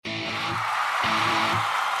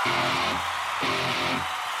E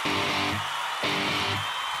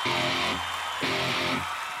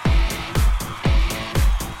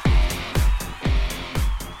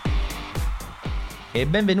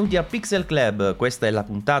benvenuti a Pixel Club, questa è la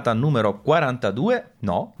puntata numero 42,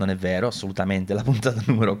 no, non è vero, assolutamente la puntata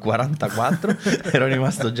numero 44, ero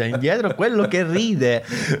rimasto già indietro, quello che ride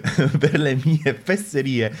per le mie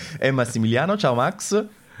fesserie è Massimiliano, ciao Max.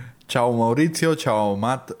 Ciao Maurizio, ciao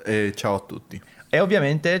Matt e ciao a tutti. E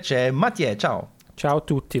ovviamente c'è Mattia, ciao. Ciao a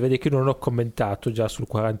tutti, vedi che io non ho commentato già sul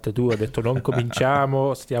 42, ho detto non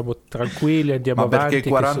cominciamo, stiamo tranquilli, andiamo avanti. Ma perché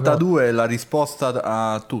 42 è la risposta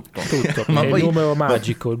a tutto. Ma è poi, il numero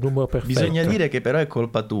magico, il numero perfetto. Bisogna dire che però è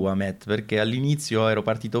colpa tua, Matt, perché all'inizio ero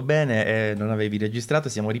partito bene e non avevi registrato,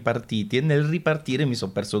 siamo ripartiti e nel ripartire mi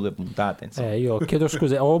sono perso 2 puntate. Io chiedo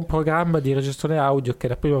scusa, ho un programma di registrazione audio che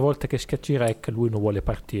la prima volta che schiacci rec lui non vuole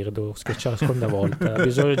partire, devo schiacciare la seconda volta, ha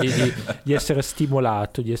bisogno di essere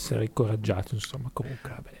stimolato, di essere incoraggiato, insomma.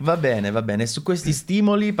 Comunque, va bene, su questi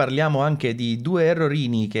stimoli parliamo anche di 2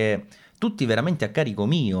 errorini che tutti veramente a carico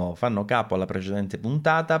mio fanno capo alla precedente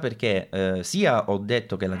puntata, perché sia ho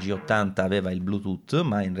detto che la G80 aveva il Bluetooth,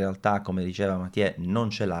 ma in realtà, come diceva Mattia, non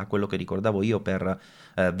ce l'ha. Quello che ricordavo io per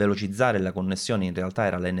velocizzare la connessione in realtà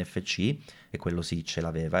era l'NFC, e quello sì ce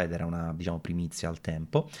l'aveva ed era una, diciamo, primizia al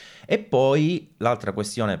tempo. E poi l'altra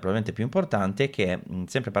questione probabilmente più importante è che,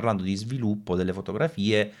 sempre parlando di sviluppo delle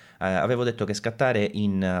fotografie, avevo detto che scattare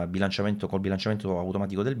in bilanciamento col bilanciamento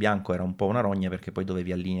automatico del bianco era un po' una rogna, perché poi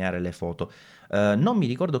dovevi allineare le foto. Non mi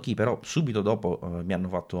ricordo chi, però subito dopo mi hanno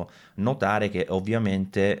fatto notare che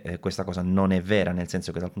ovviamente questa cosa non è vera, nel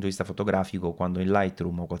senso che dal punto di vista fotografico, quando in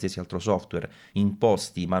Lightroom o qualsiasi altro software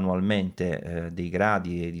imposti manualmente dei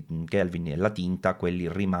gradi di Kelvin e la tinta, quelli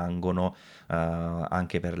rimangono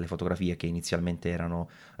anche per le fotografie che inizialmente erano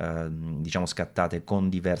diciamo scattate con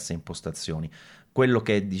diverse impostazioni. Quello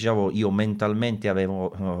che diciamo io mentalmente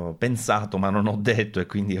avevo pensato ma non ho detto, e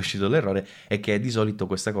quindi è uscito l'errore, è che di solito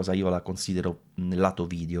questa cosa io la considero lato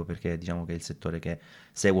video, perché diciamo che è il settore che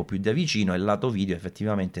seguo più da vicino, e il lato video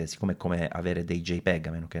effettivamente, siccome è come avere dei JPEG,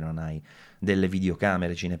 a meno che non hai delle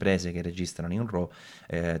videocamere cineprese che registrano in RAW,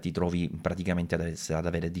 ti trovi praticamente ad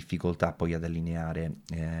avere difficoltà poi ad allineare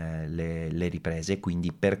le riprese, e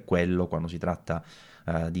quindi per quello quando si tratta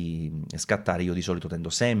di scattare io di solito tendo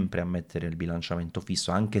sempre a mettere il bilanciamento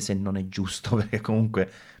fisso, anche se non è giusto, perché comunque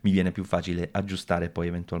mi viene più facile aggiustare poi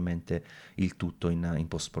eventualmente il tutto in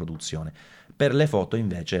post produzione. Per le foto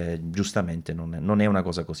invece giustamente non è una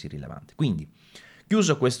cosa così rilevante. Quindi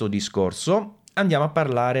chiuso questo discorso andiamo a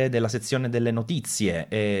parlare della sezione delle notizie,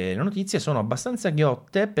 e le notizie sono abbastanza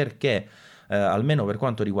ghiotte perché almeno per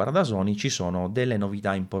quanto riguarda Sony ci sono delle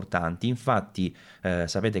novità importanti. Infatti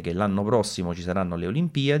sapete che l'anno prossimo ci saranno le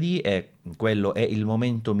Olimpiadi, e quello è il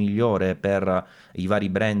momento migliore per i vari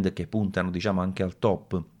brand che puntano, diciamo, anche al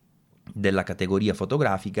top della categoria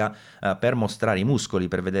fotografica, per mostrare i muscoli,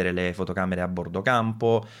 per vedere le fotocamere a bordo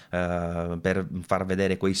campo, per far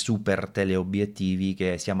vedere quei super teleobiettivi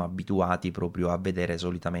che siamo abituati proprio a vedere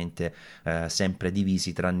solitamente sempre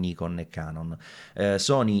divisi tra Nikon e Canon.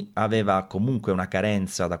 Sony aveva comunque una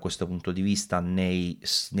carenza da questo punto di vista nei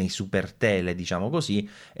super tele, diciamo così,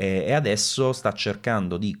 e adesso sta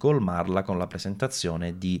cercando di colmarla con la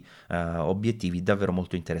presentazione di obiettivi davvero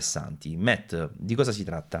molto interessanti. Matt, di cosa si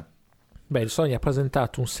tratta? Beh, Sony ha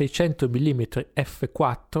presentato un 600 mm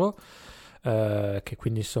f4 che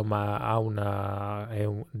quindi insomma è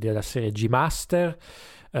della serie G Master,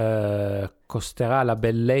 costerà la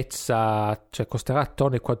bellezza, cioè costerà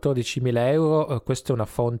attorno ai 14.000 euro. Questa è una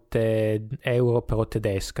fonte euro però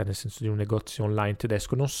tedesca, nel senso di un negozio online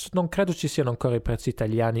tedesco. Non credo ci siano ancora i prezzi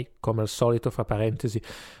italiani, come al solito, fra parentesi,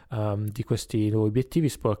 di questi nuovi obiettivi.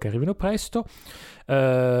 Spero che arrivino presto.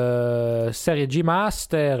 Serie G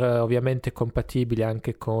Master, ovviamente compatibile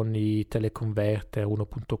anche con i teleconverter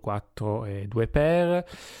 1.4 e 2x,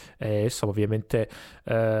 insomma ovviamente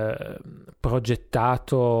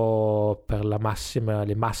progettato per le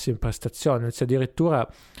massime prestazioni. Anzi, addirittura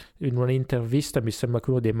in un'intervista mi sembra che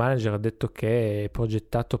uno dei manager ha detto che è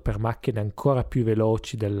progettato per macchine ancora più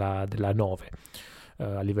veloci della 9,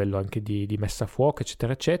 a livello anche di messa a fuoco,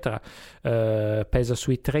 eccetera eccetera. Pesa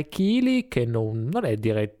sui 3 kg, che non è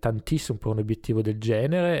direi tantissimo per un obiettivo del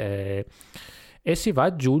genere, e si va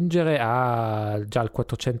ad aggiungere già al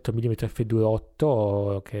 400 mm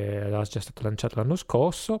f2.8 che era già stato lanciato l'anno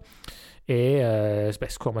scorso, e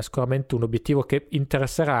sicuramente un obiettivo che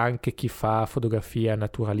interesserà anche chi fa fotografia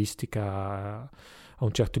naturalistica a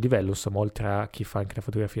un certo livello, insomma, oltre a chi fa anche la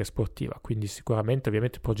fotografia sportiva. Quindi sicuramente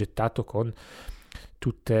ovviamente progettato con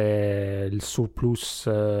tutte il surplus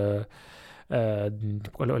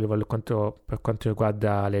per quanto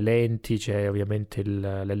riguarda le lenti c'è ovviamente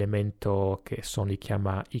l'elemento che Sony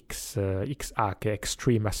chiama XA, che è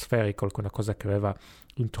Extreme Aspherical, che è una cosa che aveva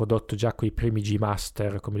introdotto già con i primi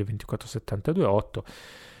G-Master come il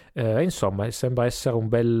 2472-8. Insomma, sembra essere un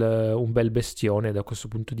bel bestione da questo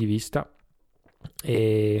punto di vista.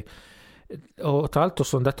 E tra l'altro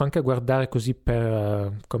sono andato anche a guardare così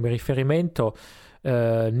come riferimento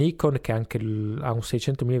Nikon, che anche ha un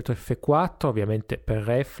 600 mm f4 ovviamente per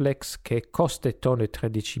reflex, che costa intorno ai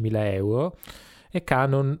 13.000 euro, e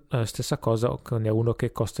Canon stessa cosa, ne ha uno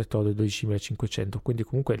che costa intorno ai 12.500. Quindi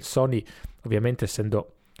comunque il Sony, ovviamente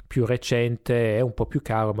essendo più recente, è un po' più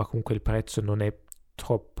caro, ma comunque il prezzo non è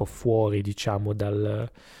troppo fuori, diciamo, da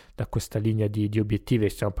questa linea di obiettivi.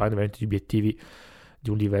 Stiamo parlando veramente di obiettivi di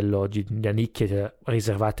un livello di nicchia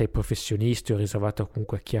riservata ai professionisti o riservata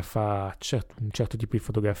comunque a chi fa un certo tipo di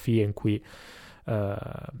fotografie in cui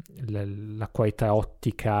la qualità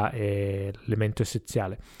ottica è l'elemento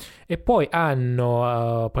essenziale. E poi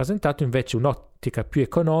hanno presentato invece un'ottica più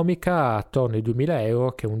economica attorno ai 2.000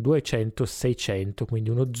 euro, che è un 200-600, quindi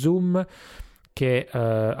uno zoom che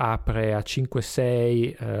apre a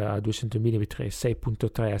 5.6 a 200 mm e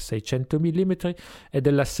 6.3 a 600 mm, è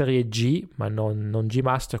della serie G, ma non G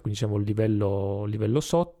Master, quindi diciamo il livello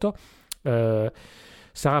sotto.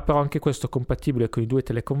 Sarà però anche questo compatibile con i due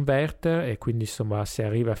teleconverter, e quindi insomma si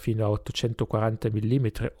arriva fino a 840 mm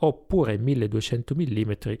oppure 1200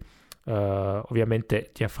 mm. Ovviamente il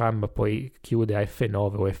diaframma poi chiude a f9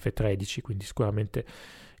 o f13, quindi sicuramente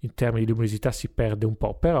in termini di luminosità si perde un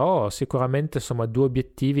po', però sicuramente insomma due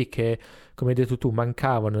obiettivi che, come hai detto tu,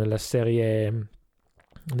 mancavano nella serie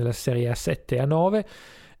A7 e A9,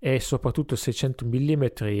 e soprattutto 600 mm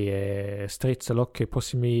strizza l'occhio ai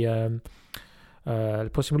prossimi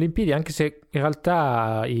Olimpiadi, anche se in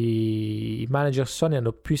realtà i manager Sony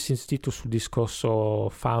hanno più insistito sul discorso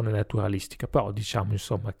fauna e naturalistica, però diciamo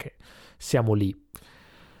insomma che siamo lì.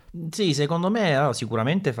 Sì, secondo me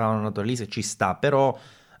sicuramente fauna naturalistica ci sta, però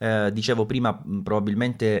dicevo prima,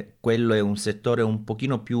 probabilmente quello è un settore un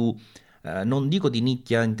pochino più, non dico di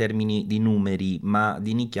nicchia in termini di numeri, ma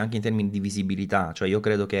di nicchia anche in termini di visibilità. Cioè io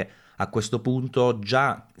credo che a questo punto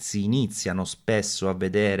già si iniziano spesso a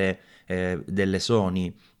vedere delle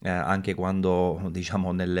Sony, anche quando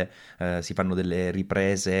diciamo si fanno delle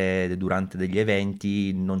riprese durante degli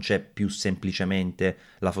eventi, non c'è più semplicemente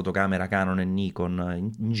la fotocamera Canon e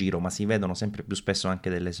Nikon in giro, ma si vedono sempre più spesso anche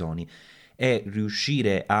delle Sony. E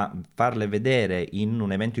riuscire a farle vedere in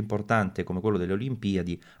un evento importante come quello delle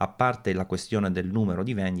Olimpiadi, a parte la questione del numero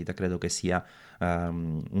di vendita, credo che sia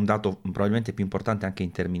un dato probabilmente più importante anche in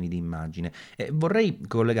termini di immagine. E vorrei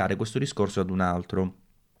collegare questo discorso ad un altro.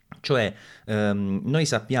 Cioè, noi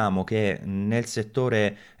sappiamo che nel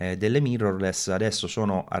settore delle mirrorless adesso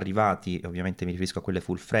sono arrivati, ovviamente mi riferisco a quelle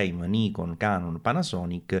full frame, Nikon, Canon,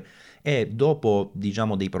 Panasonic, e dopo,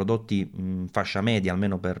 diciamo, dei prodotti fascia media,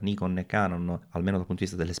 almeno per Nikon e Canon, almeno dal punto di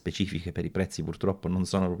vista delle specifiche, per i prezzi purtroppo non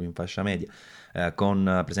sono proprio in fascia media, con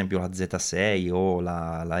per esempio la Z6 o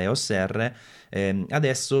la EOS R,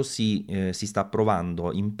 adesso si sta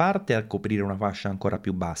provando in parte a coprire una fascia ancora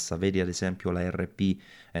più bassa, vedi ad esempio la RP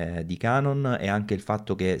di Canon, e anche il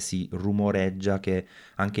fatto che si rumoreggia che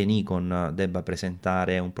anche Nikon debba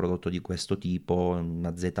presentare un prodotto di questo tipo, una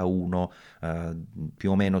Z1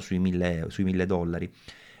 più o meno sui $1.000.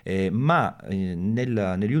 Ma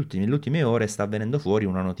nelle ultime ore sta venendo fuori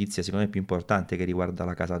una notizia secondo me più importante che riguarda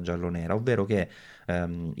la casa giallonera, ovvero che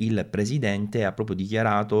il presidente ha proprio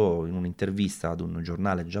dichiarato in un'intervista ad un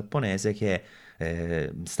giornale giapponese che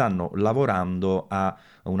stanno lavorando a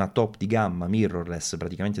una top di gamma mirrorless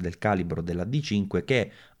praticamente del calibro della D5,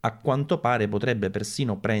 che a quanto pare potrebbe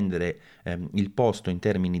persino prendere il posto in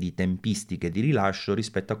termini di tempistiche di rilascio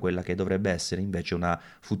rispetto a quella che dovrebbe essere invece una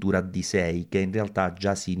futura D6, che in realtà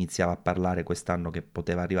già si iniziava a parlare quest'anno che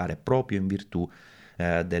poteva arrivare proprio in virtù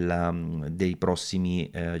dei prossimi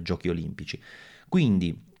giochi olimpici.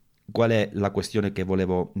 Quindi qual è la questione che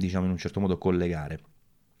volevo, diciamo, in un certo modo collegare?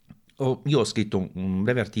 Io ho scritto un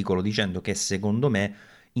breve articolo dicendo che secondo me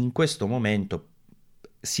in questo momento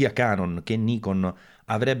sia Canon che Nikon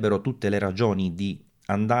avrebbero tutte le ragioni di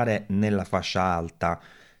andare nella fascia alta,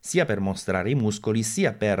 sia per mostrare i muscoli,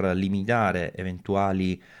 sia per limitare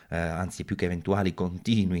eventuali, anzi più che eventuali,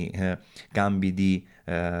 continui cambi di,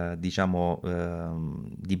 diciamo,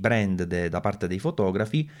 di brand da parte dei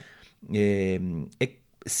fotografi, e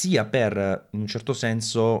sia per in un certo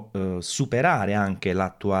senso superare anche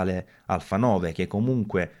l'attuale Alpha 9, che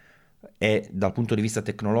comunque è dal punto di vista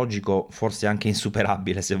tecnologico forse anche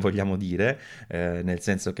insuperabile, se vogliamo dire, nel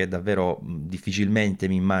senso che davvero difficilmente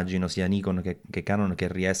mi immagino sia Nikon che Canon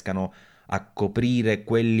che riescano a coprire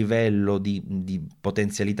quel livello di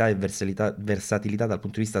potenzialità e versatilità dal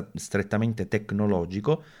punto di vista strettamente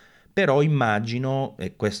tecnologico, però immagino,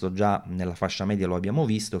 e questo già nella fascia media lo abbiamo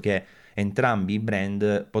visto, che entrambi i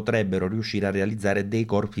brand potrebbero riuscire a realizzare dei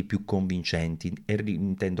corpi più convincenti, e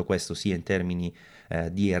intendo questo sia in termini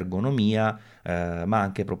di ergonomia, ma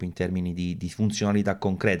anche proprio in termini di funzionalità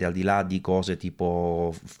concrete, al di là di cose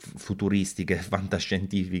tipo futuristiche,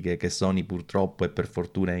 fantascientifiche, che Sony purtroppo e per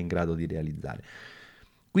fortuna è in grado di realizzare.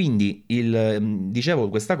 Quindi dicevo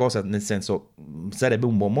questa cosa nel senso, sarebbe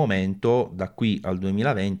un buon momento da qui al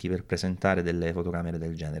 2020 per presentare delle fotocamere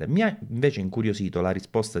del genere. Mi ha invece incuriosito la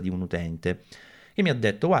risposta di un utente che mi ha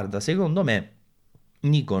detto: guarda, secondo me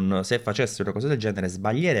Nikon, se facesse una cosa del genere,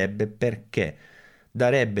 sbaglierebbe, perché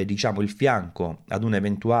darebbe, diciamo, il fianco ad un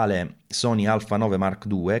eventuale Sony Alpha 9 Mark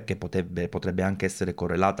II, che potrebbe anche essere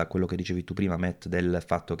correlata a quello che dicevi tu prima, Matt, del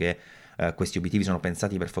fatto che questi obiettivi sono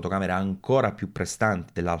pensati per fotocamere ancora più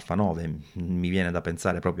prestanti dell'Alpha 9, mi viene da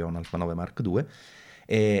pensare proprio a un Alpha 9 Mark II,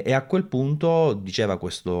 e a quel punto, diceva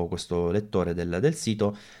questo lettore del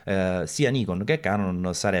sito, sia Nikon che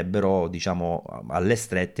Canon sarebbero, diciamo, alle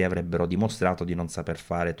strette, avrebbero dimostrato di non saper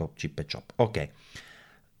fare top chip e chop. Ok,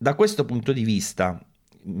 da questo punto di vista,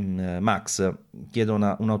 Max, chiedo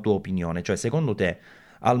una tua opinione, cioè secondo te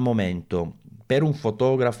al momento, per un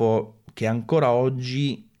fotografo che ancora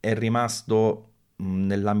oggi è rimasto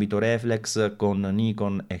nell'ambito reflex con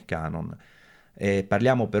Nikon e Canon,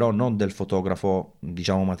 parliamo però non del fotografo,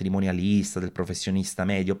 diciamo, matrimonialista, del professionista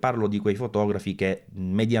medio, parlo di quei fotografi che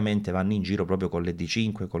mediamente vanno in giro proprio con le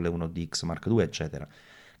D5, con le 1DX Mark II, eccetera,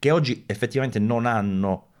 che oggi effettivamente non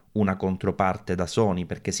hanno una controparte da Sony,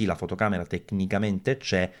 perché sì, la fotocamera tecnicamente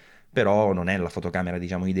c'è, però non è la fotocamera,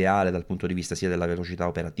 diciamo, ideale dal punto di vista sia della velocità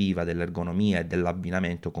operativa, dell'ergonomia e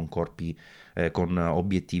dell'abbinamento con corpi, con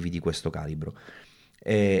obiettivi di questo calibro.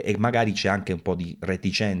 E magari c'è anche un po' di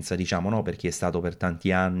reticenza, diciamo, no? Per chi è stato per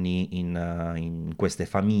tanti anni in queste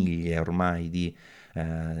famiglie ormai di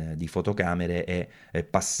fotocamere, e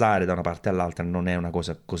passare da una parte all'altra non è una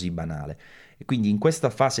cosa così banale. E quindi in questa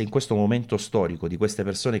fase, in questo momento storico di queste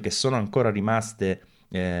persone che sono ancora rimaste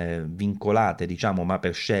vincolate, diciamo, ma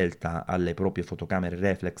per scelta, alle proprie fotocamere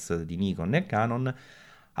reflex di Nikon e Canon,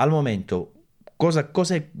 al momento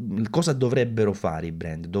cosa dovrebbero fare i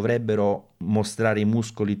brand? Dovrebbero mostrare i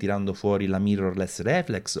muscoli tirando fuori la mirrorless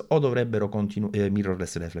reflex, o dovrebbero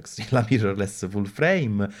mirrorless reflex, sì, la mirrorless full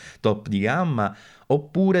frame top di gamma,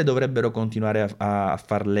 oppure dovrebbero continuare a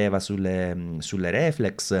far leva sulle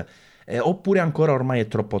reflex, oppure ancora ormai è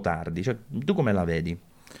troppo tardi? Cioè, tu come la vedi?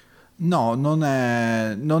 No, non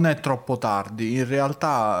è troppo tardi. In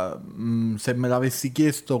realtà, se me l'avessi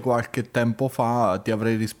chiesto qualche tempo fa, ti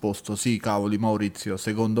avrei risposto: sì, cavoli, Maurizio,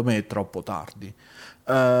 secondo me è troppo tardi.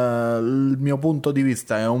 Il mio punto di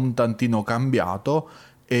vista è un tantino cambiato,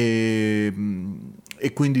 e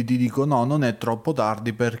quindi ti dico no, non è troppo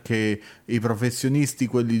tardi, perché i professionisti,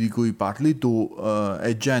 quelli di cui parli tu,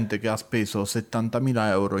 è gente che ha speso 70.000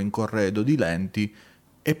 euro in corredo di lenti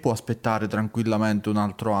e può aspettare tranquillamente un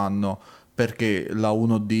altro anno, perché la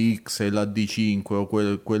 1DX e la D5 o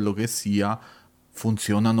quello che sia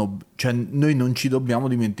funzionano. Cioè, noi non ci dobbiamo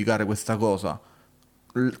dimenticare questa cosa.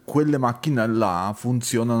 Quelle macchine là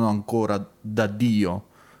funzionano ancora da Dio.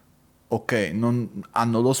 Ok,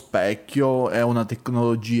 hanno lo specchio, è una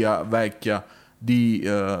tecnologia vecchia di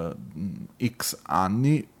X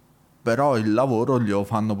anni, però il lavoro glielo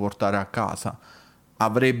fanno portare a casa.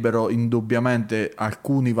 Avrebbero indubbiamente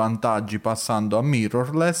alcuni vantaggi passando a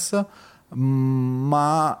mirrorless,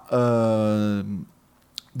 ma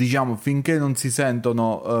diciamo, finché non si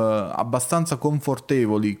sentono abbastanza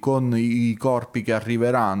confortevoli con i corpi che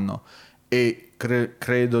arriveranno, e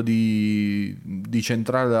credo di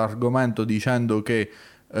centrare l'argomento dicendo che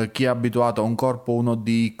chi è abituato a un corpo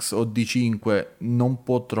 1DX o D5 non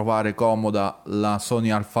può trovare comoda la Sony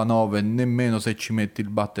Alpha 9 nemmeno se ci metti il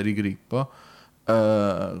battery grip.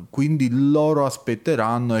 Quindi loro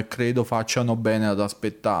aspetteranno, e credo facciano bene ad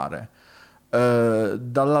aspettare.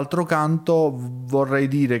 Dall'altro canto vorrei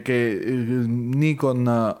dire che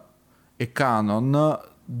Nikon e Canon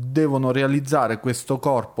devono realizzare questo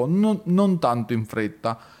corpo non tanto in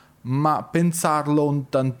fretta, ma pensarlo un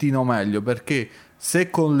tantino meglio, perché se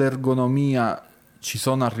con l'ergonomia ci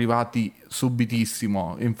sono arrivati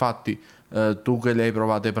subitissimo, infatti tu che le hai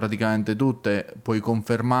provate praticamente tutte puoi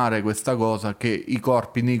confermare questa cosa, che i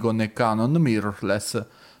corpi Nikon e Canon mirrorless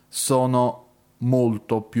sono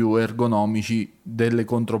molto più ergonomici delle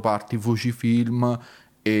controparti Fujifilm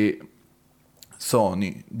e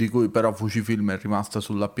Sony, di cui però Fujifilm è rimasta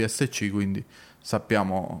sulla PSC, quindi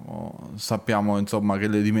sappiamo insomma che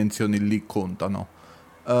le dimensioni lì contano.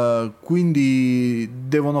 quindi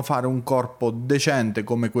devono fare un corpo decente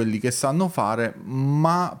come quelli che sanno fare,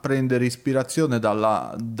 ma prendere ispirazione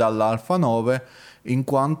dall'Alpha 9 in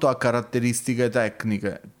quanto a caratteristiche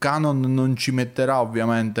tecniche. Canon non ci metterà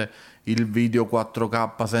ovviamente il video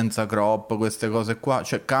 4K senza crop, queste cose qua,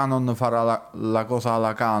 cioè Canon farà la cosa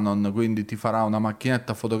alla Canon, quindi ti farà una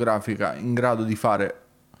macchinetta fotografica in grado di fare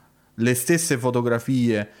le stesse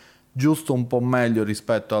fotografie giusto un po' meglio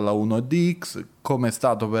rispetto alla 1DX, come è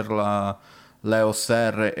stato per la EOS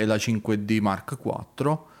R e la 5D Mark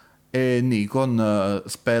IV. E Nikon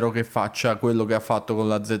spero che faccia quello che ha fatto con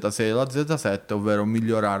la Z6 e la Z7, ovvero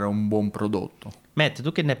migliorare un buon prodotto. Matt,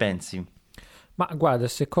 tu che ne pensi? Ma guarda,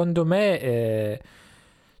 secondo me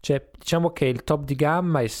cioè, diciamo che il top di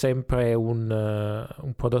gamma è sempre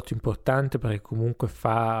un prodotto importante, perché comunque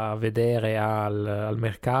fa vedere al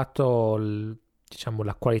mercato diciamo,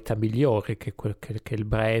 la qualità migliore che il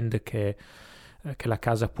brand che la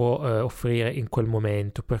casa può offrire in quel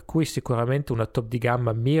momento. Per cui sicuramente una top di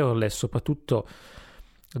gamma mirrorless, soprattutto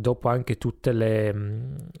dopo anche tutte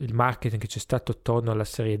il marketing che c'è stato attorno alla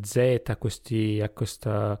serie Z, a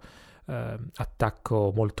questo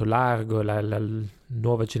attacco molto largo, la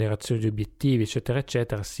nuova generazione di obiettivi, eccetera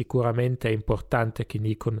eccetera, sicuramente è importante che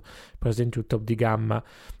Nikon presenti un top di gamma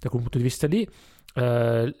da quel punto di vista lì.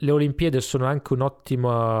 Le Olimpiadi sono anche un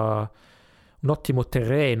ottimo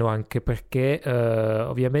terreno, anche perché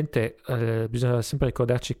ovviamente bisogna sempre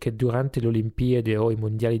ricordarci che durante le Olimpiadi o i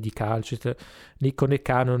mondiali di calcio Nikon e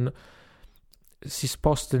Canon si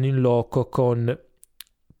spostano in loco con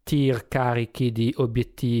tir carichi di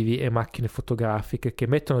obiettivi e macchine fotografiche che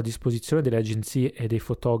mettono a disposizione delle agenzie e dei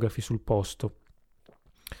fotografi sul posto,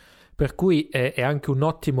 per cui è anche un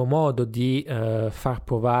ottimo modo di far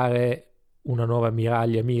provare una nuova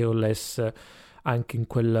miraglia mirrorless anche in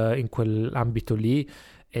quell'ambito lì,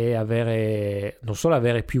 e non solo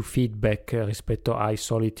avere più feedback rispetto ai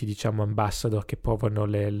soliti, diciamo, ambassador che provano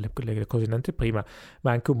le cose in anteprima,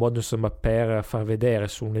 ma anche un modo, insomma, per far vedere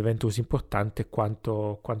su un evento così importante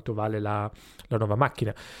quanto vale la nuova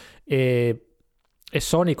macchina. E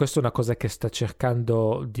Sony, questa è una cosa che sta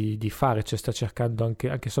cercando di fare, cioè sta cercando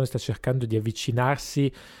anche Sony sta cercando di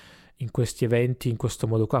avvicinarsi in questi eventi in questo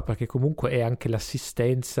modo qua, perché comunque è anche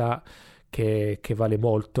l'assistenza che vale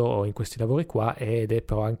molto in questi lavori qua, ed è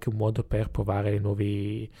però anche un modo per provare le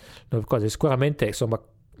nuove cose. Sicuramente, insomma,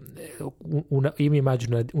 io mi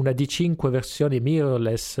immagino una D5 versioni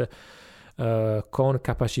mirrorless con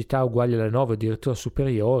capacità uguali alle 9 o addirittura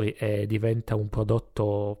superiori, e diventa un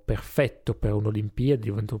prodotto perfetto per un'Olimpiade,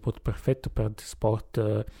 diventa un prodotto perfetto per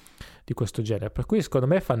sport di questo genere, per cui secondo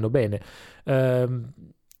me fanno bene.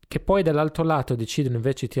 Che poi dall'altro lato decidono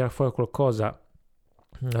invece di tirare fuori qualcosa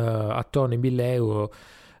attorno ai 1.000 euro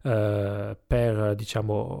per,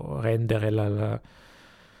 diciamo, rendere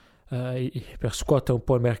per scuotere un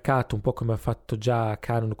po' il mercato, un po' come ha fatto già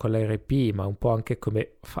Canon con l'RP, ma un po' anche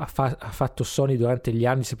come ha fatto Sony durante gli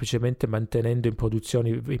anni, semplicemente mantenendo in produzione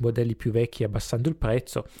i modelli più vecchi e abbassando il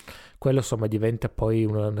prezzo. Quello, insomma, diventa poi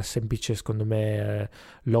una semplice, secondo me,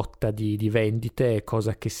 lotta di vendite,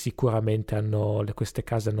 cosa che sicuramente queste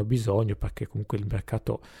case hanno bisogno, perché comunque il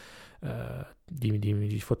mercato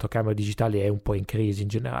di fotocamere digitali è un po' in crisi in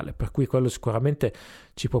generale, per cui quello sicuramente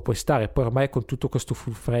ci può poi stare. Poi ormai con tutto questo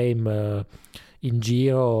full frame in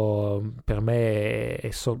giro, per me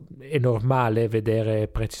è normale vedere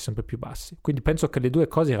prezzi sempre più bassi, quindi penso che le due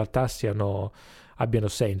cose in realtà abbiano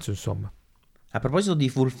senso, insomma. A proposito di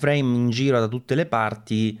full frame in giro da tutte le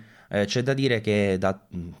parti, c'è da dire che da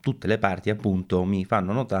tutte le parti, appunto, mi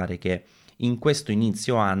fanno notare che in questo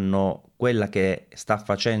inizio anno quella che sta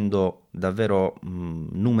facendo davvero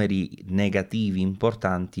numeri negativi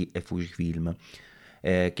importanti è Fujifilm,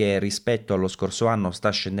 che rispetto allo scorso anno sta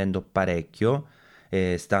scendendo parecchio.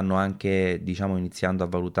 Stanno anche, diciamo, iniziando a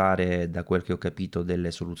valutare, da quel che ho capito,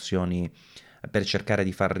 delle soluzioni per cercare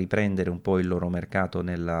di far riprendere un po' il loro mercato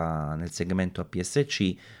nel segmento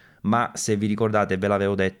APS-C, ma se vi ricordate ve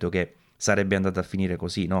l'avevo detto che sarebbe andata a finire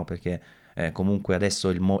così, no? Perché comunque adesso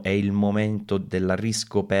è il momento della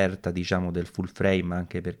riscoperta, diciamo, del full frame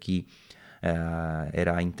anche per chi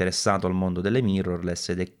era interessato al mondo delle mirrorless,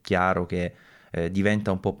 ed è chiaro che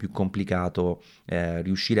diventa un po' più complicato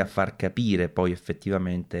riuscire a far capire poi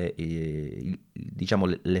effettivamente diciamo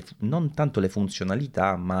non tanto le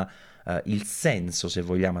funzionalità, ma il senso, se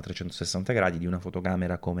vogliamo, a 360 gradi di una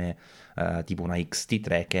fotocamera come tipo una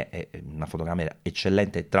X-T3, che è una fotocamera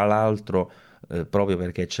eccellente. Tra l'altro, proprio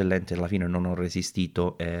perché è eccellente, alla fine non ho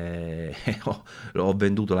resistito e ho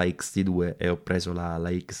venduto la X-T2 e ho preso la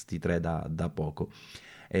X-T3 da poco.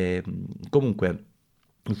 Comunque,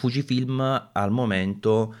 Fujifilm al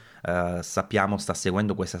momento sappiamo sta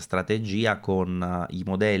seguendo questa strategia con i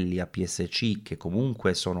modelli APS-C che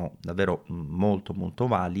comunque sono davvero molto molto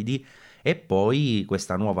validi, e poi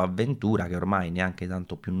questa nuova avventura che ormai neanche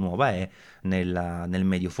tanto più nuova è nel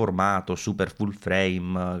medio formato, super full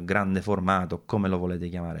frame, grande formato, come lo volete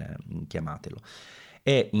chiamare, chiamatelo.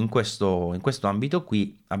 E in questo ambito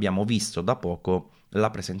qui abbiamo visto da poco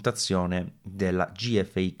la presentazione della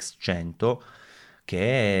GFX 100,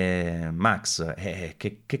 che Max,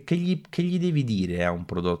 che gli devi dire a un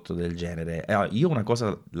prodotto del genere? Io una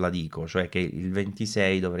cosa la dico, cioè che il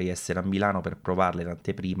 26 dovrei essere a Milano per provarla in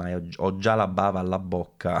anteprima e ho già la bava alla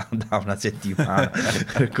bocca da una settimana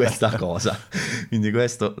per questa cosa, quindi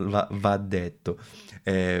questo va detto.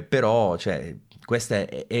 Però, cioè, questa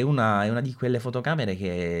è una di quelle fotocamere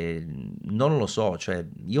che non lo so, cioè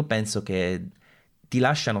io penso che ti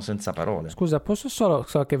lasciano senza parole. Scusa, posso solo,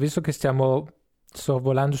 so che visto che stiamo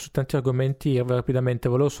sorvolando su tanti argomenti rapidamente,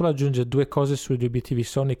 volevo solo aggiungere due cose sui due obiettivi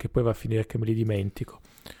Sony che poi va a finire che me li dimentico.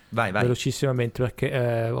 Vai. Velocissimamente,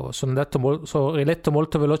 perché sono riletto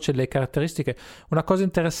molto veloce le caratteristiche. Una cosa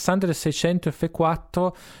interessante del 600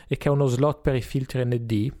 F4 è che ha uno slot per i filtri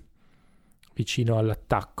ND vicino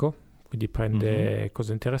all'attacco, quindi prende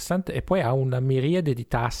cose interessanti, e poi ha una miriade di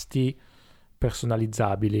tasti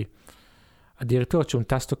personalizzabili. Addirittura c'è un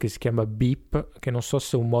tasto che si chiama Beep, che non so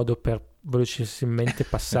se è un modo per velocissimamente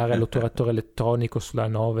passare all'otturatore elettronico sulla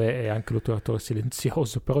 9 e anche l'otturatore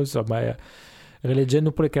silenzioso, però insomma rileggendo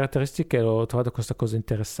un po' le caratteristiche ho trovato questa cosa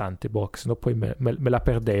interessante, sennò poi me la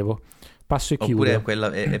perdevo. Passo e chiudo. Oppure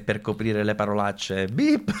quella è per coprire le parolacce.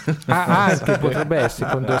 Beep! Anche potrebbe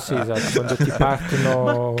essere quando ti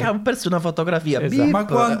partono. Ma ho perso una fotografia. Esatto. Beep! Ma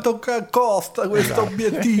quanto costa questo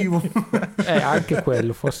obiettivo? Anche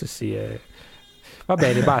quello, forse sì. Va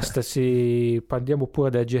bene, basta. Parliamo pure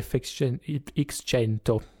della GFX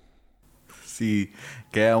X100. Sì,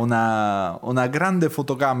 che è una grande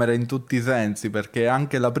fotocamera in tutti i sensi, perché è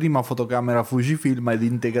anche la prima fotocamera Fujifilm ad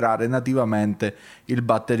integrare nativamente il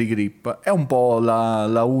battery grip. È un po' la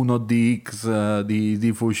 1DX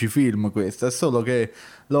di Fujifilm questa, è solo che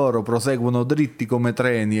loro proseguono dritti come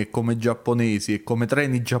treni e come giapponesi e come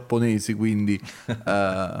treni giapponesi, quindi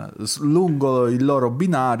lungo il loro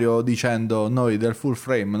binario, dicendo: noi del full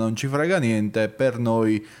frame non ci frega niente, per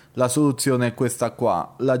noi la soluzione è questa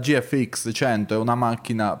qua. La GFX 100 è una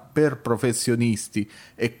macchina per professionisti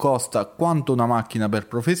e costa quanto una macchina per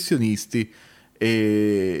professionisti,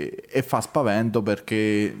 e fa spavento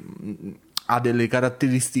perché ha delle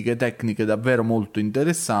caratteristiche tecniche davvero molto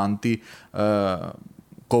interessanti,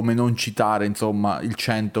 come non citare insomma il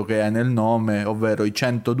 100 che è nel nome, ovvero i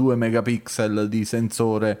 102 megapixel di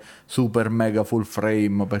sensore super mega full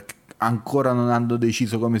frame, perché ancora non hanno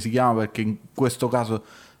deciso come si chiama, perché in questo caso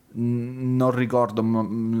non ricordo,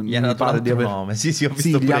 gli hanno dato un altro nome. Sì, ho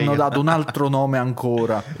visto gli hanno dato un altro nome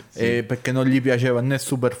ancora. Sì. Perché non gli piaceva né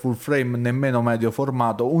super full frame nemmeno medio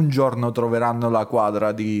formato. Un giorno troveranno la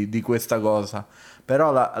quadra di questa cosa.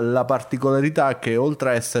 Però la particolarità è che oltre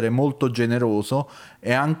a essere molto generoso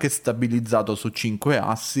è anche stabilizzato su 5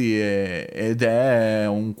 assi ed è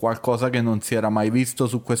un qualcosa che non si era mai visto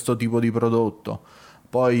su questo tipo di prodotto.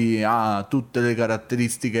 Poi ha tutte le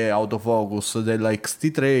caratteristiche autofocus della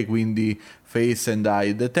X-T3, quindi face and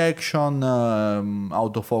eye detection,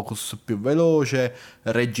 autofocus più veloce,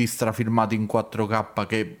 registra filmati in 4K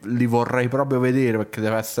che li vorrei proprio vedere, perché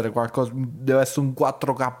deve essere qualcosa, deve essere un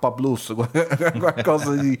 4K plus,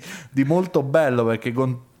 qualcosa di molto bello, perché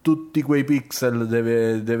con tutti quei pixel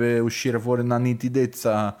deve uscire fuori una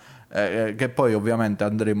nitidezza che poi ovviamente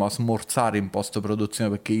andremo a smorzare in post produzione,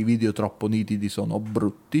 perché i video troppo nitidi sono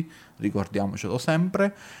brutti, ricordiamocelo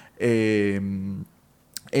sempre. E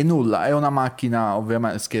nulla, è una macchina,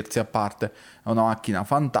 ovviamente scherzi a parte, è una macchina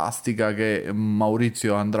fantastica che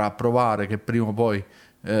Maurizio andrà a provare, che prima o poi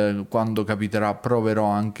quando capiterà proverò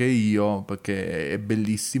anche io, perché è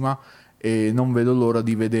bellissima, e non vedo l'ora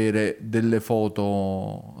di vedere delle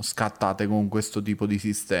foto scattate con questo tipo di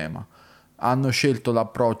sistema. Hanno scelto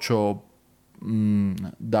l'approccio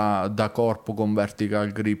da corpo con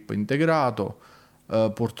vertical grip integrato.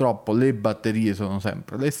 Purtroppo le batterie sono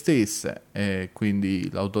sempre le stesse, e quindi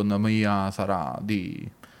l'autonomia sarà di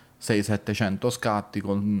 600-700 scatti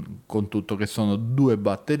con tutto che sono 2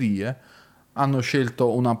 batterie. Hanno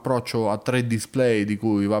scelto un approccio a 3 display, di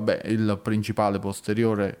cui vabbè il principale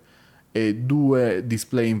posteriore, e 2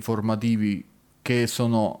 display informativi che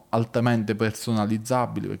sono altamente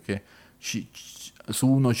personalizzabili, perché su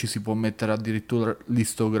uno ci si può mettere addirittura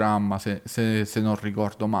l'istogramma, se non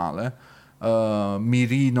ricordo male.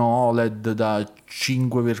 Mirino OLED da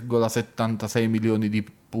 5,76 milioni di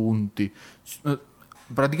punti,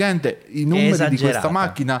 praticamente i numeri di questa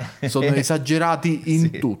macchina sono esagerati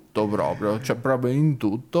in sì. tutto proprio, cioè proprio in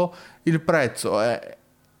tutto. Il prezzo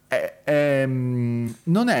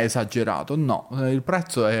non è esagerato, no, il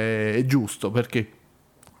prezzo è giusto, perché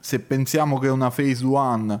se pensiamo che una Phase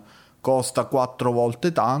One costa 4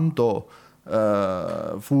 volte tanto,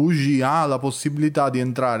 Fuji ha la possibilità di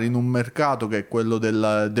entrare in un mercato che è quello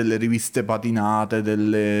delle riviste patinate,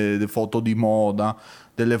 delle foto di moda,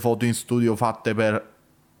 delle foto in studio fatte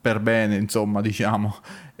per bene, insomma, diciamo,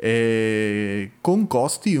 e con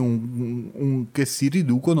costi che si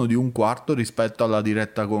riducono di un quarto rispetto alla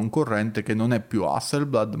diretta concorrente, che non è più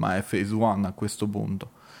Hasselblad ma è Phase One a questo punto.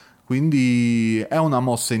 Quindi è una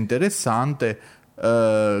mossa interessante.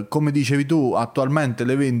 Come dicevi tu, attualmente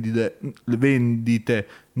le vendite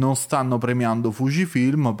non stanno premiando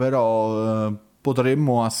Fujifilm, però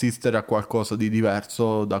potremmo assistere a qualcosa di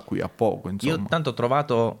diverso da qui a poco, insomma. Io tanto ho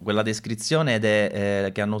trovato quella descrizione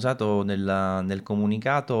che hanno usato nel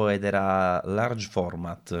comunicato, ed era large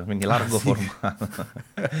format, quindi largo sì. formato.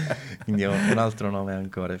 Quindi è un altro nome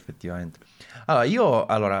ancora, effettivamente.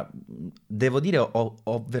 Allora, devo dire,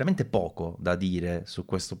 ho veramente poco da dire su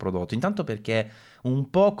questo prodotto. Intanto perché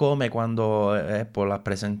un po' come quando Apple ha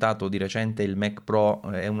presentato di recente il Mac Pro,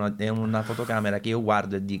 è una fotocamera che io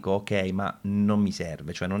guardo e dico ok, ma non mi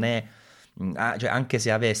serve, cioè non è... cioè, anche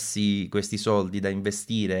se avessi questi soldi da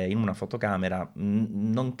investire in una fotocamera,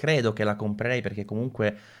 non credo che la comprerei, perché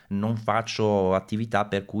comunque non faccio attività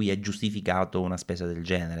per cui è giustificato una spesa del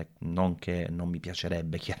genere. Non che non mi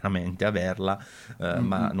piacerebbe chiaramente averla,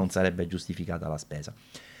 ma non sarebbe giustificata la spesa.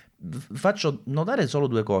 Faccio notare solo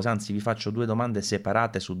due cose, anzi vi faccio due domande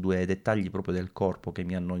separate su due dettagli proprio del corpo che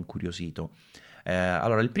mi hanno incuriosito.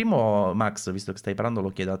 Allora, il primo, Max, visto che stai parlando, lo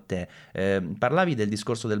chiedo a te. Parlavi del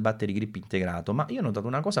discorso del battery grip integrato, ma io ho notato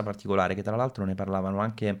una cosa particolare, che tra l'altro ne parlavano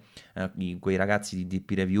anche quei ragazzi di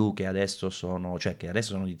DP Review che adesso sono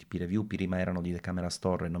di DP Review, prima erano di The Camera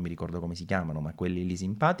Store e non mi ricordo come si chiamano, ma quelli lì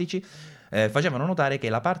simpatici, facevano notare che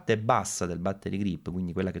la parte bassa del battery grip,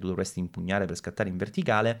 quindi quella che tu dovresti impugnare per scattare in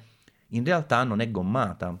verticale, in realtà non è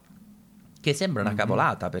gommata, che sembra una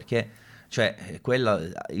cavolata, perché cioè,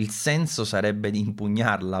 il senso sarebbe di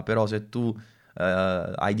impugnarla, però se tu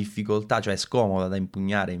hai difficoltà, cioè è scomoda da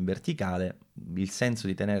impugnare in verticale, il senso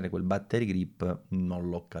di tenere quel battery grip non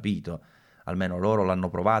l'ho capito. Almeno loro l'hanno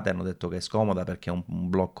provata e hanno detto che è scomoda perché è un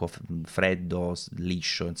blocco freddo,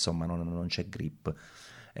 liscio, insomma, non c'è grip.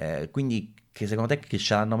 Quindi, che secondo te che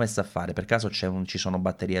ce l'hanno messa a fare? Per caso ci sono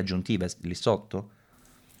batterie aggiuntive lì sotto?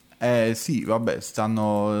 Sì, vabbè,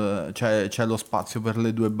 c'è lo spazio per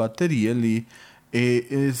le 2 batterie lì.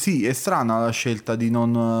 E sì, è strana la scelta di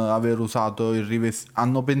non aver usato il rivestimento.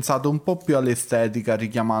 Hanno pensato un po' più all'estetica,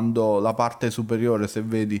 richiamando la parte superiore, se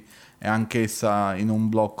vedi, è anch'essa in un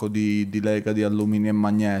blocco di lega di alluminio e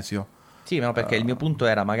magnesio. Sì, no, perché il mio punto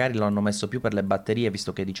era, magari lo hanno messo più per le batterie,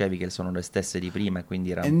 visto che dicevi che sono le stesse di prima, e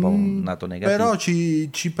quindi era un po' un lato negativo. Però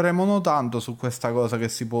ci premono tanto su questa cosa, che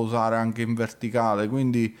si può usare anche in verticale,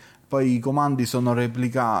 quindi poi i comandi sono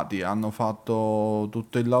replicati, hanno fatto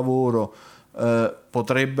tutto il lavoro.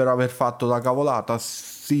 Potrebbero aver fatto la cavolata,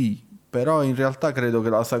 sì, però in realtà credo che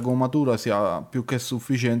la sagomatura sia più che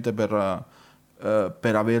sufficiente per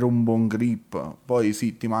avere un buon grip. Poi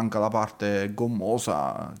sì, ti manca la parte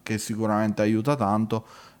gommosa, che sicuramente aiuta tanto.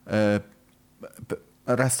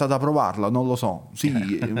 Resta da provarla, non lo so. Sì,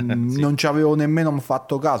 Sì. non ci avevo nemmeno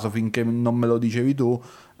fatto caso finché non me lo dicevi tu.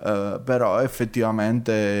 Però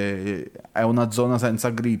effettivamente è una zona senza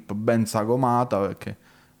grip, ben sagomata, perché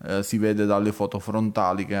si vede dalle foto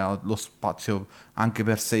frontali che ha lo spazio anche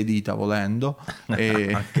per 6 dita volendo,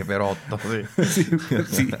 e Anche per 8, sì.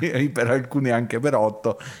 sì, per alcuni anche per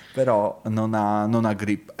 8, però non ha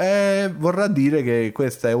grip. E vorrà dire che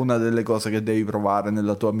questa è una delle cose che devi provare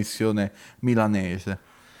nella tua missione milanese.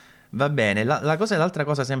 Va bene, l'altra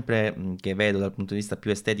cosa sempre che vedo dal punto di vista più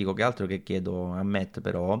estetico che altro, che chiedo a Matt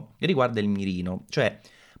però, riguarda il mirino. Cioè,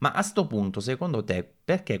 ma a sto punto, secondo te,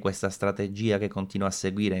 perché questa strategia che continua a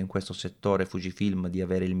seguire in questo settore Fujifilm di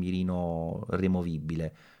avere il mirino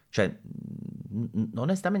rimovibile? Cioè,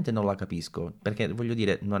 onestamente non la capisco, perché voglio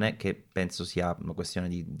dire, non è che penso sia una questione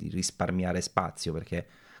di risparmiare spazio, perché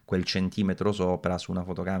quel centimetro sopra su una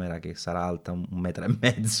fotocamera che sarà alta 1,5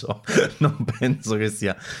 metri, non penso che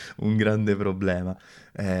sia un grande problema.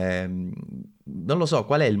 Non lo so,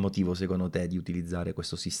 qual è il motivo secondo te di utilizzare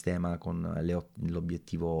questo sistema con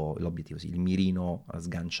l'obiettivo, sì, il mirino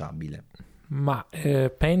sganciabile? Ma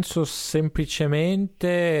penso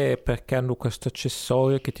semplicemente perché hanno questo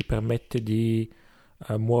accessorio che ti permette di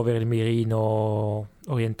muovere il mirino,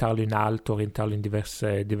 orientarlo in alto, orientarlo in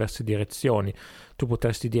diverse direzioni. Tu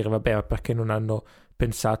potresti dire, vabbè, ma perché non hanno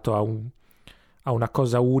pensato a una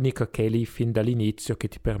cosa unica che è lì fin dall'inizio, che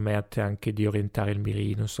ti permette anche di orientare il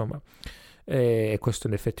mirino, insomma. E questo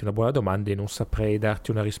in effetti è una buona domanda e non saprei darti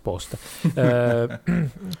una risposta.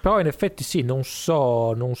 Però in effetti sì, non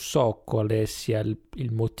so quale sia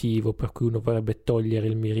il motivo per cui uno vorrebbe togliere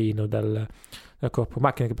il mirino dal corpo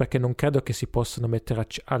macchina, perché non credo che si possano mettere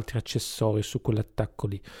altri accessori su quell'attacco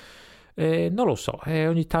lì. Non lo so,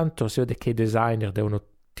 ogni tanto si vede che i designer devono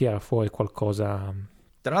tirare fuori qualcosa.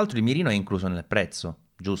 Tra l'altro il mirino è incluso nel prezzo,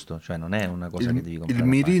 giusto? Cioè non è una cosa che devi comprare. Il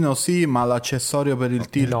mirino sì, ma l'accessorio per il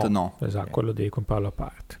tilt no. Esatto, quello devi comprarlo a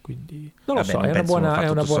parte. Quindi non lo Vabbè, so, non è una penso buona. hanno È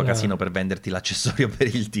fatto una tutto sto buona... casino per venderti l'accessorio per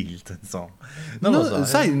il tilt, insomma. Non lo so.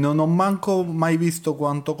 Sai, non ho manco mai visto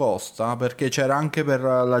quanto costa, perché c'era anche per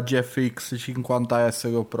la GFX 50S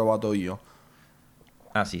che ho provato io.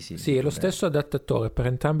 Ah sì, Sì, è lo stesso adattatore per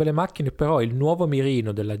entrambe le macchine, però il nuovo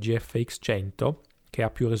mirino della GFX 100, che ha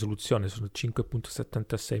più risoluzione, sono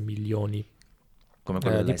 5.76 milioni come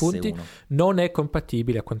quello di punti, non è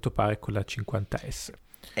compatibile a quanto pare con la 50S.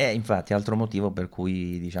 Infatti, altro motivo per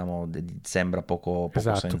cui diciamo sembra poco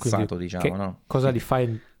Esatto, sensato, diciamo, no? Cosa li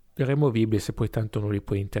fai removibili se poi tanto non li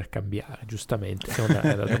puoi intercambiare, giustamente? È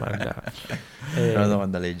una domanda. È una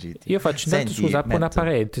domanda legittima. Io faccio scusa, una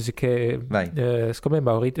parentesi che siccome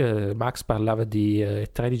Max parlava di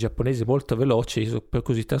treni giapponesi molto veloci, io per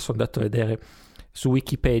curiosità sono andato a vedere su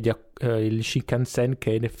Wikipedia il Shinkansen,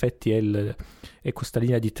 che in effetti è questa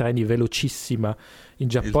linea di treni velocissima in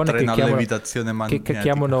Giappone, che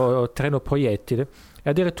chiamano treno proiettile, e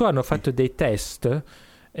addirittura hanno fatto dei test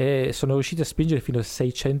e sono riusciti a spingere fino a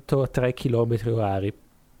 603 km/h.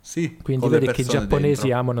 Sì, quindi vedi che i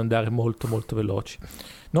giapponesi amano andare molto molto veloci.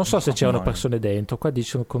 Non so se c'erano persone dentro, qua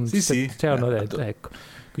dicono c'erano dentro, ecco.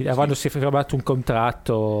 Quindi avranno firmato un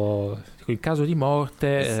contratto in caso di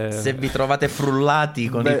morte. Se vi trovate frullati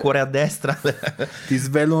con il cuore a destra, ti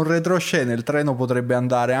svelo un retroscena: il treno potrebbe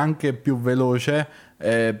andare anche più veloce,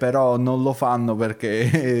 però non lo fanno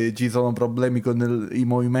perché ci sono problemi con i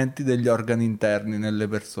movimenti degli organi interni nelle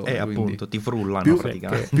persone. Appunto ti frullano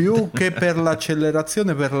praticamente. Più che per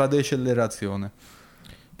l'accelerazione, per la decelerazione.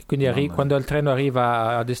 Quindi quando il treno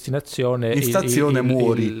arriva a destinazione, in stazione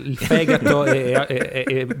muori. Il fegato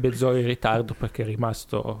è mezz'ora in ritardo perché è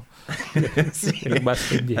rimasto,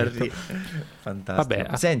 indietro. Fantastico.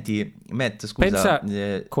 Vabbè, senti, Matt, scusa.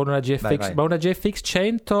 Pensa con una GFX, ma una GFX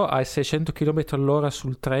 100 a 600 km/h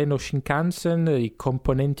sul treno Shinkansen, i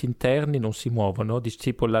componenti interni non si muovono,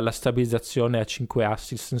 tipo la stabilizzazione a 5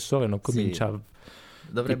 assi, il sensore non comincia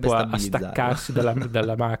a staccarsi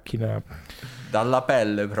dalla macchina. Dalla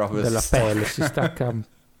pelle proprio. Dalla pelle si stacca.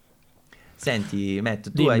 Senti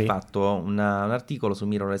Matt, tu hai fatto un articolo su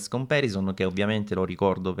Mirrorless Comparison, che ovviamente lo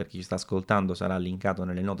ricordo per chi ci sta ascoltando sarà linkato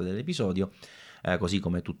nelle note dell'episodio, così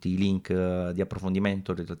come tutti i link di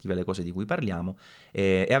approfondimento relativi alle cose di cui parliamo,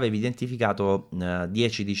 e avevi identificato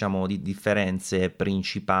 10 diciamo di differenze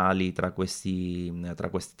principali tra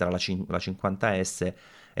la 50S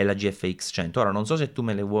e la GFX 100. Ora non so se tu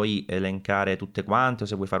me le vuoi elencare tutte quante o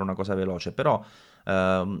se vuoi fare una cosa veloce, però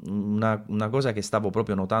una cosa che stavo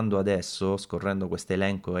proprio notando adesso scorrendo questo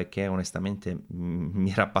elenco e che onestamente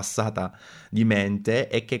mi era passata di mente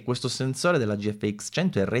è che questo sensore della GFX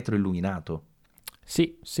 100 è retroilluminato.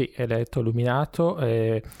 Sì, è retroilluminato,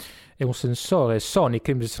 è un sensore Sony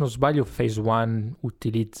che, se non sbaglio, Phase One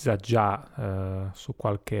utilizza già su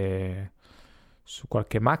qualche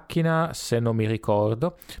macchina, se non mi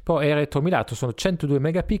ricordo. Poi è retroilluminato, sono 102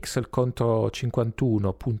 megapixel contro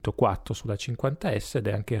 51.4 sulla 50S, ed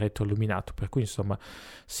è anche retroilluminato, per cui insomma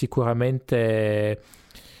sicuramente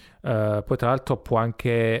poi tra l'altro può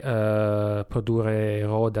anche produrre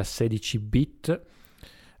RAW da 16 bit,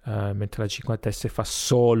 mentre la 50S fa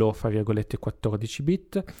solo, fra virgolette, 14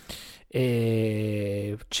 bit,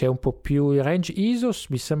 e c'è un po' più il range ISO,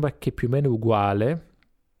 mi sembra che più o meno uguale.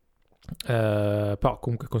 Però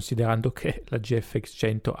comunque, considerando che la GFX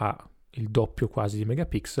 100 ha il doppio quasi di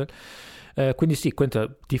megapixel, quindi sì,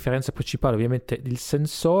 questa differenza principale, ovviamente il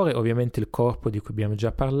sensore, ovviamente il corpo di cui abbiamo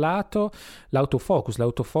già parlato,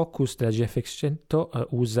 l'autofocus della GFX 100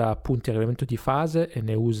 usa punti a rilevamento di fase e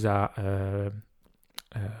ne usa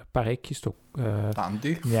parecchi,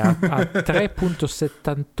 tanti, ne ha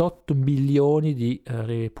 3.78 milioni di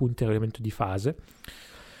punti a rilevamento di fase.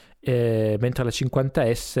 Mentre la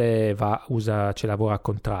 50S lavora a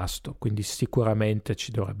contrasto, quindi sicuramente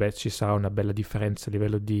ci sarà una bella differenza a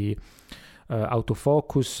livello di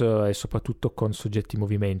autofocus e soprattutto con soggetti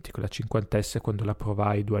movimenti. Con la 50S, quando la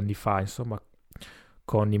provai 2 anni fa, insomma,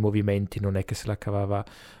 con i movimenti non è che se la cavava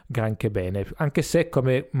granché bene, anche se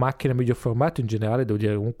come macchina medio formato in generale devo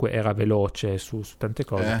dire comunque era veloce su tante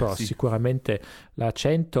cose, però sì. sicuramente la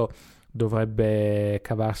 100 dovrebbe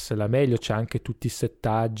cavarsela meglio, c'è anche tutti i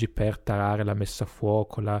settaggi per tarare la messa a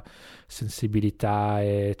fuoco, la sensibilità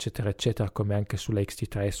eccetera eccetera, come anche sulla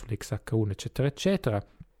XT3, sulla XH1 eccetera eccetera.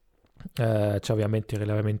 C'è ovviamente il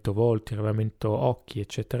rilevamento volti, il rilevamento occhi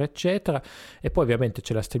eccetera eccetera, e poi ovviamente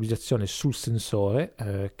c'è la stabilizzazione sul sensore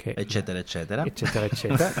che eccetera eccetera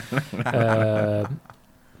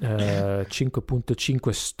 5.5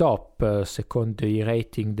 stop secondo i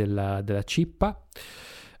rating della cippa.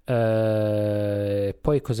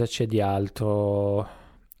 Poi cosa c'è di altro?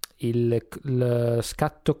 Il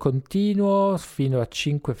scatto continuo fino a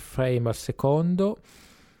 5 frame al secondo,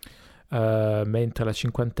 mentre la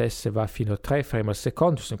 50S va fino a 3 frame al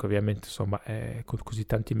secondo, ovviamente insomma con così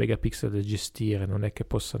tanti megapixel da gestire non è che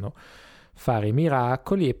possano fare i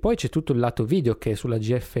miracoli. E poi c'è tutto il lato video che sulla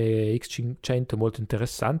GFX 100 è molto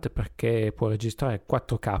interessante perché può registrare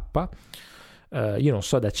 4K. Io non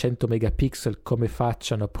so da 100 megapixel come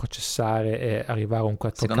facciano a processare e arrivare a un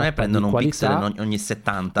 4K. Secondo me prendono un pixel ogni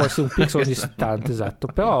 70. Può essere un pixel ogni 70, esatto.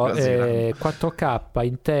 Però 4K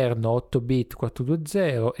interno 8 bit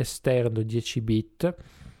 420, esterno 10 bit.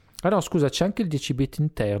 Ah no, scusa, c'è anche il 10 bit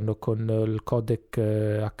interno con il codec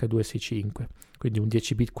H265, quindi un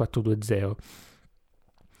 10 bit 420.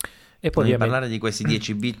 E poi non parlare di questi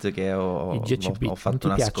 10 bit che ho fatto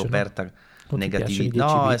una scoperta negativa.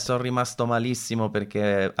 No, e sono rimasto malissimo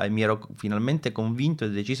perché mi ero finalmente convinto e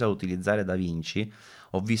deciso a utilizzare DaVinci.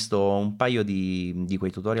 Ho visto un paio di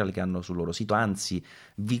quei tutorial che hanno sul loro sito, anzi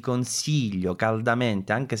vi consiglio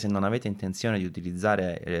caldamente, anche se non avete intenzione di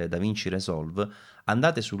utilizzare DaVinci Resolve,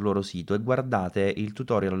 andate sul loro sito e guardate il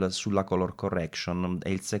tutorial sulla color correction, è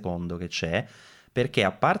il secondo che c'è, perché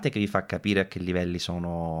a parte che vi fa capire a che livelli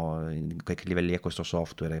è questo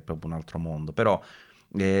software, è proprio un altro mondo, però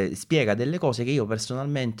spiega delle cose che io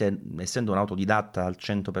personalmente, essendo un autodidatta al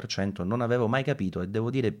 100%, non avevo mai capito, e devo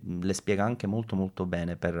dire le spiega anche molto molto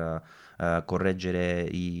bene per correggere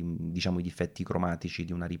i difetti cromatici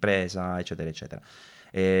di una ripresa eccetera eccetera.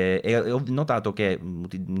 E ho notato che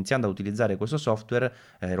iniziando a utilizzare questo software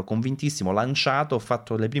ero convintissimo, lanciato, ho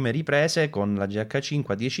fatto le prime riprese con la GH5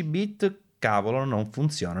 a 10 bit, cavolo, non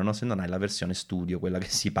funzionano se non hai la versione studio, quella che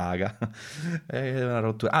si paga. È una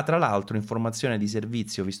rottura. Tra l'altro, informazione di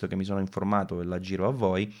servizio, visto che mi sono informato e la giro a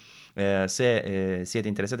voi, se siete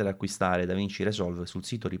interessati ad acquistare DaVinci Resolve, sul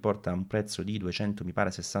sito riporta un prezzo di 200, mi pare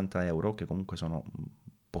 60 euro, che comunque sono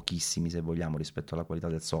pochissimi se vogliamo rispetto alla qualità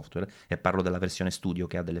del software, e parlo della versione studio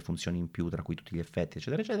che ha delle funzioni in più, tra cui tutti gli effetti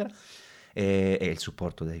eccetera eccetera, e il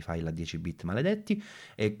supporto dei file a 10 bit maledetti,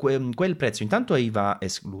 e quel prezzo intanto è IVA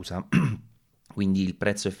esclusa. Quindi il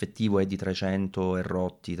prezzo effettivo è di 300 e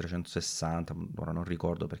rotti, 360, ora non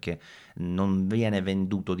ricordo perché non viene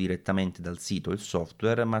venduto direttamente dal sito il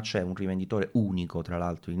software, ma c'è un rivenditore unico tra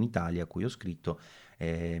l'altro in Italia a cui ho scritto,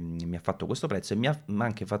 mi ha fatto questo prezzo e mi ha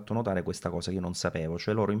anche fatto notare questa cosa che io non sapevo,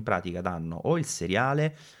 cioè loro in pratica danno o il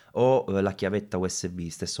seriale o la chiavetta USB,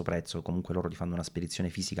 stesso prezzo, comunque loro ti fanno una spedizione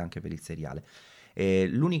fisica anche per il seriale.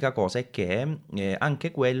 L'unica cosa è che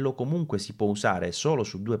anche quello comunque si può usare solo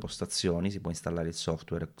su 2 postazioni, si può installare il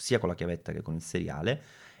software sia con la chiavetta che con il seriale,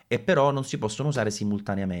 e però non si possono usare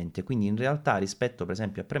simultaneamente, quindi in realtà rispetto per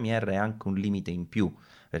esempio a Premiere è anche un limite in più,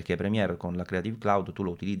 perché Premiere con la Creative Cloud tu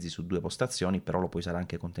lo utilizzi su 2 postazioni, però lo puoi usare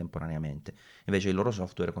anche contemporaneamente, invece il loro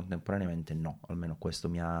software contemporaneamente no, almeno questo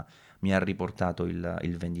mi ha riportato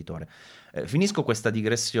il venditore. Finisco questa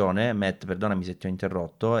digressione, Matt, perdonami se ti ho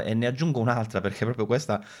interrotto, e ne aggiungo un'altra perché proprio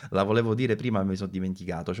questa la volevo dire prima e mi sono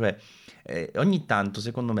dimenticato, cioè ogni tanto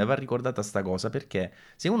secondo me va ricordata sta cosa, perché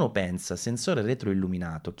se uno pensa sensore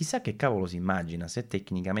retroilluminato, chissà che cavolo si immagina, se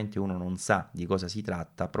tecnicamente uno non sa di cosa si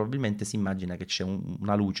tratta, probabilmente si immagina che c'è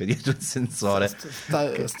una luce dietro il sensore.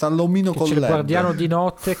 Sta l'omino con c'è LED. il guardiano di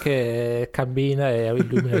notte che cammina e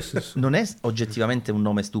illumina il sensore. Non è oggettivamente un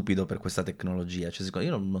nome stupido per questa tecnologia, cioè,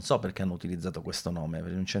 io non so perché hanno utilizzato questo nome,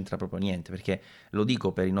 perché non c'entra proprio niente, perché lo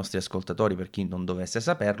dico per i nostri ascoltatori, per chi non dovesse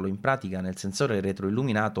saperlo, in pratica nel sensore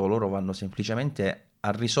retroilluminato loro vanno semplicemente a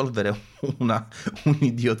risolvere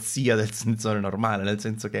un'idiozia del sensore normale, nel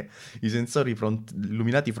senso che i sensori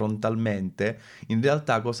illuminati frontalmente in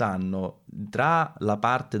realtà cosa hanno? Tra la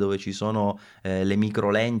parte dove ci sono le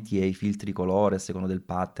microlenti e i filtri colore a seconda del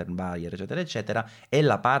pattern, barrier eccetera eccetera, e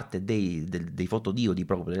la parte dei fotodiodi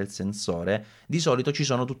proprio del sensore, di solito ci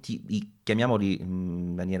sono tutti chiamiamoli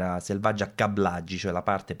in maniera selvaggia cablaggi, cioè la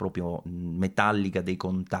parte proprio metallica dei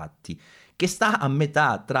contatti, che sta a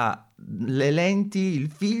metà tra le lenti, il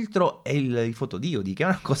filtro e i fotodiodi, che è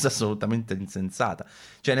una cosa assolutamente insensata.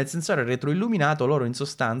 Cioè nel sensore retroilluminato loro in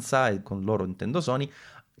sostanza, e con loro intendo Sony,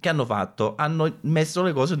 che hanno fatto? Hanno messo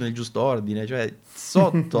le cose nel giusto ordine, cioè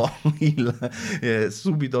sotto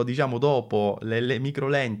subito diciamo dopo le micro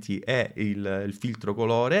lenti e il filtro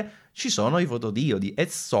colore ci sono i fotodiodi, e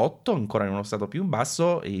sotto ancora in uno stato più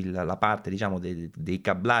basso la parte diciamo dei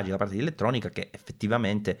cablaggi, la parte di elettronica, che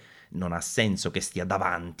effettivamente non ha senso che stia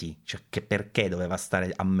davanti, cioè che perché doveva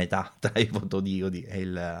stare a metà tra i fotodiodi e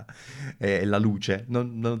la luce,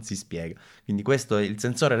 non si spiega. Quindi questo è il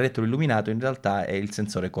sensore retroilluminato, in realtà è il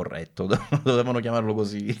sensore corretto, dovevano chiamarlo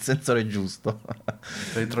così, il sensore giusto.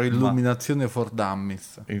 Retroilluminazione for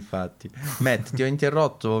dummies. Infatti. Matt, ti ho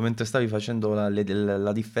interrotto mentre stavi facendo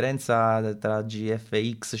la differenza tra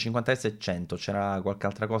GFX 50S e 100, c'era qualche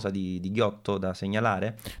altra cosa di ghiotto da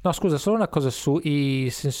segnalare? No, scusa, solo una cosa sui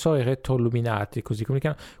sensori retroilluminati, così come li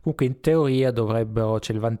chiamano. Comunque in teoria dovrebbero,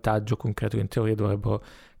 c'è il vantaggio concreto che in teoria dovrebbero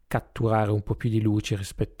catturare un po' più di luce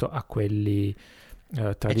rispetto a quelli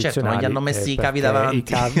tradizionali. Certo, non gli hanno messi i cavi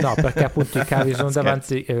davanti. No, perché appunto i cavi sono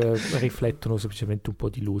Scherzi. davanti, riflettono semplicemente un po'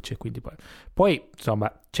 di luce, quindi poi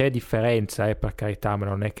insomma c'è differenza, per carità, ma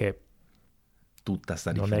non è che Tutta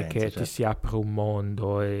sta non differenza, è che certo. ti si apre un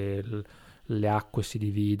mondo e le acque si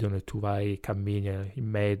dividono e tu vai, cammini in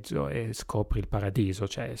mezzo e scopri il paradiso,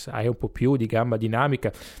 cioè hai un po' più di gamma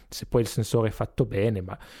dinamica se poi il sensore è fatto bene,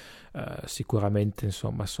 ma sicuramente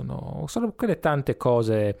insomma sono quelle tante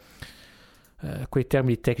cose, quei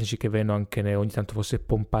termini tecnici che vengono anche ogni tanto forse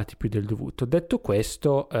pompati più del dovuto. Detto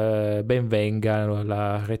questo, ben venga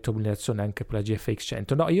la retroilluminazione anche per la GFX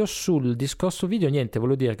 100. No, io sul discorso video niente,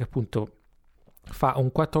 volevo dire che appunto fa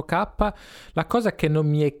un 4K. La cosa che non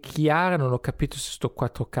mi è chiara, non ho capito se sto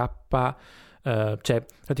 4K, cioè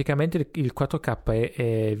praticamente il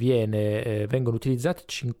 4K vengono utilizzati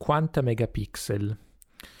 50 megapixel.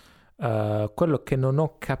 Quello che non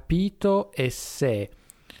ho capito è se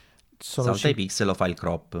sono salta i pixel o fa il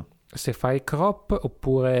crop. Se fa il crop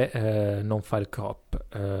oppure non fa il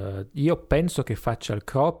crop. Io penso che faccia il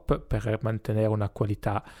crop per mantenere una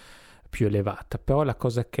qualità più elevata, però la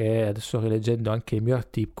cosa che adesso, rileggendo anche il mio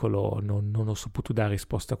articolo, non ho saputo dare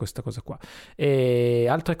risposta a questa cosa qua. E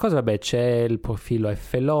altre cose, vabbè, c'è il profilo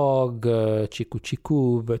F-Log,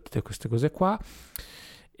 CQCQ, tutte queste cose qua,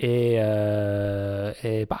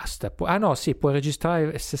 e basta. No, sì, puoi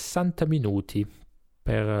registrare 60 minuti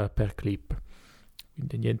per clip,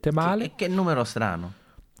 quindi niente male. Che numero strano.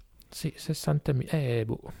 Sì, 80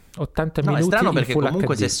 No, minuti è strano in perché Full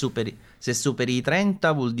comunque HD. se superi i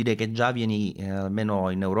 30 vuol dire che già vieni, almeno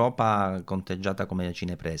in Europa, conteggiata come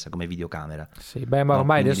cinepresa, come videocamera. Sì, beh, ma No,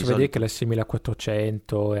 ormai quindi adesso di vedi solito- che le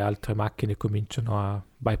 6400 e altre macchine cominciano a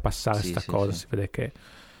bypassare Sì, sta sì, cosa, sì. si vede che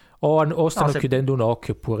o stanno se- chiudendo un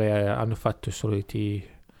occhio oppure hanno fatto i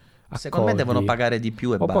soliti Secondo me accordi. devono pagare di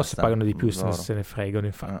più e O poi se basta. pagano di più loro. se ne fregano,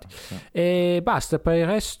 infatti. Sì. E basta, per il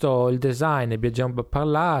resto il design abbiamo già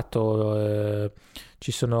parlato,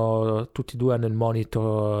 ci sono tutti e due nel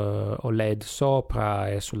monitor OLED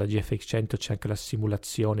sopra, e sulla GFX 100 c'è anche la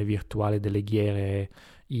simulazione virtuale delle ghiere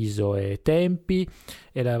ISO e tempi,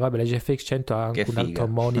 e la GFX 100 ha anche Che un figa. altro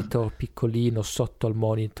monitor piccolino sotto il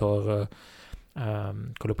monitor,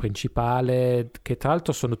 quello principale, che tra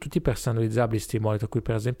l'altro sono tutti personalizzabili sti monitor, qui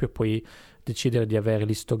per esempio puoi decidere di avere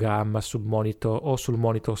l'istogramma sul monitor, o sul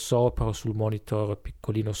monitor sopra o sul monitor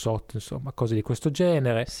piccolino sotto, insomma cose di questo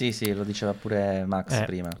genere. Sì, lo diceva pure Max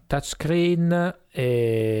prima. Touchscreen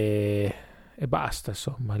e basta,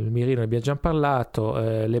 insomma il mirino ne abbiamo già parlato,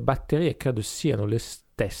 le batterie credo siano le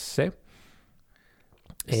stesse.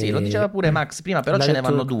 Sì, lo diceva pure Max prima, però ce ne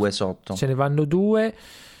vanno due sotto. Ce ne vanno due,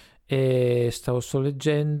 e stavo solo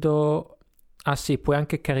leggendo. Ah sì, puoi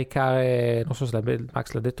anche caricare, non so se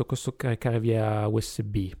Max l'ha detto, questo caricare via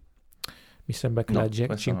USB. Mi sembra che No, la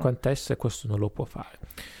questo G50S questo non lo può fare.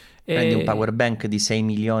 Prendi un power bank di 6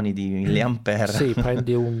 milioni di milliampere. Sì,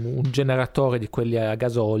 prendi un generatore di quelli a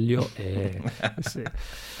gasolio sì.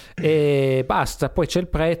 E basta. Poi c'è il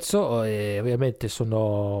prezzo, e ovviamente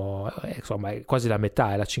sono insomma quasi la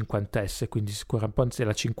metà è la 50S, quindi sicuramente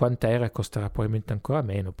la 50R costerà probabilmente ancora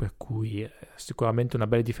meno, per cui sicuramente una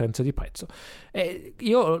bella differenza di prezzo. E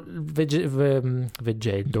io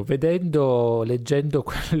leggendo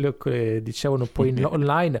quello che dicevano poi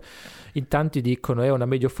online, in tanti dicono è un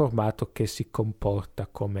medio formato che si comporta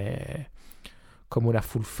come come una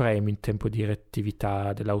full frame in tempo di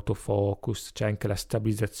reattività dell'autofocus, c'è anche la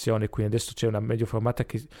stabilizzazione, quindi adesso c'è una medio formata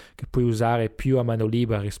che puoi usare più a mano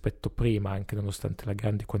libera rispetto prima, anche nonostante la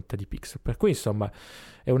grande quantità di pixel. Per cui insomma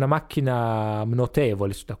è una macchina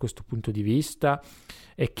notevole da questo punto di vista,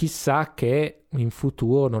 e chissà che in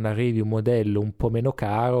futuro non arrivi un modello un po' meno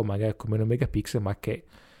caro, magari con meno megapixel, ma che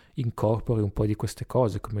incorpori un po' di queste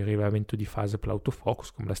cose come il rilevamento di fase per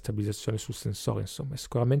l'autofocus, come la stabilizzazione sul sensore. Insomma è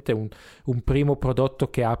sicuramente un primo prodotto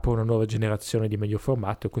che apre una nuova generazione di medio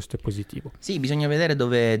formato, e questo è positivo. Sì, bisogna vedere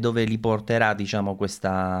dove li porterà, diciamo,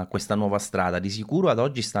 questa nuova strada. Di sicuro ad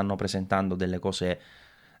oggi stanno presentando delle cose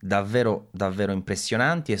davvero davvero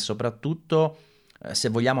impressionanti, e soprattutto se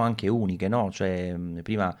vogliamo anche uniche, no? Cioè,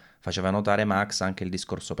 prima faceva notare Max anche il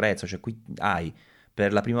discorso prezzo, cioè qui hai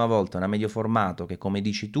per la prima volta una medio formato che, come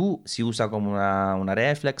dici tu, si usa come una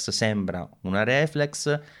reflex, sembra una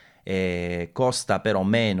reflex, costa però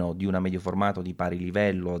meno di una medio formato di pari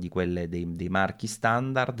livello di quelle dei marchi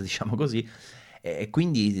standard, diciamo così, e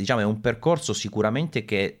quindi diciamo è un percorso sicuramente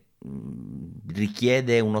che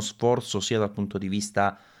richiede uno sforzo sia dal punto di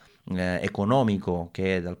vista economico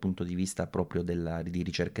che dal punto di vista proprio di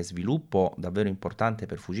ricerca e sviluppo davvero importante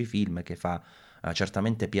per Fujifilm, che fa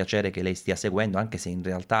certamente piacere che lei stia seguendo, anche se in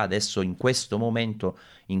realtà adesso in questo momento,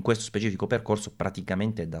 in questo specifico percorso,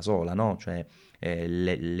 praticamente è da sola, no? Cioè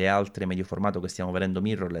le altre medio formato che stiamo vedendo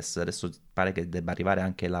mirrorless, adesso pare che debba arrivare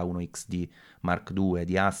anche la 1XD Mark II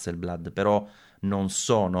di Hasselblad, però non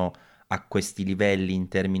sono a questi livelli in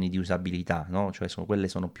termini di usabilità, no? Cioè quelle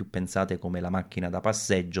sono più pensate come la macchina da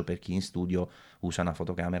passeggio per chi in studio usa una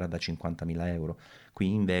fotocamera da 50.000 euro.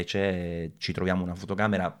 Qui invece ci troviamo una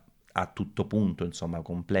fotocamera a tutto punto, insomma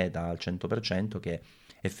completa al 100%, che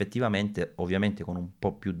effettivamente, ovviamente con un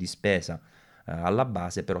po' più di spesa alla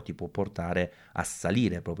base, però ti può portare a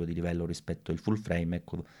salire proprio di livello rispetto al full frame.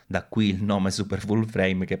 Ecco, da qui il nome super full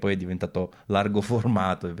frame, che poi è diventato largo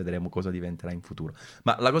formato, e vedremo cosa diventerà in futuro.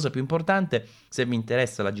 Ma la cosa più importante, se vi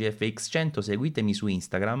interessa la GFX 100, seguitemi su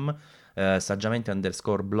Instagram,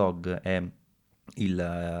 saggiamente_blog è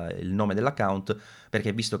il nome dell'account,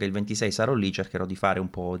 perché visto che il 26 sarò lì cercherò di fare un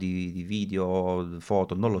po' di video,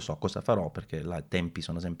 foto, non lo so cosa farò perché i tempi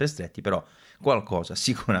sono sempre stretti, però qualcosa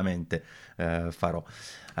sicuramente farò.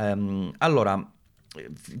 Allora,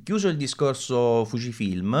 chiuso il discorso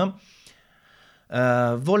Fujifilm,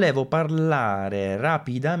 volevo parlare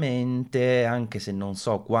rapidamente, anche se non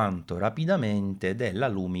so quanto rapidamente, della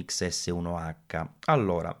Lumix S1H.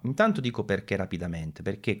 Allora, intanto dico perché rapidamente,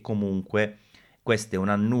 perché comunque questo è un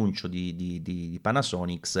annuncio di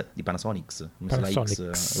Panasonic,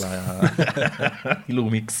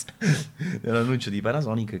 Lumix, è un annuncio di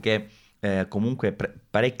Panasonic che comunque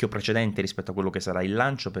parecchio precedente rispetto a quello che sarà il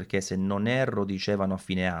lancio, perché se non erro dicevano a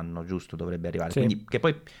fine anno, giusto, dovrebbe arrivare, sì. Quindi che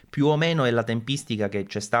poi più o meno è la tempistica che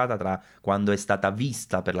c'è stata tra quando è stata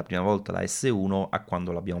vista per la prima volta la S1 a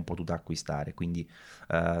quando l'abbiamo potuta acquistare, quindi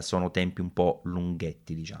sono tempi un po'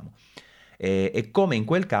 lunghetti, diciamo. E come in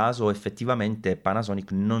quel caso effettivamente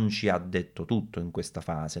Panasonic non ci ha detto tutto in questa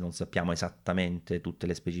fase, non sappiamo esattamente tutte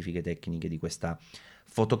le specifiche tecniche di questa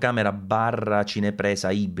fotocamera barra cinepresa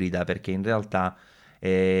ibrida, perché in realtà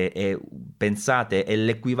pensate è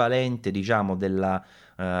l'equivalente, diciamo, della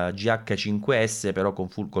GH5S però col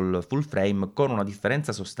full frame, con una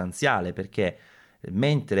differenza sostanziale, perché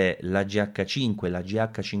mentre la GH5 e la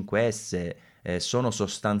GH5S sono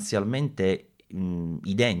sostanzialmente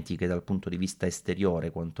identiche dal punto di vista esteriore,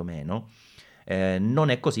 quantomeno, non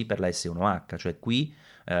è così per la S1H, cioè qui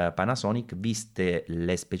Panasonic, viste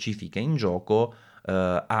le specifiche in gioco,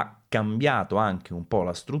 ha cambiato anche un po'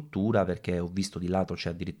 la struttura, perché ho visto di lato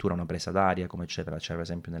c'è addirittura una presa d'aria, come c'è per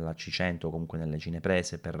esempio nella C100 o comunque nelle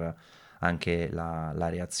cineprese, per anche la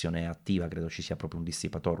reazione attiva, credo ci sia proprio un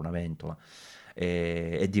dissipatore, una ventola.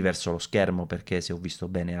 È diverso lo schermo, perché se ho visto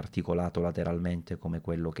bene è articolato lateralmente come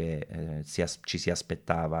quello che ci si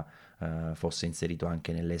aspettava fosse inserito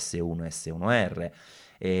anche nell'S1 e S1R,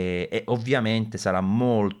 e ovviamente sarà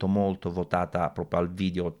molto molto votata proprio al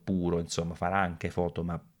video puro, insomma farà anche foto,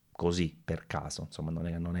 ma così per caso, insomma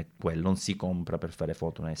non è quello, non si compra per fare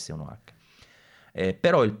foto una S1H.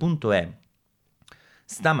 Però il punto è,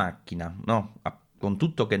 sta macchina, no? Con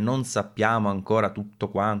tutto che non sappiamo ancora tutto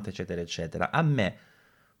quanto, eccetera, eccetera, a me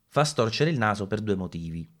fa storcere il naso per due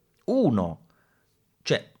motivi. Uno,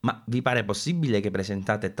 cioè, ma vi pare possibile che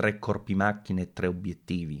presentate 3 corpi macchine e 3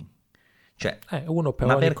 obiettivi? Cioè, uno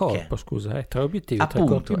per ogni corpo, scusa, 3 obiettivi,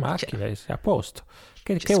 appunto, 3 corpi macchine, sei a posto.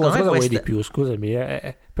 Che cosa vuoi di più, scusami,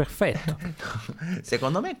 è perfetto.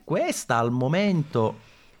 Secondo me questa al momento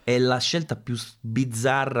è la scelta più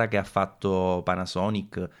bizzarra che ha fatto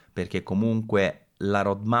Panasonic, perché comunque la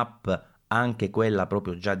roadmap anche quella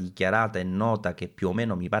proprio già dichiarata e nota, che più o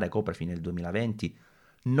meno mi pare copre fino al 2020,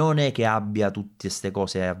 non è che abbia tutte queste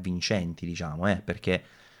cose avvincenti, diciamo, perché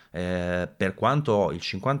per quanto il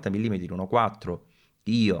 50 mm 1.4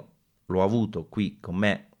 io l'ho avuto qui con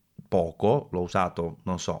me poco, l'ho usato,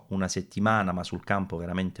 non so, una settimana, ma sul campo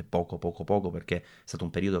veramente poco, perché è stato un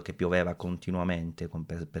periodo che pioveva continuamente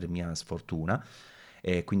per mia sfortuna,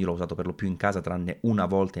 e quindi l'ho usato per lo più in casa, tranne una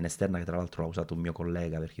volta in esterna, che tra l'altro l'ha usato un mio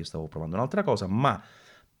collega perché io stavo provando un'altra cosa. Ma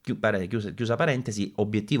chiusa parentesi,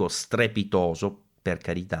 obiettivo strepitoso, per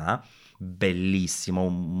carità, bellissimo,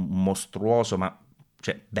 mostruoso, ma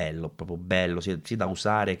cioè bello, proprio bello, sia da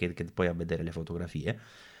usare che poi a vedere le fotografie.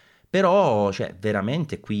 Però, cioè,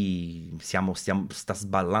 veramente qui sta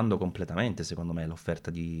sballando completamente, secondo me, l'offerta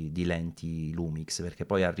di lenti Lumix, perché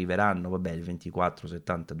poi arriveranno, vabbè, il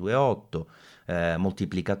 24-70-2.8,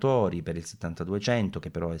 moltiplicatori per il 70-200,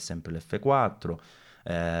 che però è sempre l'F4,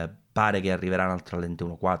 pare che arriverà un'altra lente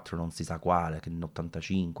 1.4, non si sa quale, che un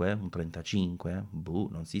 85, un 35,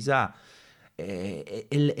 non si sa.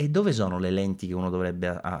 E dove sono le lenti che uno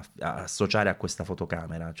dovrebbe associare a questa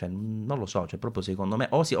fotocamera? Cioè, non lo so, cioè, proprio secondo me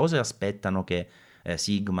o si aspettano che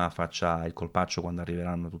Sigma faccia il colpaccio quando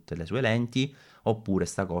arriveranno tutte le sue lenti, oppure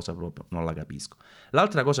sta cosa proprio non la capisco.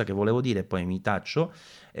 L'altra cosa che volevo dire, poi mi taccio,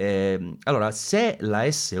 allora, se la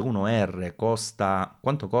S1R costa,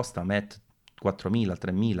 quanto costa, Matt? 4.000,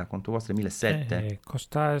 3.000, quanto costa? 1.700?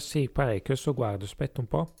 Costa, sì, parecchio, adesso guardo, aspetta un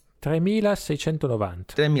po'.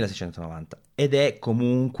 3.690 ed è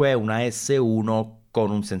comunque una S1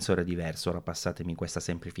 con un sensore diverso. Ora passatemi questa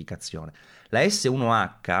semplificazione. La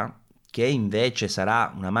S1H, che invece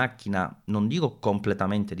sarà una macchina, non dico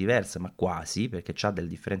completamente diversa, ma quasi, perché ha delle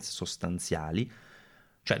differenze sostanziali,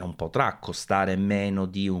 cioè non potrà costare meno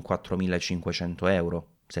di un 4.500 euro,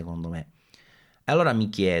 secondo me. E allora mi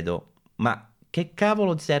chiedo, ma che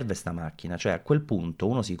cavolo ti serve sta macchina? Cioè, a quel punto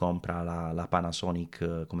uno si compra la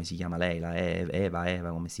Panasonic, come si chiama lei? La Eva,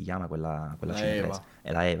 come si chiama quella cinepresa?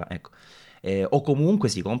 È la Eva, ecco. O comunque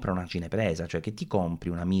si compra una cinepresa, cioè che ti compri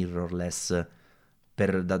una mirrorless da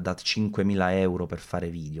 5.000 euro per fare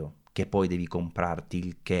video, che poi devi comprarti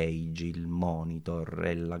il cage, il monitor,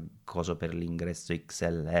 e la cosa per l'ingresso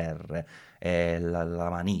XLR, e la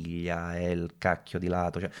maniglia, e il cacchio di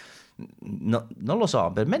lato, cioè... No, non lo so,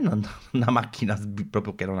 per me è una macchina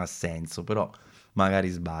proprio che non ha senso, però magari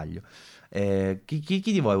sbaglio. Chi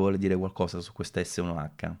di voi vuole dire qualcosa su questa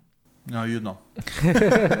S1H? No, io no.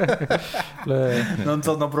 Non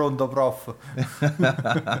sono pronto, prof.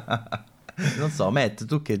 Non so, Matt,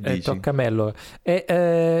 tu che dici? Tocca a me allora.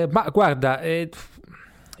 Ma guarda,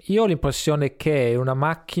 io ho l'impressione che una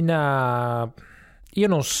macchina... Io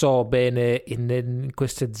non so bene in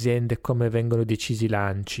queste aziende come vengono decisi i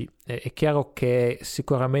lanci. È chiaro che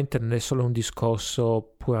sicuramente non è solo un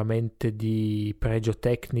discorso puramente di pregio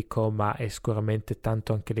tecnico, ma è sicuramente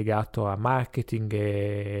tanto anche legato a marketing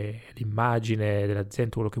e l'immagine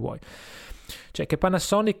dell'azienda, quello che vuoi. Cioè che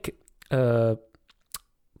Panasonic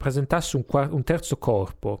presentasse un terzo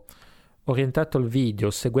corpo orientato al video,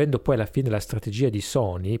 seguendo poi alla fine la strategia di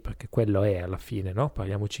Sony, perché quello è alla fine, no?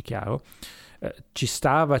 Parliamoci chiaro. Ci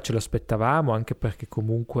stava, ce lo aspettavamo, anche perché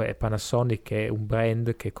comunque Panasonic è un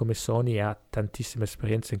brand che come Sony ha tantissima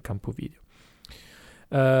esperienza in campo video.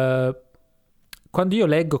 Quando io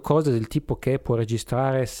leggo cose del tipo che può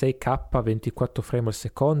registrare 6K 24 frame al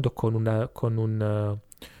secondo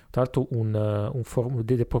tra l'altro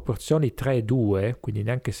delle proporzioni 3:2, quindi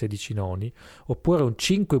neanche 16 noni, oppure un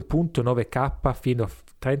 5.9K fino a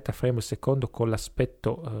 30 frame al secondo con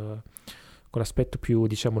l'aspetto più,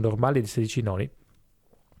 diciamo, normale di 16 noni,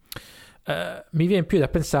 mi viene più da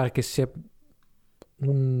pensare che sia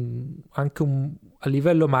anche a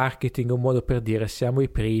livello marketing un modo per dire siamo i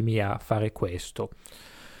primi a fare questo.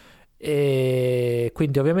 E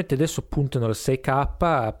quindi ovviamente adesso puntano al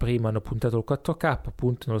 6K, prima hanno puntato al 4K,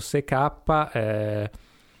 puntano al 6K,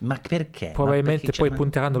 ma perché? probabilmente poi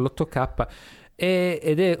punteranno all'8K.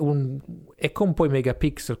 Ed è con poi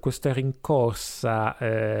megapixel, questa rincorsa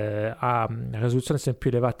a risoluzione sempre più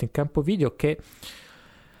elevata in campo video, che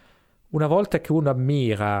una volta che uno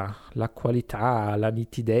ammira la qualità, la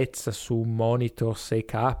nitidezza su un monitor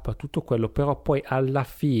 6K, tutto quello, però poi alla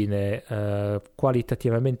fine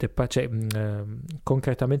qualitativamente,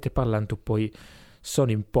 concretamente parlando, poi sono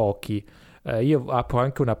in pochi. Io apro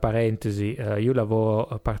anche una parentesi, io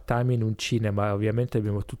lavoro part-time in un cinema, ovviamente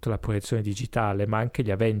abbiamo tutta la proiezione digitale, ma anche gli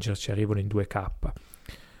Avengers ci arrivano in 2K,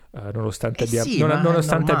 nonostante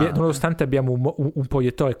abbiamo un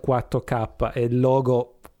proiettore 4K e il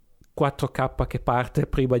logo 4K che parte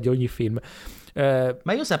prima di ogni film.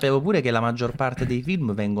 Ma io sapevo pure che la maggior parte dei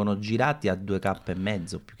film vengono girati a 2K e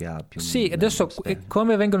mezzo più che a più. Sì, adesso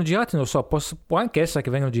come vengono girati non lo so, può anche essere che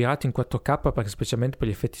vengano girati in 4K, perché specialmente per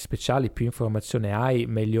gli effetti speciali più informazione hai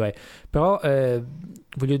meglio è, però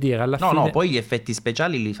voglio dire alla fine... No, poi gli effetti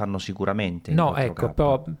speciali li fanno sicuramente in 4K. Ecco,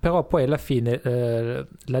 però poi alla fine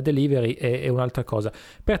la delivery è un'altra cosa,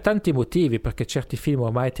 per tanti motivi, perché certi film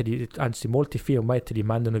ormai molti film ormai te li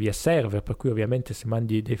mandano via server, per cui ovviamente se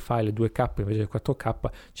mandi dei file 2K invece del 4K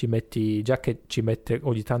ci metti, già che ci mette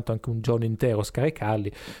ogni tanto anche un giorno intero a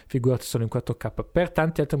scaricarli, figurati sono in 4K, per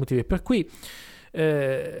tanti altri motivi, per cui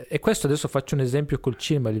e questo adesso faccio un esempio col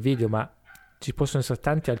cinema, il video, ma ci possono essere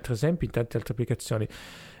tanti altri esempi in tante altre applicazioni.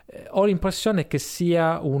 Ho l'impressione che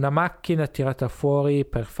sia una macchina tirata fuori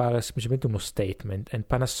per fare semplicemente uno statement, e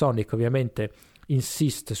Panasonic ovviamente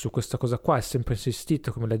insiste su questa cosa qua, è sempre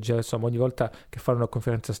insistito, come insomma ogni volta che fanno una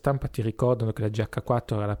conferenza stampa ti ricordano che la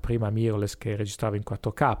GH4 era la prima mirrorless che registrava in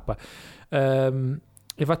 4K,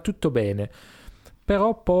 e va tutto bene,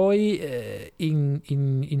 però poi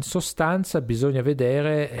in sostanza bisogna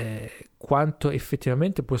vedere quanto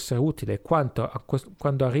effettivamente può essere utile,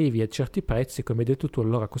 quando arrivi a certi prezzi, come hai detto tu,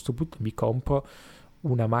 allora a questo punto mi compro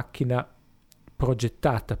una macchina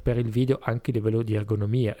progettata per il video anche a livello di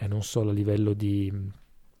ergonomia e non solo a livello di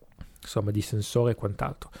sensore e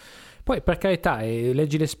quant'altro. Poi per carità,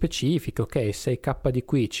 leggi le specifiche, ok, 6K di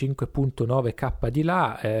qui, 5.9K di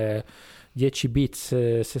là, 10 bits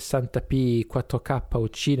 60p 4K o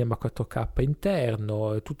cinema 4K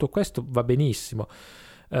interno, tutto questo va benissimo.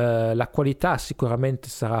 La qualità sicuramente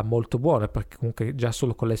sarà molto buona, perché comunque già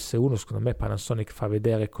solo con l'S1 secondo me Panasonic fa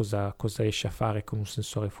vedere cosa riesce a fare con un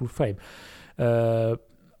sensore full frame.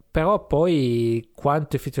 Però poi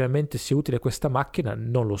quanto effettivamente sia utile questa macchina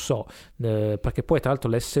non lo so, perché poi tra l'altro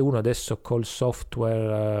l'S1 adesso col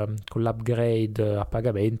software, con l'upgrade a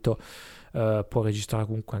pagamento, può registrare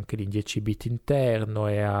comunque anche in 10 bit interno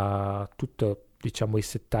e ha tutto, diciamo, i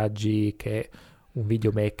settaggi che un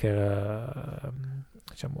videomaker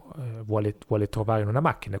vuole trovare in una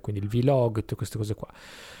macchina, quindi il vlog, tutte queste cose qua.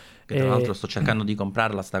 Che tra l'altro sto cercando di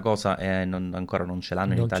comprarla sta cosa e ancora non ce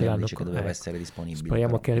l'hanno in Italia, invece che doveva essere disponibile.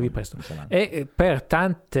 Speriamo che arrivi presto. E per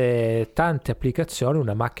tante applicazioni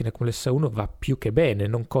una macchina come l'S1 va più che bene,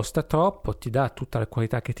 non costa troppo, ti dà tutta la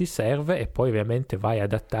qualità che ti serve e poi ovviamente vai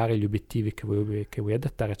ad adattare gli obiettivi che vuoi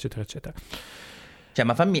adattare, eccetera eccetera. Cioè,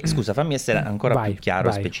 ma fammi essere ancora più chiaro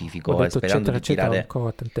e specifico, detto, sperando eccetera, di tirare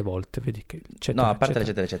ancora tante volte, vedi che eccetera, no, a parte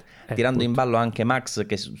eccetera. Tirando appunto. in ballo anche Max,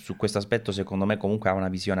 che su questo aspetto secondo me comunque ha una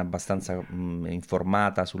visione abbastanza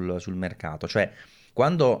informata sul mercato. Cioè,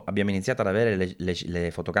 quando abbiamo iniziato ad avere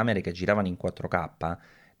le fotocamere che giravano in 4K,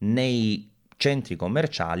 nei centri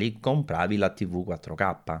commerciali compravi la TV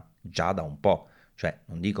 4K già da un po'. Cioè,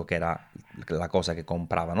 non dico che era la cosa che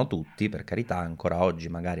compravano tutti, per carità, ancora oggi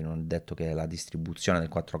magari non è detto che la distribuzione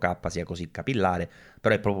del 4K sia così capillare,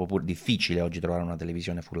 però è proprio pur difficile oggi trovare una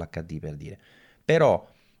televisione Full HD, per dire. Però,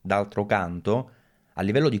 d'altro canto, a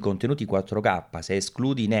livello di contenuti 4K, se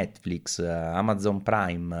escludi Netflix, Amazon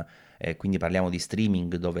Prime, quindi parliamo di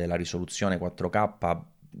streaming dove la risoluzione 4K,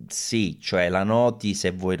 sì, cioè la noti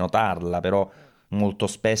se vuoi notarla, però molto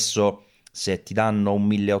spesso se ti danno un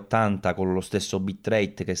 1080 con lo stesso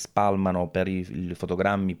bitrate che spalmano per i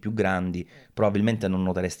fotogrammi più grandi, probabilmente non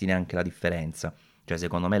noteresti neanche la differenza. Cioè,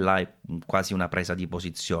 secondo me là è quasi una presa di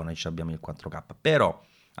posizione, abbiamo il 4K. Però,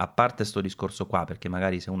 a parte sto discorso qua, perché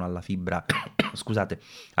magari se uno ha la fibra, scusate,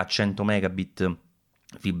 a 100 megabit,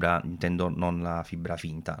 fibra, intendo non la fibra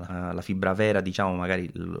finta, la fibra vera, diciamo, magari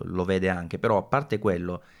lo vede anche, però a parte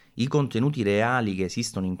quello, i contenuti reali che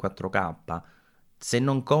esistono in 4K, se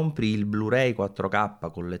non compri il Blu-ray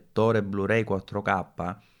 4K con lettore Blu-ray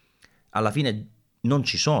 4K, alla fine non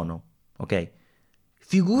ci sono, ok?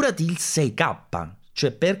 Figurati il 6K,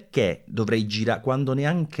 cioè perché dovrei girare, quando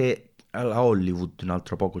neanche a Hollywood un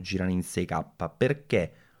altro poco girano in 6K,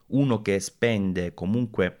 perché uno che spende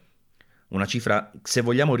comunque una cifra, se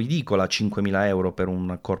vogliamo ridicola, 5.000 euro per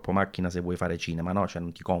un corpo macchina se vuoi fare cinema, no? Cioè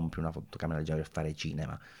non ti compri una fotocamera già per fare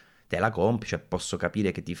cinema, te la compri, cioè posso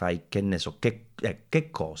capire che ti fai, che ne so, che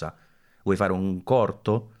cosa? Vuoi fare un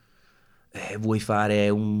corto? Vuoi fare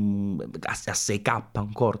a 6K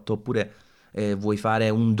un corto? Oppure vuoi fare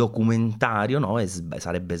un documentario? No,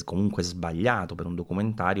 sarebbe comunque sbagliato per un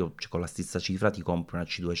documentario, cioè con la stessa cifra ti compri una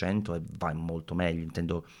C200 e va molto meglio,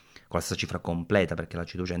 intendo con la stessa cifra completa, perché la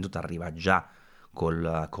C200 ti arriva già con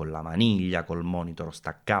la maniglia, col monitor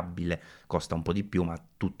staccabile, costa un po' di più, ma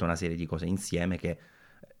tutta una serie di cose insieme che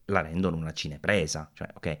la rendono una cinepresa, cioè,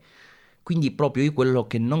 ok? Quindi proprio io quello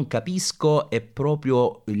che non capisco è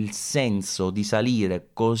proprio il senso di salire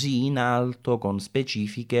così in alto con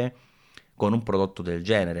specifiche con un prodotto del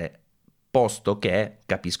genere, posto che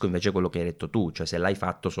capisco invece quello che hai detto tu, cioè se l'hai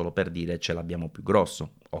fatto solo per dire ce l'abbiamo più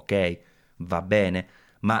grosso, ok, va bene,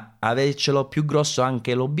 ma avercelo più grosso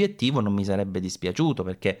anche l'obiettivo non mi sarebbe dispiaciuto,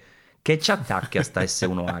 perché che ci attacchi a sta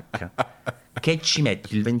S1H? Che ci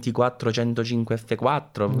metti il 24-105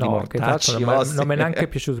 F4? No, che tra l'altro non mi è neanche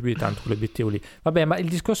piaciuto più di tanto quell'obiettivo lì. Vabbè, ma il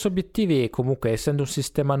discorso obiettivi comunque, essendo un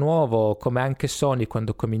sistema nuovo, come anche Sony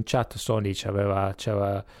quando ho cominciato, Sony c'aveva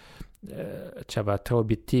 3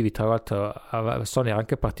 obiettivi, tra l'altro Sony era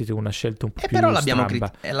anche partito con una scelta un po' più però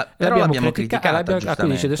stramba. l'abbiamo criticata tu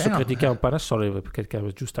dici adesso critichiamo Panasonic perché critichiamo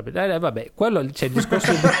giustamente, vabbè, quello c'è il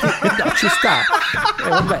discorso no, ci sta,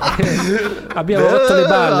 vabbè. Abbiamo rotto le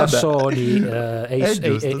balle a Sony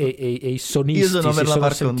e i sonisti si sono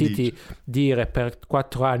sentiti dire per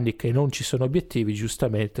 4 anni che non ci sono obiettivi,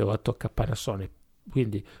 giustamente ora tocca a Panasonic,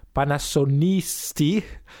 quindi panasonisti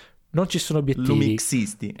non ci sono obiettivi.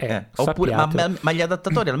 Lumixisti. Oppure, ma gli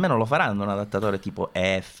adattatori almeno lo faranno un adattatore tipo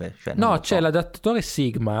EF? Cioè, no, c'è l'adattatore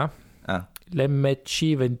Sigma,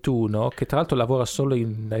 l'MC21, che tra l'altro lavora solo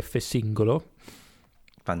in F singolo.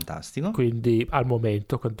 Fantastico. Quindi al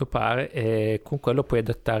momento, a quanto pare, e con quello puoi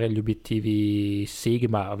adattare gli obiettivi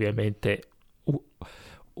Sigma, ovviamente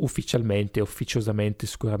ufficiosamente,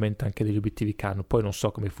 sicuramente anche degli obiettivi Canon. Poi non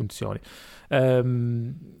so come funzioni.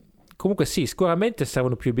 Comunque sì, sicuramente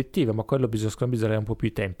servono più obiettivi, ma quello bisogna un po' più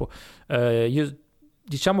di tempo. Io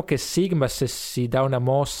diciamo che Sigma, se si dà una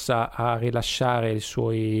mossa a rilasciare i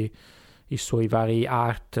suoi vari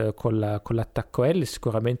art con l'attacco L,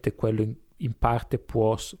 sicuramente quello in parte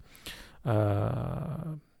può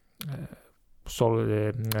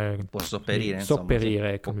sopperire, può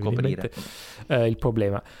coprire il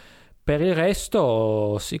problema. Per il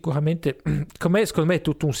resto sicuramente secondo me è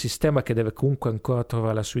tutto un sistema che deve comunque ancora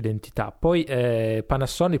trovare la sua identità. Poi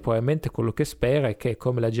Panasonic probabilmente quello che spera è che,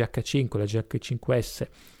 come la GH5 la GH5S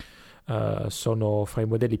sono fra i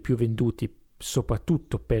modelli più venduti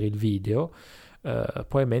soprattutto per il video,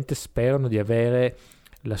 probabilmente sperano di avere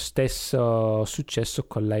lo stesso successo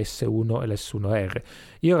con la S1 e l'S1R.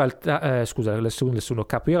 Io in realtà l'S1 e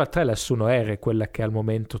l'S1K, io in realtà l'S1R è quella che al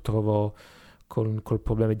momento trovo col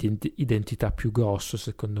problema di identità più grosso,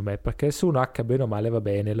 secondo me, perché S1H bene o male va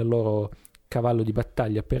bene, il loro cavallo di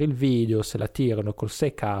battaglia per il video, se la tirano col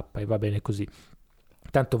 6K e va bene così.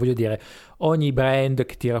 Tanto voglio dire, ogni brand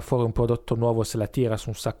che tira fuori un prodotto nuovo se la tira su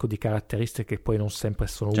un sacco di caratteristiche che poi non sempre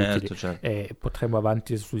sono utili. Certo. E potremo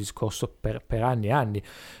avanti sul discorso per anni e anni.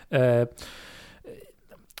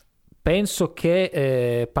 Penso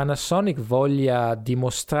che Panasonic voglia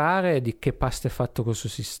dimostrare di che pasta è fatto questo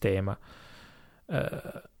sistema.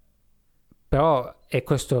 Però, e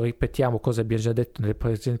questo ripetiamo cosa abbiamo già detto nelle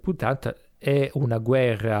precedenti puntate, è una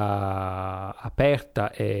guerra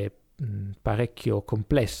aperta e parecchio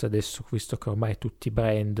complessa adesso, visto che ormai tutti i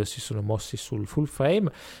brand si sono mossi sul full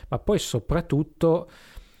frame, ma poi soprattutto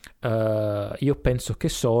io penso che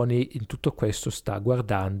Sony in tutto questo sta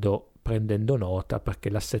guardando, prendendo nota, perché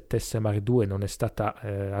la 7S Mark II non è stata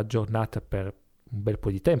aggiornata per un bel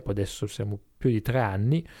po' di tempo, adesso siamo più di 3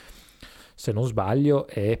 anni se non sbaglio,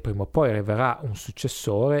 e prima o poi arriverà un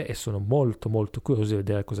successore e sono molto molto curioso di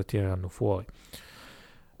vedere cosa tireranno fuori.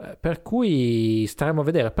 Per cui staremo a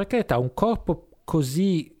vedere, perché ha un corpo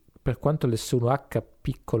così, per quanto l'S1H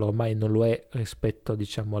piccolo ormai non lo è rispetto,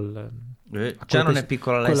 diciamo, già non è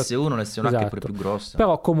piccola l'S1, l'S1H esatto. È pure più grossa,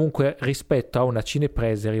 però comunque rispetto a una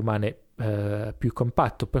cinepresa rimane più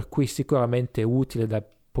compatto, per cui sicuramente è utile da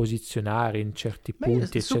posizionare in certi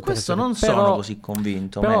punti, su eccetera, questo eccetera. non sono così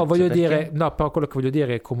convinto, però voglio perché... dire, no, però quello che voglio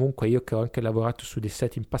dire è comunque, io che ho anche lavorato su dei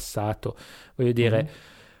set in passato, voglio dire,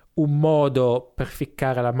 un modo per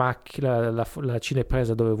ficcare la macchina, la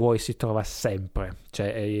cinepresa dove vuoi si trova sempre.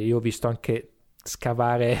 Cioè, io ho visto anche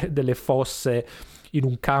scavare delle fosse in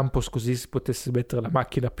un campus così si potesse mettere la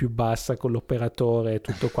macchina più bassa con l'operatore e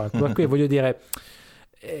tutto quanto. Per cui voglio dire,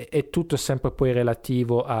 è tutto sempre poi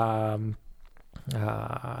relativo a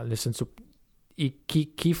nel senso,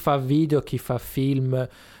 chi fa video, chi fa film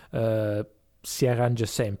si arrangia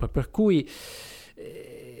sempre, per cui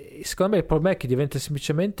secondo me il problema è che diventa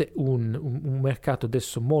semplicemente un mercato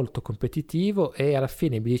adesso molto competitivo, e alla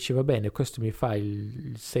fine mi dici va bene, questo mi fa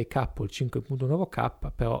il 6K o il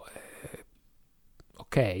 5.1K, però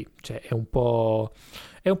ok, cioè è un po'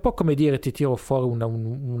 come dire ti tiro fuori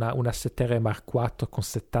una 7R Mark IV con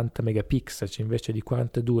 70 megapixel, cioè invece di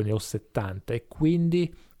 42 ne ho 70, e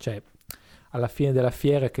quindi cioè alla fine della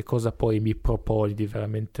fiera che cosa poi mi proponi di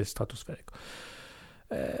veramente stratosferico?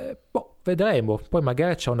 Vedremo, poi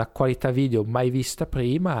magari c'è una qualità video mai vista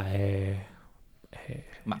prima e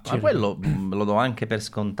Ma quello lo do anche per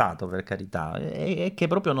scontato, per carità, è che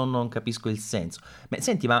proprio non capisco il senso.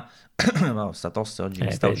 Senti, ma sta tosse oggi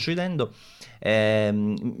mi sta uccidendo.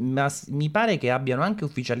 Ma mi pare che abbiano anche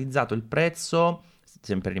ufficializzato il prezzo,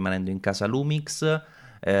 sempre rimanendo in casa Lumix,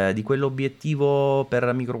 di quell'obiettivo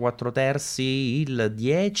per micro 4 terzi, il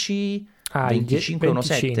 10...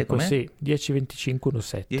 25-1.7 com'è? Sì,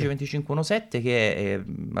 10-25-1.7 10-25-1.7 che è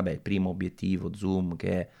vabbè, il primo obiettivo zoom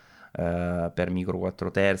che per micro 4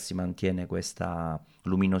 terzi mantiene questa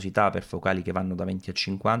luminosità per focali che vanno da 20 a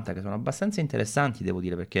 50, che sono abbastanza interessanti, devo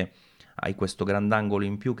dire, perché hai questo grandangolo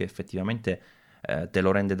in più che effettivamente te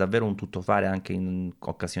lo rende davvero un tuttofare anche in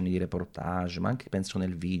occasioni di reportage, ma anche penso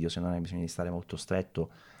nel video, se non hai bisogno di stare molto stretto.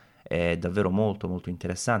 È davvero molto molto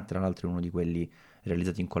interessante. Tra l'altro è uno di quelli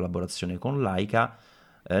realizzati in collaborazione con Leica.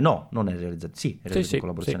 No, non è realizzato, sì, è realizzato in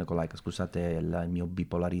collaborazione con Leica, scusate il mio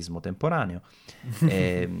bipolarismo temporaneo.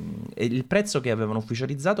 E il prezzo che avevano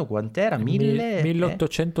ufficializzato quant'era?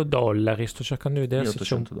 $1.800. Sto cercando di vedere se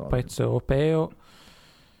c'è un prezzo europeo.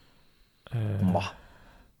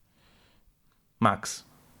 Max,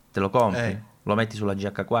 te lo compri? Lo metti sulla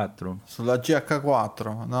GH4? Sulla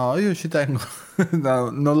GH4? No, io ci tengo.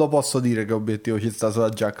 No, non lo posso dire che obiettivo ci sta sulla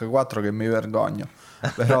GH4, che mi vergogno.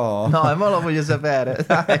 Però... no, e mo lo voglio sapere.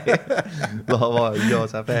 Dai. Lo voglio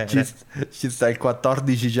sapere. Ci sta il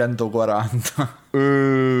 1440.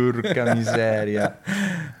 Urca miseria.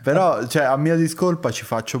 Però, cioè, a mia discolpa ci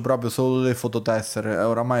faccio proprio solo le fototessere.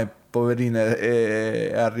 Oramai, poverina,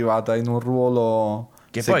 è arrivata in un ruolo...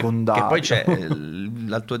 secondario. Che poi c'è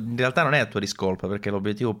in realtà non è a tua discolpa, perché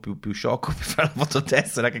l'obiettivo più sciocco per fare la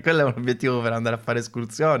fototessera, che quello è un obiettivo per andare a fare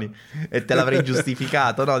escursioni, e te l'avrei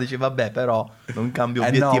giustificato, no? Dici vabbè, però non cambio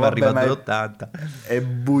obiettivo, arriva a 2,80. È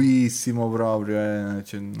buissimo proprio,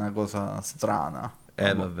 c'è una cosa strana.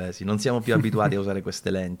 Vabbè, sì, non siamo più abituati a usare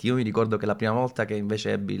queste lenti. Io mi ricordo che la prima volta che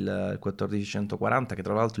invece ebbi il 1440, che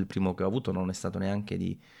tra l'altro il primo che ho avuto non è stato neanche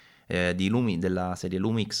di della serie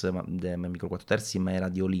Lumix, del micro 4 terzi, ma era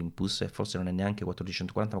di Olympus, e forse non è neanche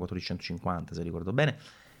 1440 ma 1450, se ricordo bene.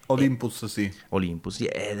 Olympus, sì. Olympus, sì,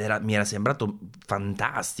 mi era sembrato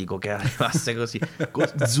fantastico che arrivasse così,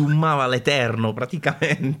 zoomava all'eterno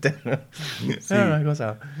praticamente. Sì. Era una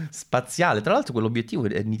cosa spaziale. Tra l'altro quell'obiettivo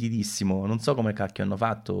è nitidissimo, non so come cacchio hanno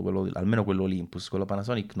fatto, almeno quello Olympus, quello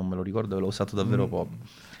Panasonic non me lo ricordo, l'ho usato davvero poco.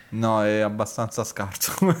 No, è abbastanza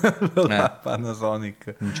scarso la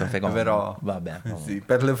Panasonic. Non c'è fecondo. Però vabbè, sì,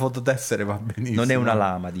 per le fototessere va benissimo. Non è una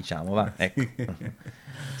lama, diciamo, va, ecco.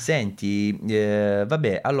 Senti,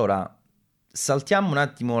 vabbè, allora saltiamo un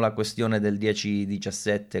attimo la questione del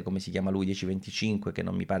 10-17, come si chiama lui, 10-25, che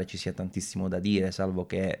non mi pare ci sia tantissimo da dire, salvo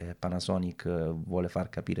che Panasonic vuole far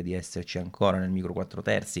capire di esserci ancora nel micro 4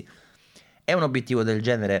 terzi. È un obiettivo del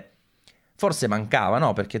genere. Forse mancava,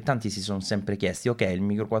 no? Perché tanti si sono sempre chiesti, ok, il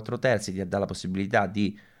micro 4 terzi ti dà la possibilità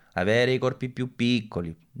di avere i corpi più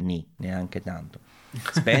piccoli, neanche tanto.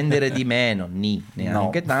 Spendere di meno,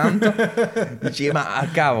 neanche tanto. Dici, ma a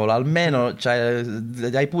cavolo, almeno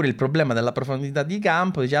hai pure il problema della profondità di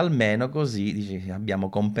campo, dici, almeno così dici, abbiamo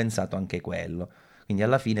compensato anche quello. Quindi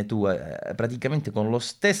alla fine tu praticamente con lo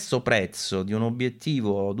stesso prezzo di un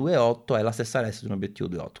obiettivo 2.8 hai la stessa lente di un obiettivo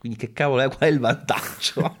 2.8. Quindi che cavolo è? Qual è il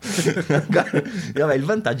vantaggio? Vabbè, il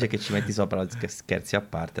vantaggio è che ci metti sopra, scherzi a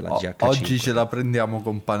parte, la GH5. Oggi ce la prendiamo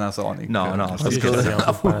con Panasonic. No, sto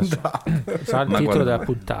scherzando. Sarà il titolo della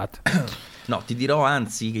puntata. No, ti dirò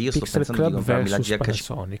anzi che io Pixel sto pensando di comprarmi la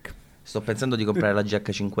Panasonic. Sto pensando di comprare la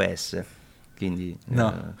GH5S. Quindi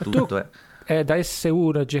tutto è... da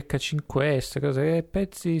S1 GH5S, cose,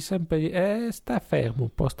 pezzi sempre di... sta fermo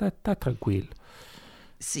un po', sta tranquillo.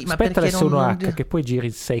 Sì, ma aspetta l'S1H che poi giri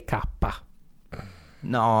in 6K.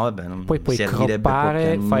 No, vabbè, non poi puoi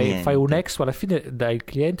croppare, fai un expo, alla fine dai il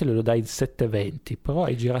cliente lo dai in 720, però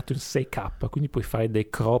hai girato in 6K, quindi puoi fare dei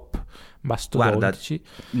crop mastodontici.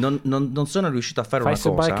 Guarda, non sono riuscito a fare una cosa.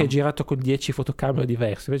 Fai sembrare che hai girato con 10 fotocamere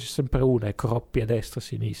diverse, invece c'è sempre una e croppi a destra e a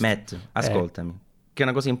sinistra. Matt, ascoltami, che è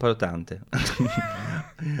una cosa importante.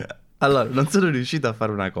 Allora, non sono riuscito a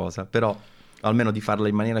fare una cosa, però almeno di farla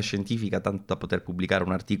in maniera scientifica, tanto da poter pubblicare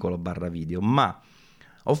un articolo / video, ma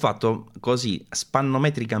ho fatto così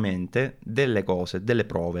spannometricamente delle cose, delle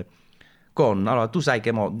prove. Allora, tu sai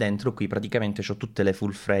che dentro qui praticamente ho tutte le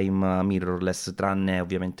full frame mirrorless, tranne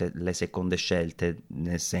ovviamente le seconde scelte,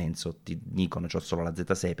 nel senso ti dicono c'ho solo la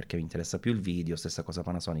Z6 perché mi interessa più il video, stessa cosa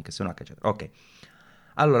Panasonic, S1H eccetera. Ok,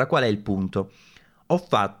 allora qual è il punto? Ho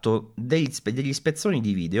fatto degli spezzoni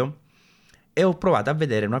di video e ho provato a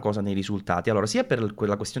vedere una cosa nei risultati. Allora, sia per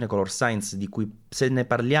quella questione color science, di cui se ne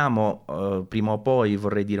parliamo prima o poi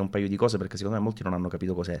vorrei dire un paio di cose, perché secondo me molti non hanno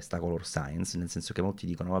capito cos'è sta color science, nel senso che molti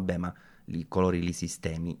dicono vabbè, ma i colori li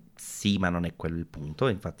sistemi. Sì, ma non è quello il punto,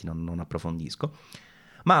 infatti non approfondisco.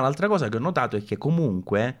 Ma l'altra cosa che ho notato è che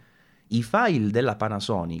comunque i file della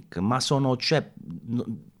Panasonic, ma sono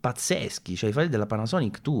pazzeschi, cioè i file della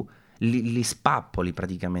Panasonic tu li spappoli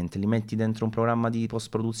praticamente, li metti dentro un programma di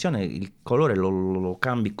post-produzione, il colore lo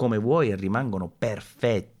cambi come vuoi e rimangono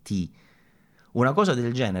perfetti. Una cosa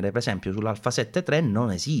del genere, per esempio, sull'Alpha 7 III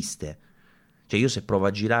non esiste. Cioè io se provo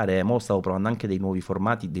a girare, mo stavo provando anche dei nuovi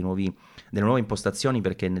formati, delle nuove impostazioni,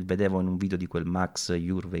 perché vedevo in un video di quel Max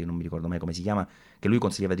Jurvey, non mi ricordo mai come si chiama, che lui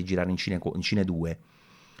consigliava di girare in Cine 2.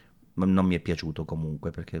 Non mi è piaciuto comunque,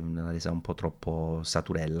 perché è una resa un po' troppo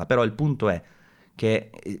saturella. Però il punto è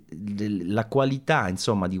che la qualità,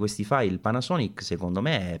 insomma, di questi file Panasonic secondo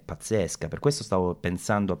me è pazzesca. Per questo stavo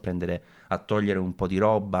pensando a togliere un po' di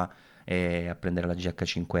roba e a prendere la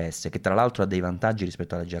GH5S, che tra l'altro ha dei vantaggi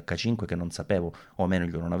rispetto alla GH5 che non sapevo, o almeno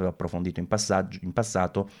io non avevo approfondito in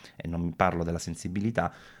passato, e non mi parlo della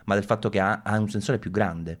sensibilità, ma del fatto che ha un sensore più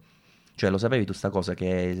grande. Cioè, lo sapevi tu sta cosa?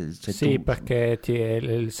 Che se sì, tu... perché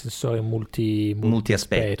il sensore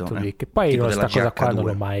multi-aspetto, che poi tipo questa cosa qua GH2. non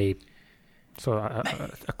l'ho mai...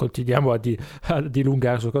 continuiamo a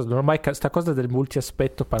dilungare su cosa. Non ho mai sta cosa del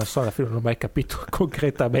multiaspetto Panasonic, alla fine non ho mai capito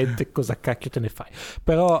concretamente cosa cacchio te ne fai.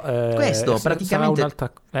 Però questo praticamente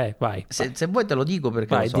un'altra... vai, se vuoi te lo dico,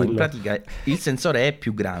 perché vai, lo so, dillo. in pratica il sensore è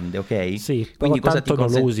più grande, ok? Sì, Quindi però cosa tanto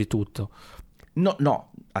non lo usi tutto.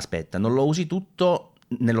 No, aspetta, non lo usi tutto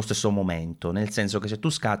nello stesso momento, nel senso che se tu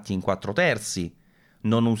scatti in 4/3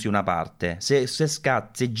 non usi una parte, se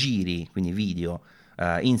giri, quindi video,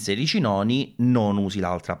 in 16 noni non usi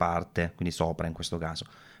l'altra parte, quindi sopra in questo caso.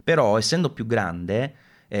 Però essendo più grande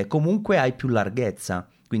comunque hai più larghezza,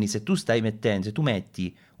 quindi se tu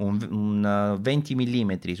metti un 20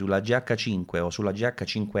 mm sulla GH5 o sulla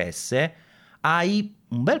GH5S, hai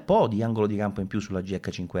un bel po' di angolo di campo in più sulla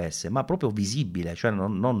GH5S, ma proprio visibile, cioè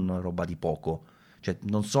non roba di poco. Cioè,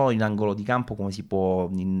 non so in angolo di campo come si può,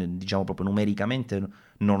 diciamo proprio numericamente,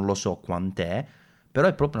 non lo so quant'è, però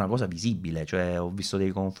è proprio una cosa visibile. Cioè, ho visto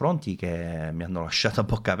dei confronti che mi hanno lasciato a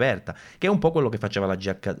bocca aperta, che è un po' quello che faceva la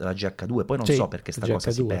GH2, poi non so perché sta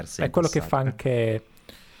cosa si perse. È quello che passato. fa anche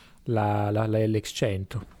la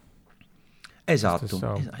LX100.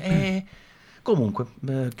 Esatto. Comunque,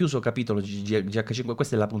 chiuso capitolo GH5,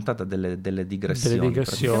 questa è la puntata delle digressioni. Delle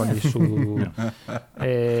digressioni su...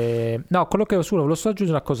 no, quello che volevo solo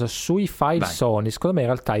aggiungere una cosa sui file Vai. Sony. Secondo me in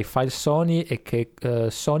realtà i file Sony è che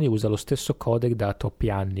Sony usa lo stesso codec da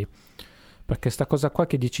troppi anni. Perché sta cosa qua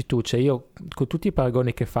che dici tu, cioè io con tutti i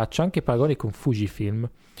paragoni che faccio, anche i paragoni con Fujifilm,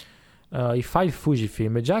 i file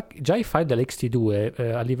Fujifilm, già i file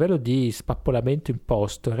dell'X-T2 a livello di spappolamento in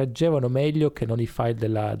post reggevano meglio che non i file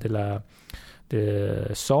della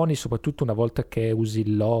Sony, soprattutto una volta che usi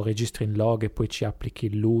il log, registri in log e poi ci applichi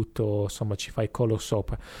il luto, insomma ci fai color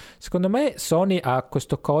sopra. Secondo me Sony ha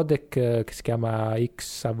questo codec che si chiama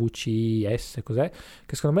XAVCS, cos'è?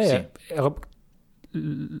 Che secondo me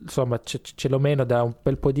insomma ce l'ho meno da un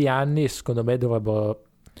bel po' di anni e secondo me dovrebbero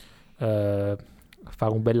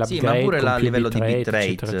fare un bel upgrade, ma pure a livello bitrate, di bitrate,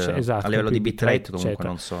 eccetera. Esatto, a livello di bitrate comunque eccetera.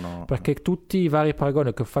 non sono, perché tutti i vari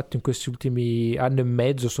paragoni che ho fatto in questi ultimi anno e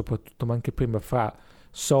mezzo soprattutto, ma anche prima, fra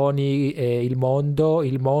Sony e il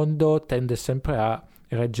mondo tende sempre a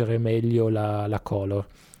reggere meglio la color,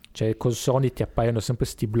 cioè con Sony ti appaiono sempre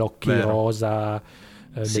sti blocchi rosa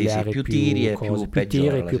nelle aree più tiri e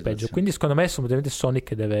più peggio. Quindi secondo me è assolutamente Sony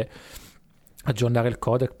che deve aggiornare il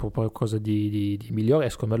codec, proprio qualcosa di migliore,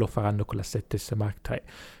 e secondo me lo faranno con la 7S Mark III.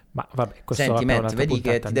 Ma vabbè, questo senti Matt, vedi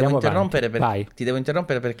puntata. che ti devo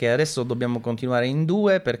interrompere perché adesso dobbiamo continuare in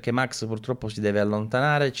due, perché Max purtroppo si deve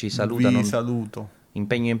allontanare, ci saluta. Vi saluto.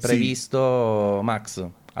 Impegno imprevisto. Sì. Max,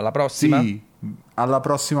 alla prossima. Sì, alla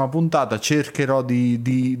prossima puntata cercherò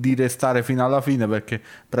di restare fino alla fine, perché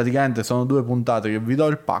praticamente sono 2 puntate che vi do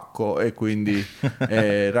il pacco e quindi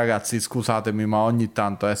ragazzi scusatemi, ma ogni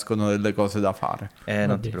tanto escono delle cose da fare.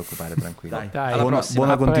 Non ti preoccupare, tranquillo. Dai, alla prossima.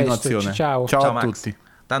 Buona continuazione. Presto, ciao a Max. tutti.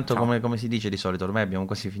 Tanto come si dice di solito, ormai abbiamo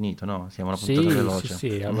quasi finito, no? Siamo una puntata veloce.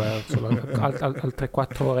 Sì, altre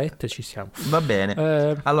 4 orette ci siamo. Va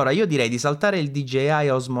bene. Allora, io direi di saltare il DJI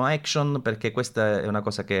Osmo Action, perché questa è una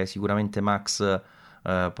cosa che sicuramente Max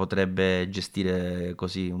potrebbe gestire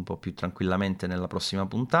così un po' più tranquillamente nella prossima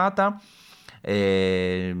puntata.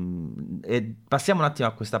 E passiamo un attimo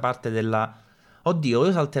a questa parte della... Oddio,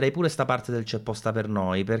 io salterei pure sta parte del c'è posta per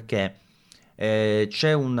noi, perché...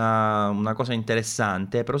 C'è una cosa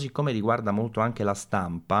interessante, però siccome riguarda molto anche la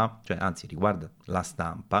stampa, cioè anzi riguarda la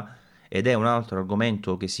stampa, ed è un altro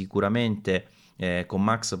argomento che sicuramente con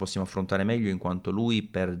Max possiamo affrontare meglio, in quanto lui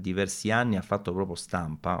per diversi anni ha fatto proprio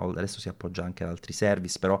stampa, adesso si appoggia anche ad altri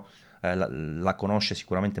service, però la conosce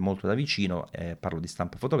sicuramente molto da vicino, parlo di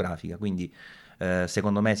stampa fotografica, quindi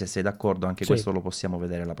secondo me, se sei d'accordo, anche questo lo possiamo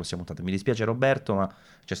vedere la prossima puntata. Mi dispiace Roberto, ma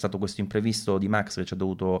c'è stato questo imprevisto di Max che ci ha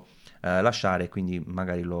dovuto lasciare, quindi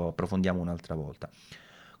magari lo approfondiamo un'altra volta.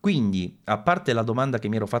 Quindi, a parte la domanda che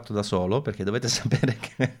mi ero fatto da solo, perché dovete sapere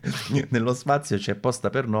che nello spazio c'è posta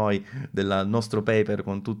per noi del nostro paper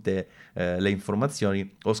con tutte le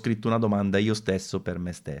informazioni, ho scritto una domanda io stesso per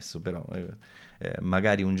me stesso, però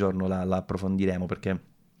magari un giorno la approfondiremo, perché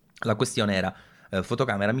la questione era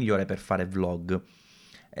fotocamera migliore per fare vlog.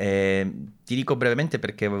 Ti dico brevemente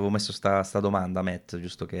perché avevo messo sta domanda, Matt,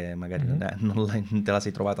 giusto che magari non te la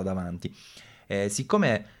sei trovata davanti.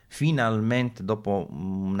 Siccome finalmente dopo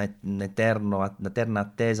un'eterna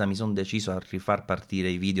attesa mi sono deciso a rifar partire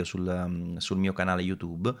i video sul mio canale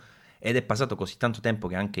YouTube, ed è passato così tanto tempo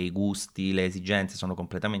che anche i gusti, le esigenze sono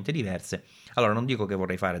completamente diverse, allora non dico che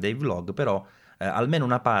vorrei fare dei vlog, però almeno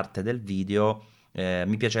una parte del video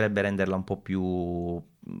mi piacerebbe renderla un po'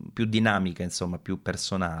 più dinamica, insomma, più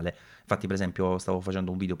personale. Infatti, per esempio, stavo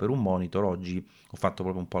facendo un video per un monitor oggi, ho fatto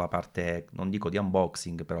proprio un po' la parte, non dico di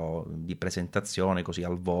unboxing, però di presentazione, così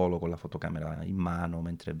al volo, con la fotocamera in mano,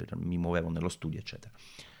 mentre mi muovevo nello studio, eccetera.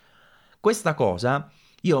 Questa cosa,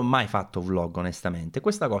 io ho mai fatto vlog, onestamente,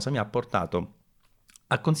 questa cosa mi ha portato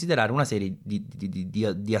a considerare una serie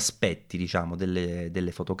di aspetti, diciamo,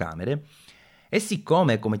 delle fotocamere. E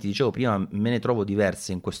siccome, come ti dicevo prima, me ne trovo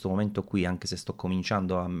diverse in questo momento qui, anche se sto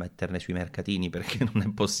cominciando a metterne sui mercatini perché non è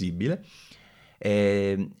possibile,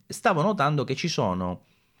 stavo notando che ci sono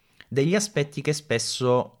degli aspetti che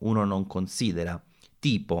spesso uno non considera,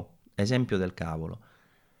 tipo, esempio del cavolo,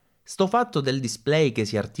 sto fatto del display che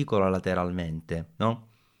si articola lateralmente,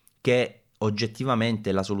 no? Che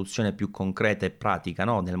oggettivamente è la soluzione più concreta e pratica,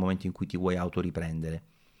 no? Nel momento in cui ti vuoi autoriprendere,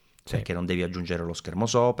 Sì. perché non devi aggiungere lo schermo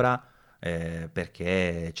sopra,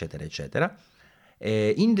 perché eccetera eccetera.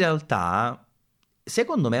 In realtà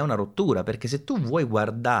secondo me è una rottura, perché se tu vuoi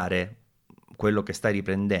guardare quello che stai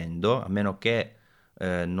riprendendo, a meno che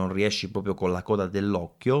non riesci proprio con la coda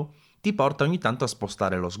dell'occhio, ti porta ogni tanto a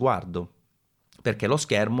spostare lo sguardo, perché lo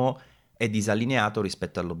schermo è disallineato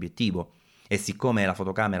rispetto all'obiettivo, e siccome la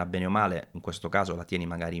fotocamera, bene o male, in questo caso la tieni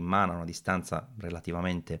magari in mano a una distanza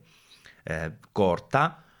relativamente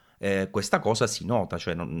corta, questa cosa si nota,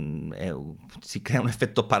 cioè si crea un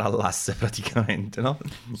effetto parallasse praticamente, no?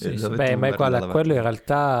 Sì, beh, ma guarda, quello in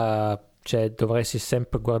realtà, cioè, dovresti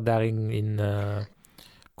sempre guardare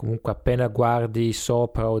comunque appena guardi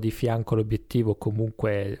sopra o di fianco l'obiettivo,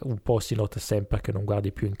 comunque un po' si nota sempre che non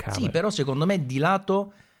guardi più in camera. Sì, però secondo me di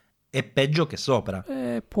lato è peggio che sopra.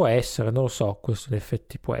 Può essere, non lo so, questo in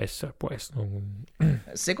effetti può essere.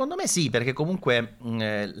 Secondo me sì, perché comunque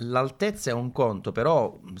l'altezza è un conto,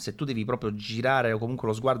 però se tu devi proprio girare o comunque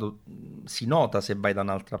lo sguardo si nota se vai da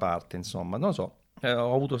un'altra parte, insomma, non lo so,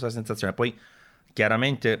 ho avuto questa sensazione. Poi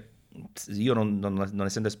chiaramente io non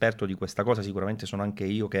essendo esperto di questa cosa, sicuramente sono anche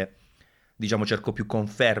io che, diciamo, cerco più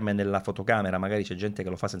conferme nella fotocamera, magari c'è gente che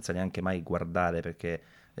lo fa senza neanche mai guardare perché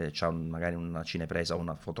c'ha magari una cinepresa o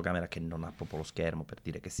una fotocamera che non ha proprio lo schermo per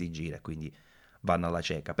dire che si gira, quindi vanno alla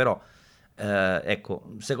cieca. Però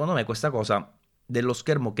ecco, secondo me questa cosa dello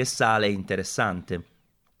schermo che sale è interessante,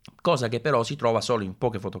 cosa che però si trova solo in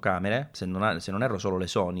poche fotocamere, se non erro solo le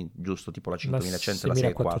Sony, giusto, tipo la 5100 e la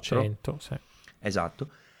 6400, sì. Esatto.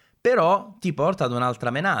 Però ti porta ad un'altra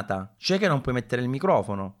menata, cioè che non puoi mettere il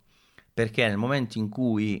microfono, perché nel momento in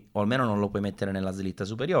cui, o almeno non lo puoi mettere nella slitta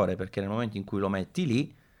superiore, perché nel momento in cui lo metti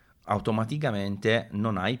lì, automaticamente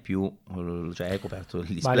non hai più, cioè hai coperto il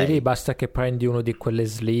display. Ma lì basta che prendi uno di quelle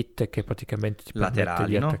slit che praticamente ti permette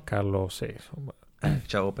di attaccarlo, sì, insomma.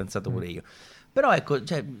 Ci avevo pensato pure io. Però ecco,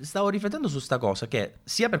 cioè, stavo riflettendo su sta cosa, che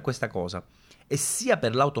sia per questa cosa e sia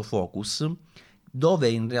per l'autofocus, dove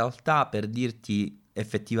in realtà, per dirti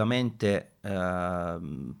effettivamente,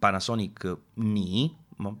 Panasonic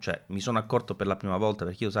cioè mi sono accorto per la prima volta,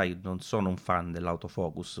 perché io sai non sono un fan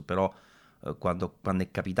dell'autofocus, però quando è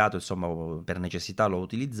capitato, insomma, per necessità l'ho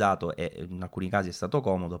utilizzato e in alcuni casi è stato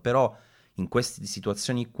comodo, però in queste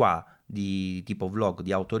situazioni qua di tipo vlog,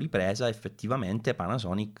 di autoripresa, effettivamente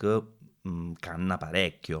Panasonic canna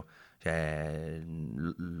parecchio. Cioè,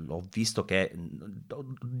 ho visto che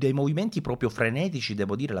dei movimenti proprio frenetici,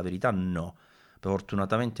 devo dire la verità, no.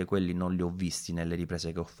 Fortunatamente quelli non li ho visti nelle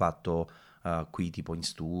riprese che ho fatto qui tipo in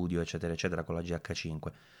studio, eccetera, eccetera, con la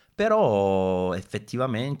GH5. Però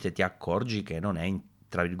effettivamente ti accorgi che non è,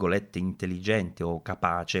 tra virgolette, intelligente o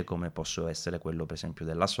capace come posso essere quello, per esempio,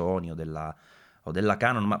 della Sony o della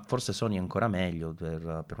Canon, ma forse Sony è ancora meglio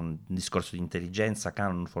per un discorso di intelligenza,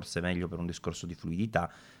 Canon forse è meglio per un discorso di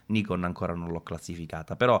fluidità, Nikon ancora non l'ho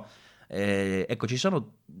classificata, però ecco, ci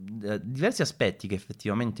sono diversi aspetti che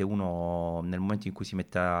effettivamente uno nel momento in cui si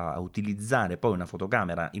mette a utilizzare poi una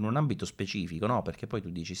fotocamera in un ambito specifico, no? Perché poi tu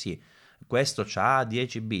dici sì, questo c'ha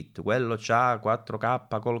 10 bit, quello c'ha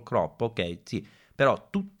 4K col crop, ok, sì, però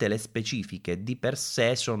tutte le specifiche di per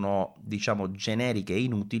sé sono, diciamo, generiche e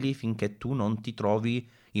inutili finché tu non ti trovi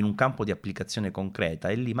in un campo di applicazione concreta,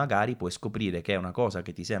 e lì magari puoi scoprire che è una cosa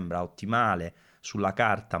che ti sembra ottimale sulla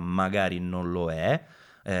carta, magari non lo è,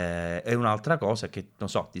 e un'altra cosa che, non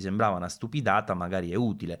so, ti sembrava una stupidata, magari è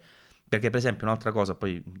utile. Perché per esempio un'altra cosa,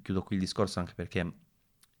 poi chiudo qui il discorso anche perché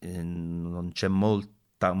non c'è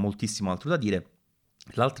moltissimo altro da dire,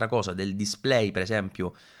 l'altra cosa del display per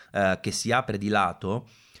esempio che si apre di lato,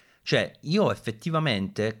 cioè io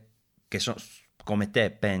effettivamente, che come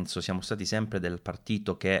te penso siamo stati sempre del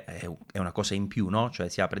partito che è una cosa in più, no? Cioè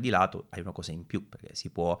si apre di lato, hai una cosa in più perché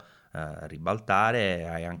si può ribaltare,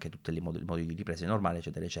 hai anche tutti i modi di ripresa normali,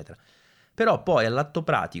 eccetera eccetera. Però poi all'atto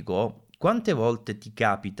pratico, quante volte ti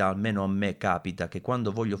capita, almeno a me capita, che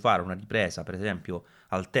quando voglio fare una ripresa, per esempio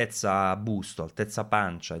altezza busto, altezza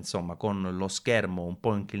pancia, insomma con lo schermo un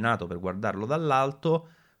po' inclinato per guardarlo dall'alto,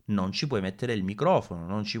 non ci puoi mettere il microfono,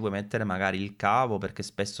 non ci puoi mettere magari il cavo, perché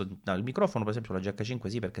spesso no, il microfono per esempio la GH5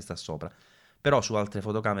 sì, perché sta sopra, però su altre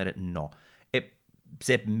fotocamere no. E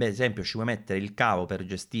se per esempio ci vuoi mettere il cavo per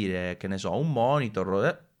gestire, che ne so, un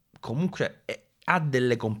monitor, comunque ha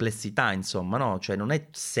delle complessità, insomma, no? Cioè non è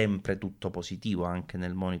sempre tutto positivo anche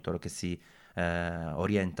nel monitor che si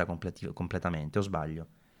orienta completamente, o sbaglio?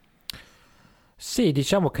 Sì,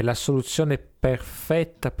 diciamo che la soluzione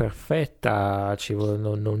perfetta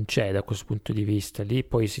non c'è da questo punto di vista. Lì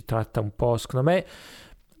poi si tratta un po', secondo me,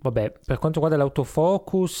 vabbè, per quanto riguarda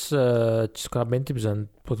l'autofocus, sicuramente bisogna,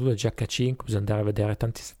 soprattutto il GH5, bisogna andare a vedere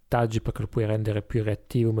tanti settaggi perché lo puoi rendere più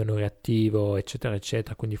reattivo, meno reattivo, eccetera,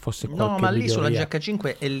 eccetera. Quindi forse qualche No, ma lì sulla miglioria.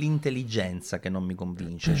 GH5 è l'intelligenza che non mi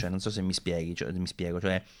convince, cioè non so se mi spiego,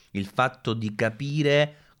 cioè il fatto di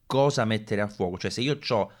capire cosa mettere a fuoco, cioè se io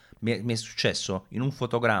mi è successo in un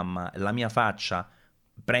fotogramma, la mia faccia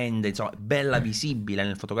prende, insomma, bella visibile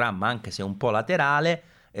nel fotogramma, anche se un po' laterale,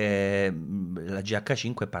 la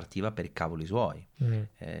GH5 partiva per i cavoli suoi.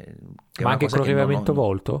 Ma anche con rilevamento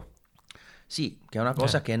volto? Sì, che è una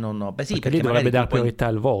cosa che non ho. Beh, sì, perché lì dovrebbe dare priorità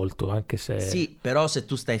al volto, anche se... Sì, però se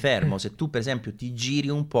tu stai fermo, se tu per esempio ti giri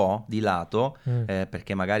un po' di lato,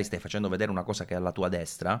 perché magari stai facendo vedere una cosa che è alla tua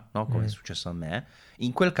destra, no? Come è successo a me,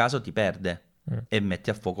 in quel caso ti perde e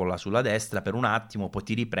metti a fuoco là sulla destra per un attimo, poi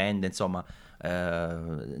ti riprende, insomma,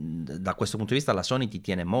 da questo punto di vista la Sony ti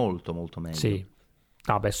tiene molto molto meglio. Sì.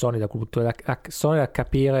 No, beh, Sony a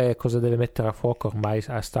capire cosa deve mettere a fuoco ormai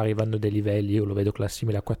sta arrivando a dei livelli, io lo vedo con la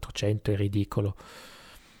simile a 400, è ridicolo,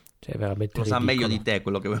 cioè veramente lo ridicolo. Sa meglio di te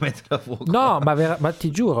quello che vuoi mettere a fuoco. No, ma ti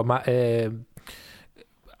giuro, ma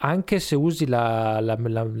anche se usi la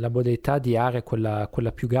modalità di area,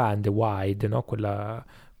 quella più grande, wide, no? Quella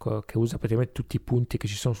che usa praticamente tutti i punti che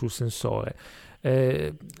ci sono sul sensore,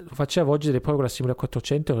 facevo oggi delle prove con la simile a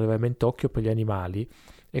 400, rilevamento occhio per gli animali,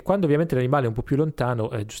 e quando ovviamente l'animale è un po' più lontano,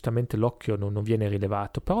 giustamente l'occhio non viene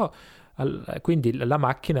rilevato, però quindi la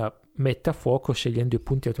macchina mette a fuoco scegliendo i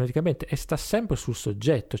punti automaticamente e sta sempre sul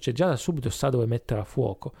soggetto, cioè già da subito sa dove mettere a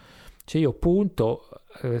fuoco. Cioè io punto,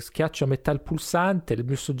 schiaccio a metà il pulsante, il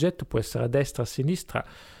mio soggetto può essere a destra, a sinistra,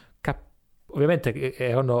 ovviamente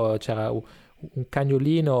c'era un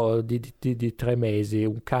cagnolino di 3 mesi,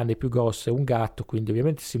 un cane più grosso e un gatto, quindi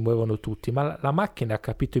ovviamente si muovono tutti, ma la macchina ha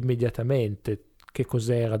capito immediatamente che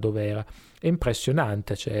cos'era, dov'era. È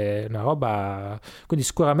impressionante, cioè una roba, quindi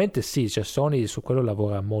sicuramente sì, cioè Sony su quello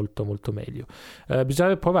lavora molto molto meglio.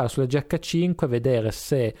 Bisognerebbe provare sulla GH5 vedere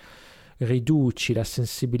se riduci la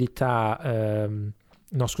sensibilità,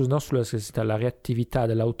 non sulla sensibilità, la reattività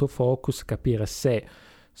dell'autofocus, capire se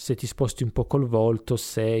ti sposti un po' col volto,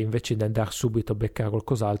 se invece di andare subito a beccare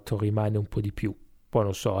qualcos'altro rimane un po' di più. Poi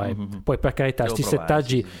non so, poi per carità questi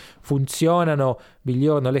settaggi funzionano,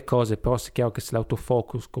 migliorano le cose, però è chiaro che se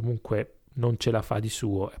l'autofocus comunque non ce la fa di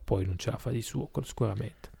suo, e poi non ce la fa di suo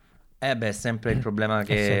sicuramente. Beh, sempre il problema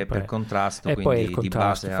che sempre per contrasto, e quindi poi il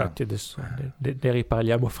contrasto, di base infatti adesso ne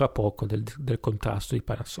riparliamo fra poco del contrasto di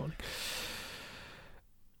Panasonic.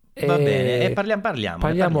 Va bene,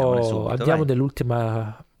 parliamo subito, andiamo vai.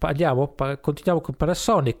 nell'ultima continuiamo con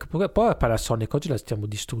Panasonic. Poi Panasonic oggi la stiamo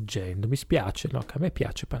distruggendo, mi spiace, no? Che a me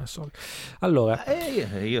piace Panasonic. Allora,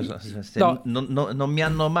 non mi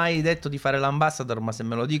hanno mai detto di fare l'ambassador, ma se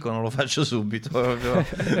me lo dicono lo faccio subito.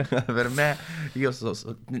 Per me,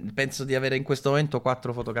 penso di avere in questo momento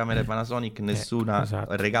 4 fotocamere Panasonic, nessuna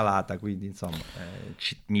esatto. regalata, quindi insomma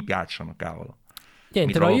mi piacciono, cavolo.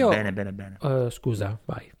 Niente, mi trovo io bene. Scusa,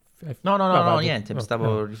 vai. No, niente,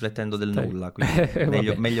 stavo riflettendo del nulla,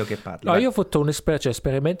 quindi meglio che parli. No, io ho fatto un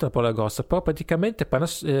esperimento un po' la grossa, però praticamente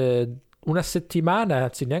una settimana,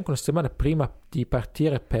 anzi neanche una settimana prima di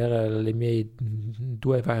partire per le mie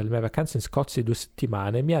vacanze in Scozia di 2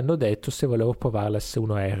 settimane, mi hanno detto se volevo provare la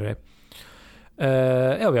S1R.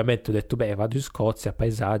 E ovviamente ho detto vado in Scozia,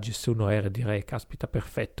 paesaggi, S1R, direi caspita,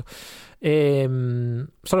 perfetto.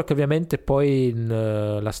 Solo che ovviamente poi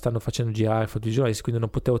la stanno facendo girare fotogiornalisti, quindi non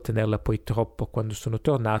potevo tenerla poi troppo quando sono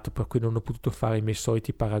tornato, per cui non ho potuto fare i miei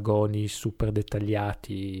soliti paragoni super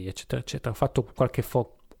dettagliati, eccetera eccetera. Ho fatto qualche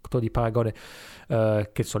foto di paragone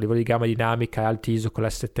che so, a livello di gamma dinamica, alti ISO con la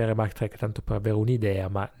S7R Mark III, tanto per avere un'idea,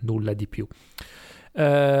 ma nulla di più.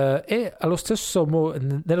 E nello stesso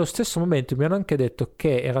momento mi hanno anche detto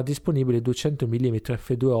che era disponibile 200 mm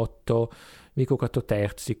f2.8 micro 4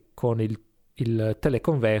 terzi con il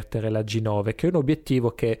teleconverter e la G9, che è un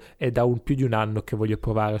obiettivo che è da più di un anno che voglio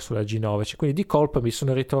provare sulla G9, quindi di colpo mi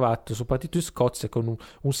sono ritrovato, soprattutto in Scozia, con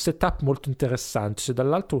un setup molto interessante. Cioè,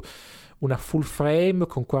 dall'altro una full frame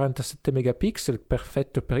con 47 megapixel,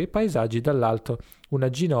 perfetto per i paesaggi, dall'altro una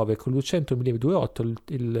G9 con 200 mm 2.8,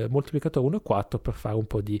 il moltiplicatore 1.4 per fare un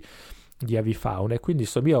po' di avifauna. E quindi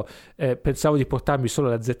insomma io pensavo di portarmi solo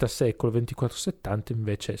la Z6 col 2470,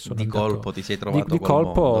 invece sono colpo ti sei trovato di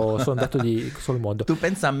colpo sono andato sul mondo. Tu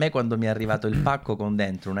pensa a me quando mi è arrivato il pacco con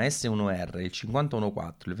dentro una S1R, il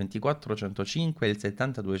 5014, il 2405 e il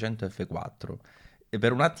 7200 F4. E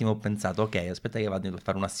per un attimo ho pensato, ok, aspetta che vado a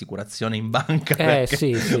fare un'assicurazione in banca,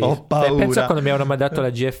 sì. ho paura. Pensa quando mi avevano mandato la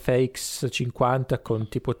GFX 50 con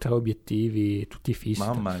tipo 3 obiettivi tutti fissi.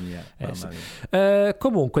 Mamma mia.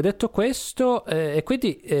 Comunque, detto questo, e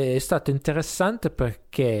quindi è stato interessante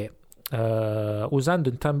perché usando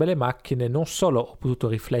entrambe le macchine non solo ho potuto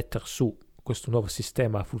riflettere su questo nuovo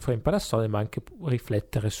sistema full frame Panasonic, ma anche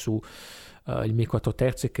riflettere su il mio 4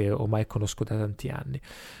 terzi che ormai conosco da tanti anni.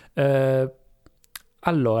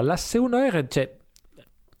 Allora, la S1R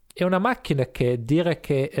è una macchina che dire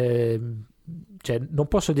che non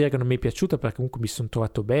posso dire che non mi è piaciuta, perché comunque mi sono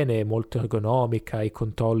trovato bene, è molto ergonomica, i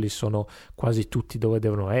controlli sono quasi tutti dove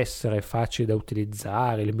devono essere, è facile da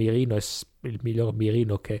utilizzare, il mirino è il miglior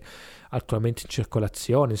mirino che attualmente in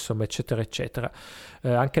circolazione, insomma, eccetera eccetera.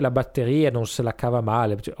 Anche la batteria non se la cava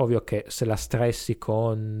male, ovvio che se la stressi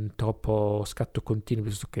con troppo scatto continuo,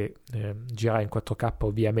 visto che girare in 4K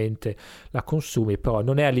ovviamente la consumi, però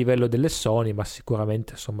non è a livello delle Sony, ma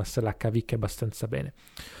sicuramente insomma se la cavicchia abbastanza bene.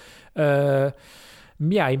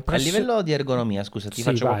 Mi ha impressionato. A livello di ergonomia, scusa, ti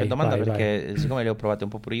faccio qualche domanda, perché siccome le ho provate un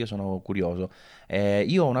po' pure io sono curioso.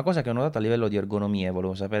 Io una cosa che ho notato a livello di ergonomia, e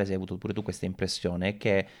volevo sapere se hai avuto pure tu questa impressione, è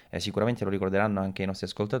che sicuramente lo ricorderanno anche i nostri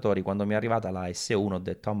ascoltatori, quando mi è arrivata la S1 ho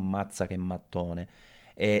detto ammazza che mattone,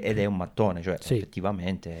 ed è un mattone, cioè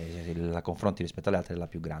effettivamente se la confronti rispetto alle altre è la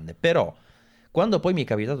più grande. Però quando poi mi è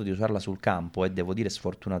capitato di usarla sul campo, e devo dire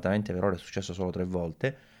sfortunatamente per ora è successo solo 3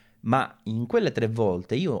 volte, ma in quelle 3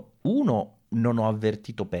 volte io non ho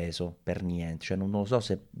avvertito peso per niente, cioè non lo so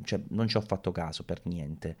se non ci ho fatto caso per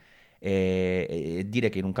niente, e dire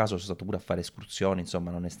che in un caso sono stato pure a fare escursioni,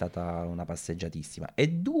 insomma non è stata una passeggiatissima. E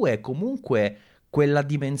 2, comunque quella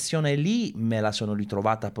dimensione lì me la sono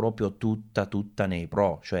ritrovata proprio tutta nei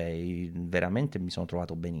Pro, cioè veramente mi sono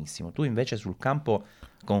trovato benissimo. Tu invece sul campo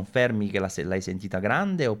confermi che l'hai sentita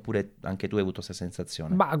grande, oppure anche tu hai avuto questa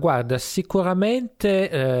sensazione? Ma guarda, sicuramente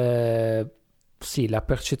sì, la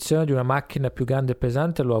percezione di una macchina più grande e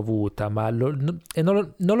pesante l'ho avuta, ma non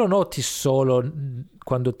lo noti solo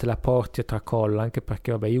quando te la porti a tracolla, anche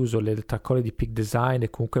perché vabbè, io uso le tracolle di Peak Design e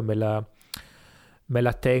comunque me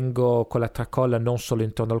la tengo con la tracolla non solo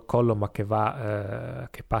intorno al collo, ma che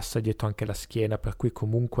passa dietro anche la schiena, per cui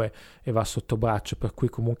comunque e va sotto braccio, per cui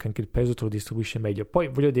comunque anche il peso te lo distribuisce meglio. Poi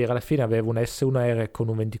voglio dire, alla fine avevo una S1R con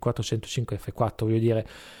un 2405 F4, voglio dire,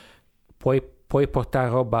 puoi portare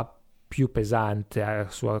roba più pesante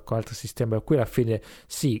con altri sistemi, per cui alla fine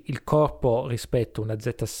sì, il corpo rispetto a una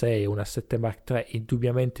Z6 o una 7 Mark III è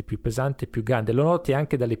indubbiamente più pesante e più grande. Lo noti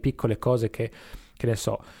anche dalle piccole cose che ne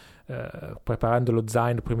so, preparando lo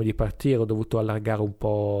zaino prima di partire ho dovuto allargare un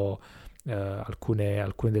po'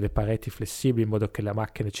 alcune delle pareti flessibili in modo che la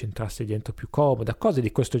macchina ci entrasse dentro più comoda, cose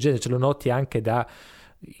di questo genere. Ce lo noti anche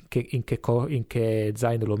in che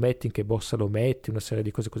zaino lo metti, in che borsa lo metti, una serie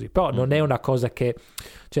di cose così. Però non è una cosa che,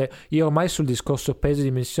 cioè, io ormai sul discorso peso e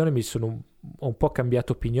dimensione ho un po'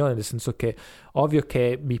 cambiato opinione, nel senso che ovvio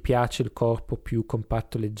che mi piace il corpo più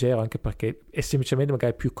compatto e leggero, anche perché è semplicemente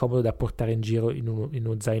magari più comodo da portare in giro in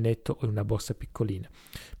uno zainetto o in una borsa piccolina.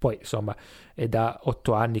 Poi insomma è da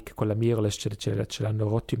 8 anni che con la mirrorless ce l'hanno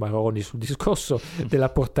rotti i maroni sul discorso della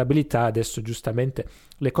portabilità. Adesso giustamente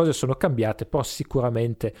le cose sono cambiate, però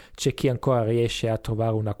sicuramente c'è chi ancora riesce a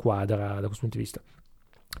trovare una quadra da questo punto di vista.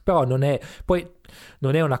 Però non è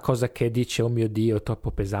una cosa che dice oh mio Dio è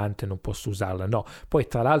troppo pesante, non posso usarla, no. Poi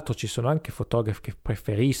tra l'altro ci sono anche fotografi che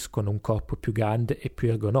preferiscono un corpo più grande e più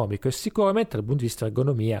ergonomico, e sicuramente dal punto di vista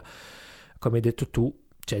ergonomia, come hai detto tu,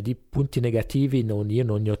 cioè di punti negativi io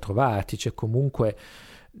non ne ho trovati. Cioè comunque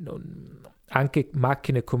anche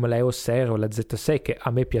macchine come la EOS R o la Z6 che a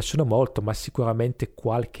me piacciono molto, ma sicuramente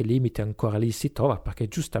qualche limite ancora lì si trova, perché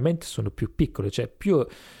giustamente sono più piccole, cioè più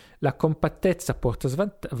la compattezza porta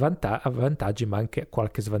vantaggi, ma anche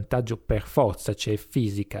qualche svantaggio per forza, cioè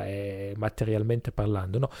fisica e materialmente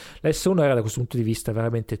parlando, no? La S1 era da questo punto di vista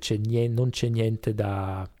veramente non c'è niente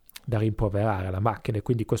da rimproverare alla macchina, e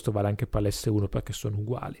quindi questo vale anche per l'S1 perché sono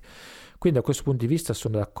uguali. Quindi da questo punto di vista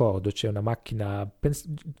sono d'accordo, c'è una macchina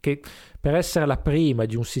che per essere la prima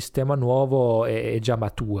di un sistema nuovo è già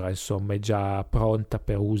matura, insomma, è già pronta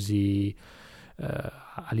per usi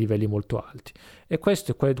a livelli molto alti, e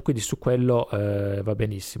questo quindi su quello va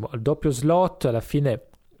benissimo. Il doppio slot alla fine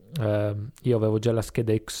io avevo già la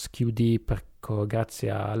scheda XQD grazie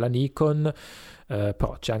alla Nikon,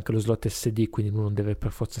 però c'è anche lo slot SD, quindi uno non deve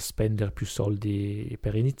per forza spendere più soldi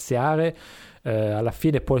per iniziare. Alla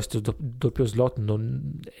fine poi questo doppio slot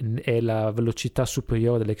è la velocità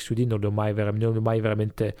superiore dell'XQD, non li ho mai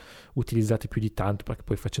veramente utilizzati più di tanto, perché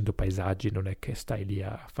poi facendo paesaggi non è che stai lì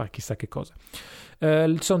a fare chissà che cosa.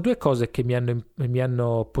 Sono due cose che mi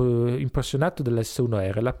hanno impressionato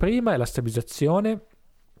dell'S1R. La prima è la stabilizzazione,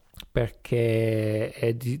 perché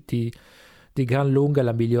è di gran lunga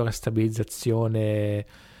la migliore stabilizzazione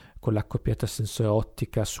con l'accoppiata sensore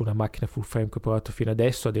ottica su una macchina full frame che ho provato fino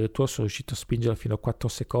adesso. Addirittura sono riuscito a spingerla fino a 4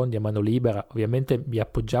 secondi a mano libera. Ovviamente mi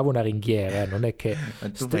appoggiavo una ringhiera, non è che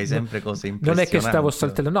tu fai sempre cose impressionanti, non è che stavo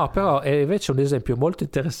saltellando, no. Però è invece un esempio molto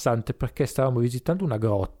interessante, perché stavamo visitando una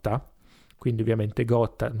grotta, quindi ovviamente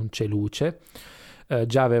grotta non c'è luce,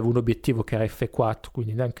 già avevo un obiettivo che era f4,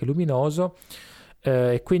 quindi neanche luminoso,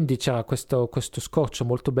 e quindi c'era questo scorcio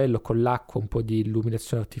molto bello con l'acqua, un po' di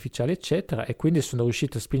illuminazione artificiale eccetera, e quindi sono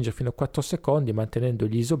riuscito a spingere fino a 4 secondi mantenendo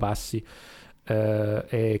gli ISO bassi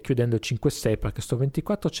e chiudendo 5.6, perché sto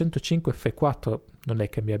 24-105 f4 non è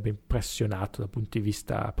che mi abbia impressionato dal punto di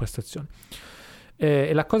vista prestazione.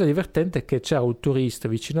 E la cosa divertente è che c'era un turista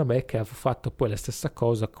vicino a me che aveva fatto poi la stessa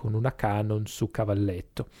cosa con una Canon su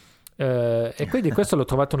cavalletto. E quindi questo l'ho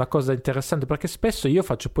trovato una cosa interessante, perché spesso io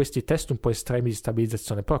faccio poi questi test un po' estremi di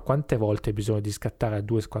stabilizzazione, però quante volte hai bisogno di scattare a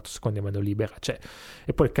 2-4 secondi a mano libera, cioè,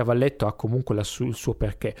 e poi il cavalletto ha comunque il suo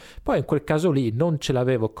perché. Poi in quel caso lì non ce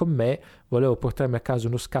l'avevo con me, volevo portarmi a casa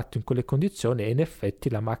uno scatto in quelle condizioni, e in effetti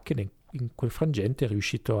la macchina in quel frangente è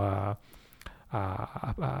riuscito a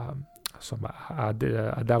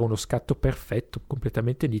dare uno scatto perfetto,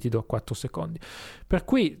 completamente nitido a 4 secondi. Per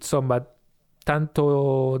cui insomma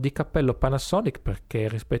tanto di cappello Panasonic, perché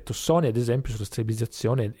rispetto a Sony ad esempio sulla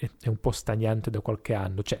stabilizzazione è un po' stagnante da qualche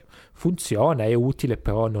anno, cioè funziona, è utile,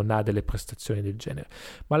 però non ha delle prestazioni del genere.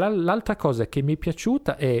 Ma l'altra cosa che mi è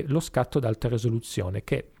piaciuta è lo scatto ad alta risoluzione,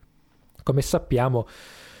 che come sappiamo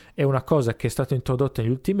è una cosa che è stata introdotta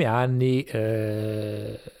negli ultimi anni.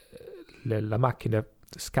 La macchina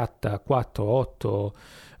scatta 4-8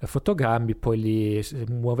 fotogrammi, poi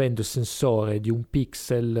muovendo il sensore di un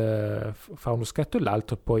pixel fa uno scatto e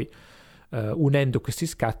l'altro, poi unendo questi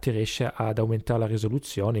scatti riesce ad aumentare la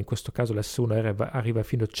risoluzione. In questo caso la S1R arriva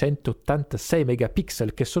fino a 186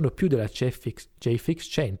 megapixel, che sono più della JFX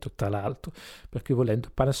 100 tra l'altro, perché volendo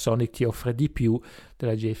Panasonic ti offre di più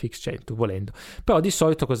della JFX 100 volendo. Però di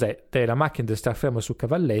solito cos'è? La macchina deve stare ferma sul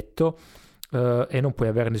cavalletto e non puoi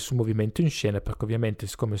avere nessun movimento in scena, perché ovviamente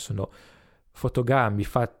siccome sono fotogrammi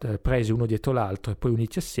presi uno dietro l'altro e poi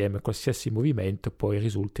uniti assieme, qualsiasi movimento poi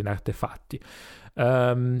risulta in artefatti.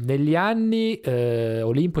 Negli anni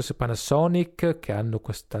Olympus e Panasonic, che hanno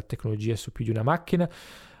questa tecnologia su più di una macchina,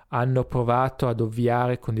 hanno provato ad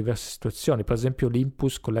ovviare con diverse situazioni. Per esempio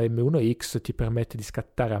Olympus con la M1X ti permette di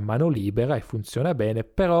scattare a mano libera e funziona bene,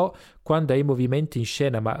 però quando hai movimenti in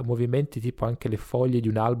scena, ma movimenti tipo anche le foglie di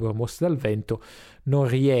un albero mosse dal vento, non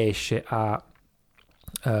riesce a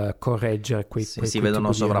correggere quei si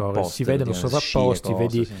vedono sovrapposti, si vedono sovrapposti,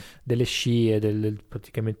 vedi sì. delle scie,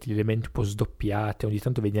 praticamente gli elementi un po' sdoppiati, ogni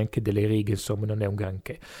tanto vedi anche delle righe, insomma non è un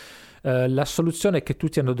granché. La soluzione che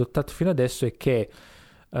tutti hanno adottato fino adesso è che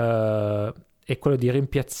è quello di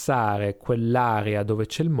rimpiazzare quell'area dove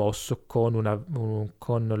c'è il mosso con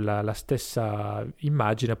la stessa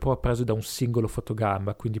immagine però preso da un singolo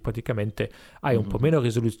fotogramma, quindi praticamente hai un po' meno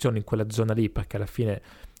risoluzione in quella zona lì perché alla fine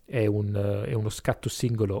è uno scatto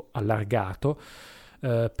singolo allargato,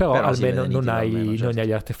 però almeno non hai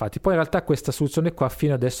gli artefatti. Poi in realtà questa soluzione qua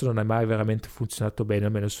fino adesso non ha mai veramente funzionato bene,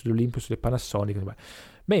 almeno sull'Olympus, sulle Panasonic,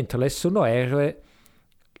 mentre l'S1R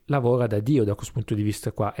lavora da Dio da questo punto di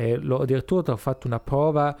vista qua, e addirittura ho fatto una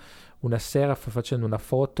prova una sera facendo una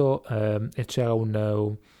foto e c'era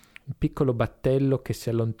un piccolo battello che si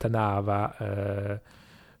allontanava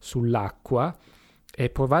sull'acqua, e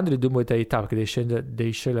provando le due modalità, perché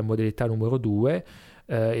devi scegliere la modalità numero 2,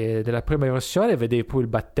 nella prima versione vedevi poi il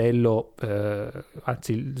battello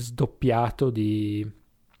anzi sdoppiato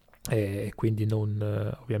quindi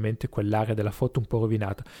non ovviamente quell'area della foto un po'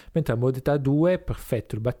 rovinata, mentre la modalità 2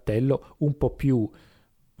 perfetto, il battello un po' più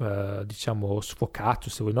diciamo sfocato,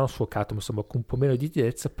 se vuoi, non sfocato ma insomma con un po' meno di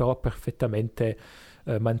nitidezza, però perfettamente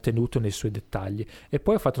mantenuto nei suoi dettagli. E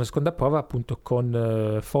poi ho fatto una seconda prova appunto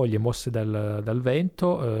con foglie mosse dal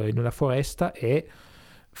vento in una foresta, e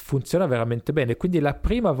funziona veramente bene. Quindi la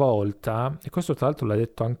prima volta, e questo tra l'altro l'ha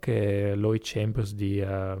detto anche Lloyd Chambers di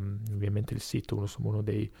ovviamente il sito, uno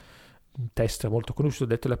dei tester molto conosciuto, ha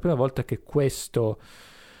detto la prima volta che questo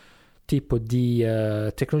tipo di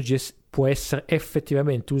tecnologia può essere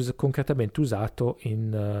effettivamente concretamente usato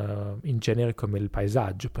in generi come il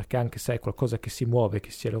paesaggio, perché anche se è qualcosa che si muove,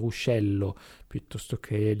 che sia il ruscello piuttosto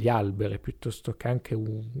che gli alberi, piuttosto che anche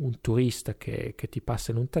un turista che ti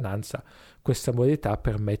passa in lontananza, questa modalità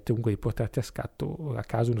permette comunque di portarti a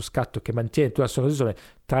casa uno scatto che mantiene tutta la sua risoluzione,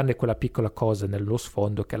 tranne quella piccola cosa nello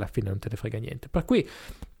sfondo che alla fine non te ne frega niente. Per cui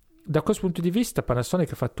da questo punto di vista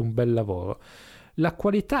Panasonic ha fatto un bel lavoro. La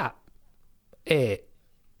qualità è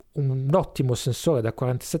un ottimo sensore da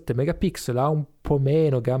 47 megapixel, ha un po'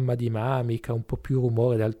 meno gamma dinamica, un po' più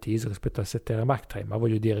rumore dal teaser rispetto al 7R Mark III, ma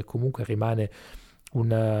voglio dire comunque rimane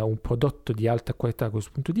un prodotto di alta qualità da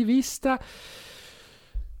questo punto di vista.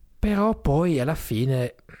 Però poi alla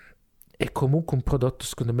fine è comunque un prodotto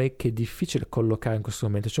secondo me che è difficile collocare in questo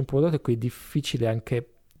momento, c'è un prodotto che è difficile anche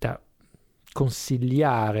da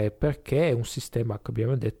consigliare, perché è un sistema che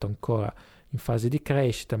abbiamo detto ancora in fase di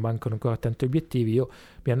crescita, mancano ancora tanti obiettivi.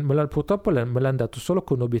 Purtroppo me l'hanno dato solo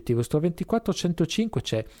con un obiettivo, sto 24-105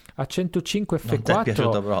 c'è a 105 f4, non ti è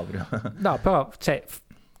piaciuto proprio. No, però c'è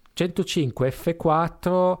 105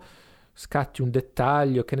 f4, scatti un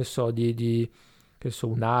dettaglio, che ne so, che so,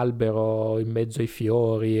 un albero in mezzo ai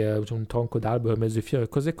fiori, un tronco d'albero in mezzo ai fiori,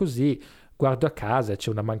 cose così, guardo a casa,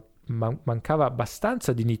 c'è mancava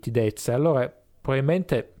abbastanza di nitidezza, allora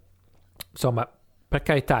probabilmente, insomma, per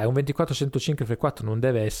carità, è un 24-105 f4, non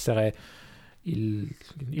deve essere il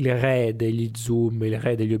re degli zoom, il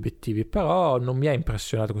re degli obiettivi, però non mi ha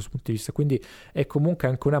impressionato da questo punto di vista, quindi è comunque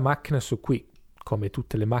anche una macchina su cui, come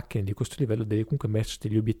tutte le macchine di questo livello, devi comunque metterti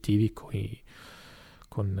gli obiettivi con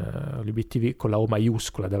gli obiettivi con la O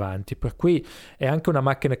maiuscola davanti, per cui è anche una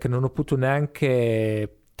macchina che non ho potuto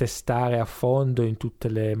neanche testare a fondo in tutte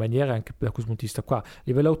le maniere, anche da questo punto di vista qua. A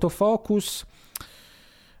livello autofocus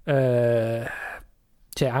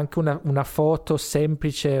c'è anche una foto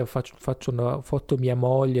semplice, faccio una foto mia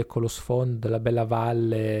moglie con lo sfondo della bella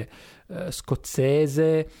valle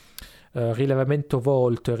scozzese, rilevamento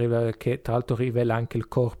volto che tra l'altro rivela anche il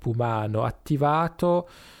corpo umano attivato.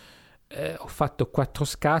 Ho fatto 4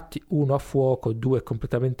 scatti, uno a fuoco, 2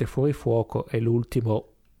 completamente fuori fuoco e l'ultimo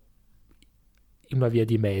in una via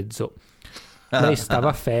di mezzo. Lei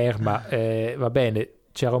stava ferma, va bene,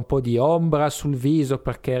 c'era un po' di ombra sul viso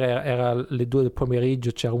perché era le 2 del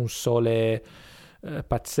pomeriggio, c'era un sole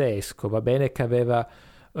pazzesco, va bene che aveva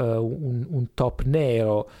un top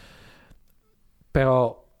nero,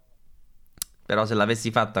 però se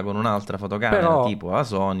l'avessi fatta con un'altra fotocamera tipo la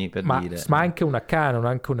Sony, ma anche una Canon,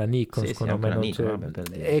 anche una Nikon, sì, secondo me Nikon,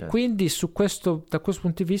 e certo. Quindi da questo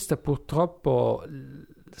punto di vista purtroppo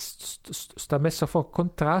sta messo a fuoco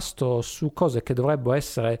contrasto su cose che dovrebbero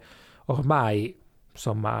essere ormai,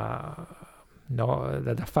 insomma, no,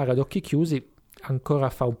 da fare ad occhi chiusi. Ancora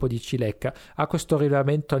fa un po' di cilecca, ha questo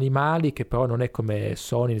rilevamento animali che però non è come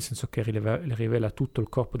Sony, nel senso che rivela tutto il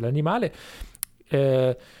corpo dell'animale,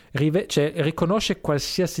 riconosce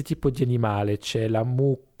qualsiasi tipo di animale, c'è la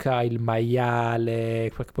mucca, l'oca, il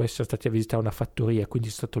maiale, perché poi siamo stati a visitare una fattoria, quindi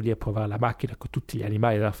sono stato lì a provare la macchina con tutti gli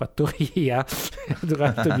animali della fattoria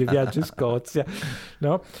durante il mio viaggio in Scozia,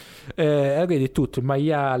 no? Vedi tutto, il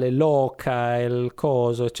maiale, l'oca, il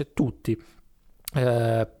coso, cioè tutti.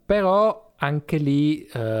 Però anche lì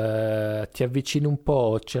ti avvicini un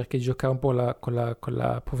po', cerchi di giocare un po' con la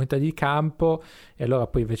profondità di campo, e allora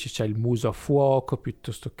poi invece c'è il muso a fuoco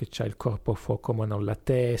piuttosto che c'è il corpo a fuoco ma non la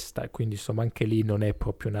testa, e quindi insomma anche lì non è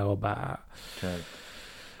proprio una roba... Certo.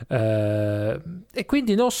 E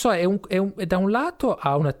quindi non so, da un lato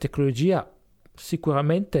ha una tecnologia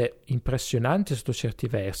sicuramente impressionante sotto certi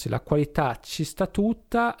versi, la qualità ci sta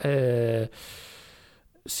tutta,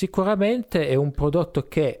 sicuramente è un prodotto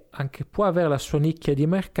che anche può avere la sua nicchia di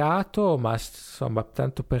mercato, ma insomma,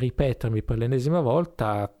 tanto per ripetermi per l'ennesima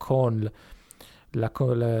volta, con la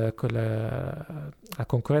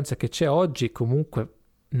concorrenza che c'è oggi, comunque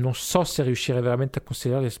non so se riuscire veramente a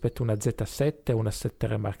considerare rispetto a una Z7 o una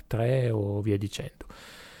 7R Mark III o via dicendo.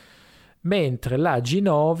 Mentre la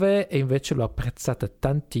G9 invece l'ho apprezzata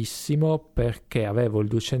tantissimo, perché avevo il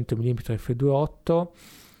 200 mm f2.8,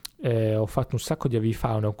 ho fatto un sacco di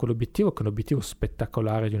avifauna con quell'obiettivo, che è un obiettivo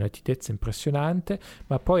spettacolare di una nitidezza impressionante,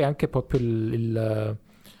 ma poi anche proprio il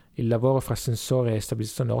lavoro fra sensore e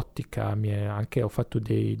stabilizzazione ottica, anche ho fatto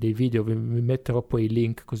dei video, vi metterò poi i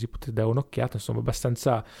link così potete dare un'occhiata, insomma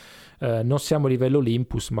abbastanza, non siamo a livello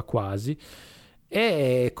Olympus ma quasi.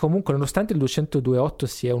 E comunque, nonostante il 202.8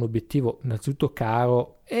 sia un obiettivo innanzitutto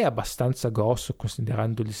caro e abbastanza grosso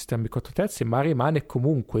considerando il sistema di 4 terzi, ma rimane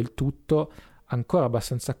comunque il tutto ancora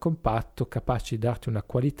abbastanza compatto, capace di darti una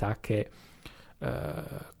qualità che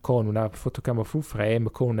con una fotocamera full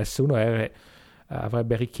frame, con un S1R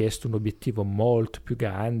avrebbe richiesto un obiettivo molto più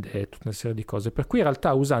grande e tutta una serie di cose. Per cui in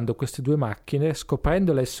realtà, usando queste due macchine,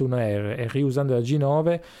 scoprendo la S1R e riusando la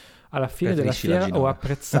G9, alla fine della fiera ho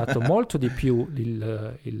apprezzato molto di più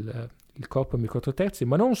il corpo micro 4 terzi,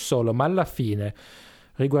 ma non solo, ma alla fine,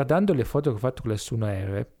 riguardando le foto che ho fatto con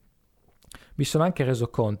l'S1R, mi sono anche reso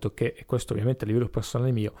conto che, e questo ovviamente a livello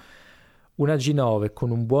personale mio, una G9 con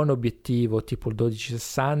un buon obiettivo tipo il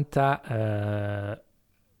 12-60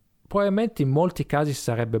 probabilmente in molti casi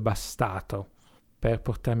sarebbe bastato per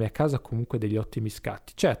portarmi a casa comunque degli ottimi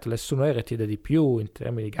scatti. Certo, l'S1R ti dà di più in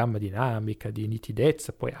termini di gamma dinamica, di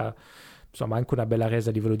nitidezza, poi ha insomma anche una bella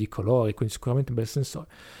resa a livello di colori, quindi sicuramente un bel sensore.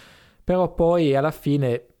 Però poi alla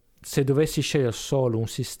fine, se dovessi scegliere solo un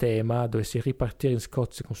sistema, dovessi ripartire in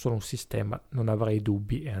Scozia con solo un sistema, non avrei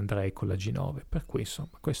dubbi e andrei con la G9. Per cui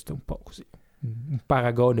insomma questo è un po' così, un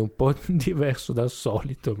paragone un po' diverso dal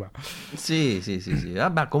solito, ma Sì.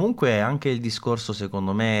 Vabbè, comunque anche il discorso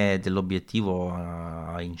secondo me dell'obiettivo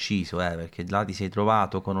ha inciso, perché là ti sei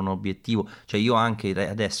trovato con un obiettivo, cioè io anche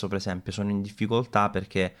adesso per esempio sono in difficoltà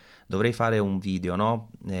perché dovrei fare un video,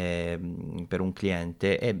 no? Per un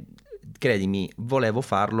cliente, e credimi, volevo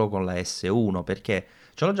farlo con la S1 perché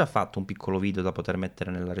ce l'ho già fatto un piccolo video da poter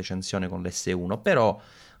mettere nella recensione con l'S1, però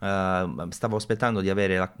stavo aspettando di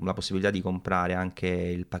avere la possibilità di comprare anche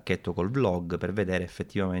il pacchetto col vlog per vedere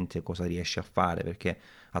effettivamente cosa riesce a fare, perché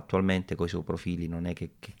attualmente con i suoi profili non è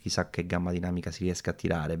che chissà che gamma dinamica si riesca a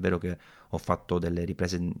tirare. È vero che ho fatto delle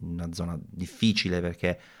riprese in una zona difficile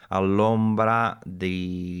perché all'ombra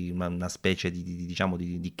di una specie diciamo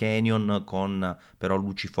di canyon, con però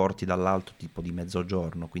luci forti dall'alto tipo di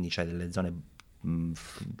mezzogiorno, quindi c'è delle zone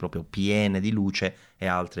proprio piene di luce e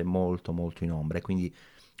altre molto molto in ombra, e quindi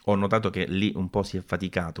ho notato che lì un po' si è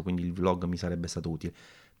faticato, quindi il vlog mi sarebbe stato utile.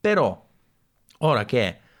 Però ora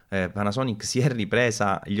che Panasonic si è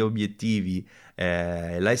ripresa gli obiettivi,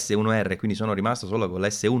 la S1R, quindi sono rimasto solo con la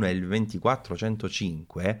S1 e il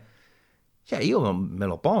 24-105, cioè io me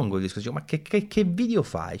lo pongo il discorso, ma che video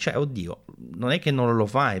fai? Cioè, oddio, non è che non lo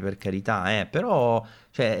fai, per carità, però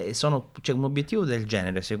cioè, un obiettivo del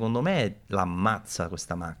genere secondo me l'ammazza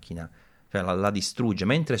questa macchina, cioè la distrugge,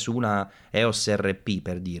 mentre su una EOS RP,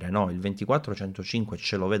 per dire, no, il 24-105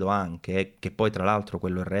 ce lo vedo anche, che poi tra l'altro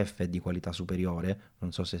quello RF è di qualità superiore,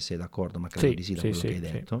 non so se sei d'accordo, ma credo di sì da quello che hai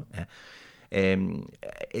detto.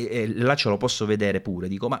 E là ce lo posso vedere pure,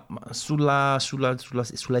 dico, ma sulla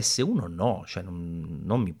S1 no, cioè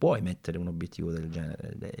non mi puoi mettere un obiettivo del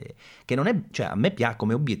genere, che non è, cioè a me piace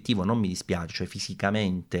come obiettivo, non mi dispiace, cioè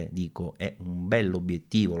fisicamente dico è un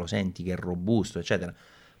bell'obiettivo, lo senti che è robusto eccetera,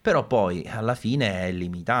 però poi alla fine è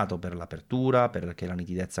limitato per l'apertura, perché la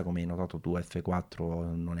nitidezza, come hai notato tu,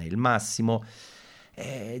 F4 non è il massimo.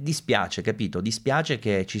 Dispiace, capito? Dispiace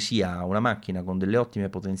che ci sia una macchina con delle ottime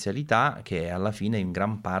potenzialità che alla fine in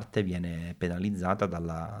gran parte viene penalizzata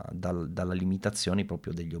dalla limitazione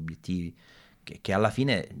proprio degli obiettivi, che alla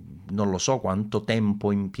fine non lo so quanto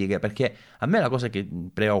tempo impiega, perché a me la cosa che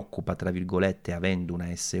preoccupa, tra virgolette, avendo una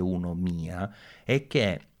S1 mia, è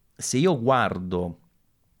che se io guardo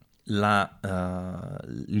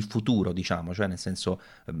il futuro, diciamo, cioè nel senso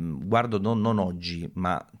guardo non oggi,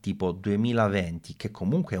 ma tipo 2020, che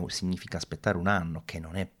comunque significa aspettare un anno, che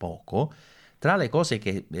non è poco. Tra le cose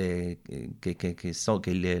che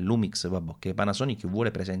il Lumix, vabbè, che Panasonic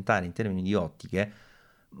vuole presentare in termini di ottiche,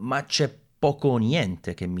 ma c'è poco o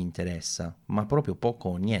niente che mi interessa, ma proprio poco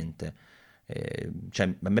o niente.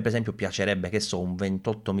 Cioè, a me per esempio piacerebbe, che so, un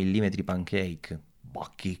 28 mm pancake. Boh,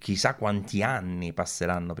 chissà quanti anni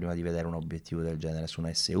passeranno prima di vedere un obiettivo del genere su un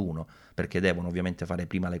S1, perché devono ovviamente fare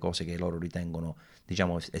prima le cose che loro ritengono,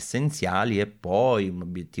 diciamo, essenziali, e poi un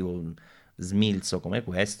obiettivo smilzo come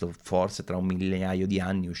questo forse tra un migliaio di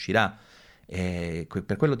anni uscirà.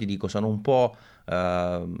 Per quello ti dico, sono un po'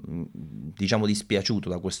 diciamo dispiaciuto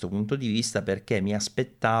da questo punto di vista, perché mi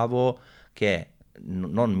aspettavo che,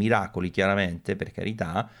 non miracoli chiaramente, per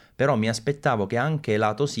carità, però mi aspettavo che anche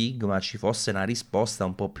lato Sigma ci fosse una risposta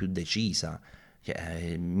un po' più decisa.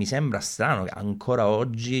 Cioè, mi sembra strano che ancora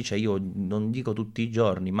oggi, cioè io non dico tutti i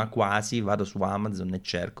giorni, ma quasi vado su Amazon e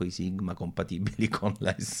cerco i Sigma compatibili con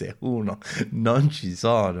la S1, non ci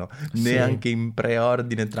sono, neanche in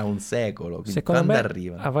preordine tra un secolo. Quindi secondo me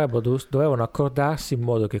arrivano? Dovevano accordarsi in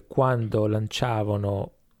modo che quando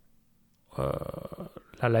lanciavano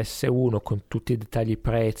la S1 con tutti i dettagli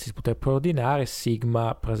prezzi si poteva preordinare,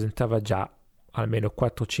 Sigma presentava già almeno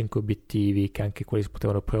 4-5 obiettivi che anche quelli si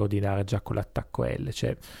potevano preordinare già con l'attacco L,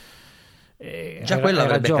 cioè già quello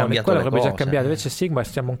avrebbe cambiato le cose. Già cambiato. Invece Sigma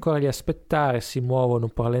stiamo ancora lì a aspettare, si muovono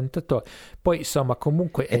un po' rallentatore, poi insomma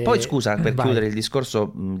comunque e poi scusa, per chiudere il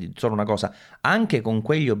discorso, solo una cosa, anche con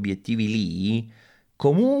quegli obiettivi lì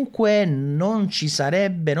comunque non ci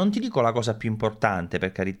sarebbe, non ti dico la cosa più importante,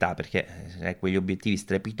 per carità, perché quegli obiettivi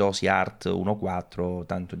strepitosi Art 1.4,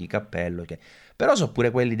 tanto di cappello, però sono pure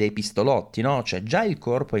quelli dei pistolotti, no? Cioè già il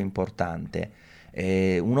corpo è importante.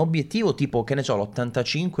 Un obiettivo tipo, che ne so,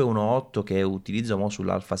 l'85 1.8 che utilizzo mo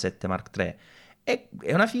sull'Alpha 7 Mark III è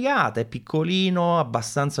una figata, è piccolino,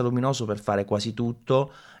 abbastanza luminoso per fare quasi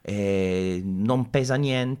tutto, non pesa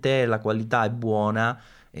niente, la qualità è buona,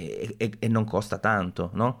 e non costa tanto,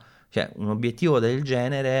 no? Cioè un obiettivo del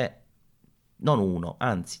genere, non uno,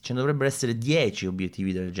 anzi ce ne dovrebbero essere 10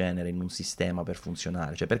 obiettivi del genere in un sistema per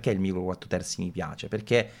funzionare. Cioè, perché il micro 4 terzi mi piace?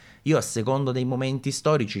 Perché io, a secondo dei momenti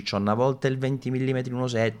storici, c'ho una volta il 20 mm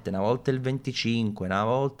 1.7, una volta il 25, una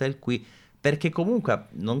volta il qui, perché comunque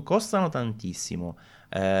non costano tantissimo,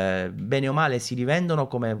 bene o male si rivendono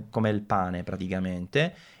come il pane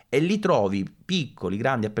praticamente, e li trovi piccoli,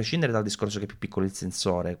 grandi, a prescindere dal discorso che è più piccolo il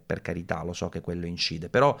sensore, per carità, lo so che quello incide,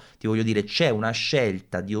 però ti voglio dire, c'è una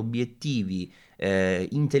scelta di obiettivi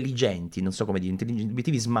intelligenti, non so come dire,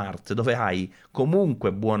 obiettivi smart, dove hai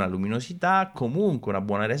comunque buona luminosità, comunque una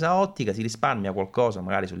buona resa ottica, si risparmia qualcosa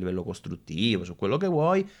magari sul livello costruttivo, su quello che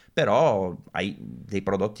vuoi, però hai dei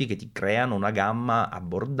prodotti che ti creano una gamma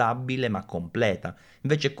abbordabile ma completa.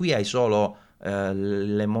 Invece qui hai solo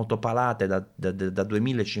le motopalate da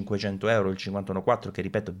 2.500 euro, il 51.4, che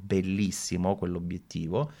ripeto è bellissimo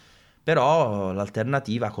quell'obiettivo, però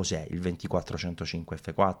l'alternativa cos'è? Il 2405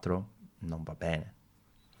 F4? Non va bene.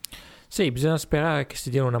 Sì, bisogna sperare che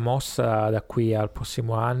si dia una mossa da qui al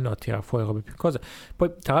prossimo anno a tirare fuori robe più cose.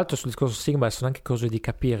 Poi tra l'altro sul discorso Sigma sono anche cose di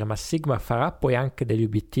capire, ma Sigma farà poi anche degli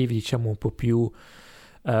obiettivi diciamo un po' più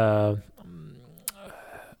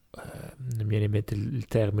non mi viene in mente il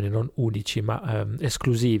termine, non unici ma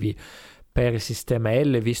esclusivi per il sistema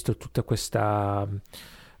L, visto tutta questa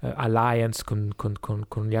alliance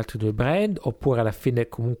con gli altri due brand, oppure alla fine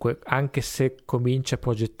comunque anche se comincia a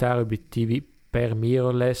progettare obiettivi per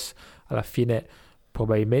mirrorless, alla fine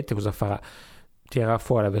probabilmente cosa farà? Tirerà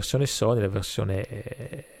fuori la versione Sony, la versione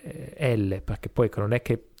L, perché poi non è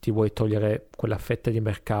che ti vuoi togliere quella fetta di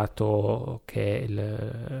mercato che è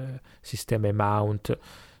il sistema mount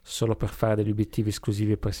solo per fare degli obiettivi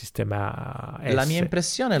esclusivi per sistema S. La mia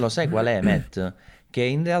impressione, lo sai qual è, Matt? Che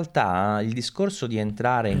in realtà il discorso di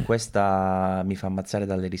entrare in questa, mi fa ammazzare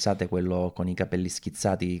dalle risate quello con i capelli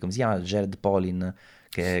schizzati, come si chiama? Jared Polin,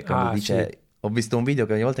 che quando dice... Sì. Ho visto un video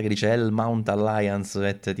che ogni volta che dice L-Mount Alliance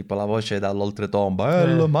mette tipo la voce dall'oltretomba,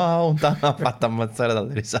 L-Mount, ha fatto ammazzare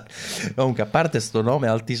dalle risate. Comunque, a parte sto nome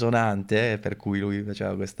altisonante, per cui lui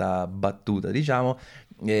faceva questa battuta, diciamo,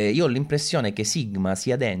 io ho l'impressione che Sigma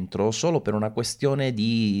sia dentro solo per una questione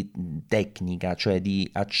di tecnica, cioè di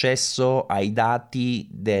accesso ai dati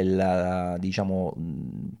del, diciamo,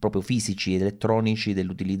 proprio fisici, elettronici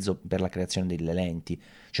dell'utilizzo per la creazione delle lenti.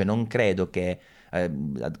 Cioè non credo che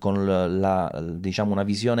con diciamo una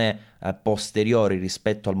visione posteriori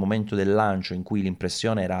rispetto al momento del lancio in cui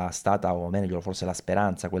l'impressione era stata, o meglio forse la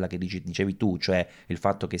speranza, quella che dicevi tu, cioè il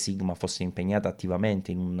fatto che Sigma fosse impegnata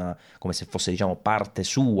attivamente in una, come se fosse diciamo parte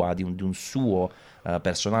sua, di un suo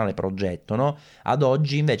personale progetto, no? Ad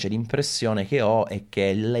oggi invece l'impressione che ho è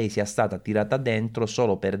che lei sia stata tirata dentro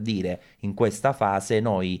solo per dire in questa fase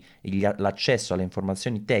noi l'accesso alle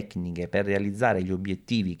informazioni tecniche per realizzare gli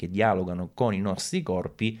obiettivi che dialogano con i nostri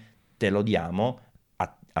corpi te lo diamo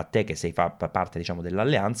a te che sei parte diciamo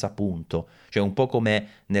dell'alleanza, appunto. Cioè un po' come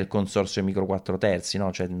nel consorzio micro 4 terzi, no?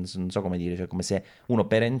 Cioè non so come dire, cioè come se uno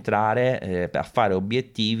per entrare a fare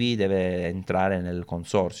obiettivi deve entrare nel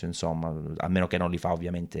consorzio, insomma, a meno che non li fa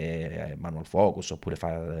ovviamente manual focus oppure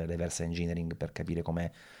fa reverse engineering per capire come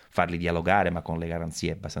farli dialogare, ma con le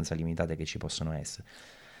garanzie abbastanza limitate che ci possono essere.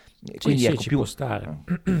 Quindi sì, ecco, ci più può stare.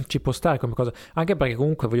 Ci può stare come cosa, anche perché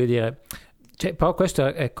comunque voglio dire, cioè, però questo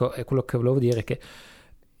ecco, è quello che volevo dire, che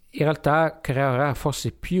in realtà creerà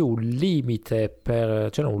forse più un limite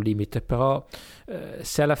cioè non un limite, però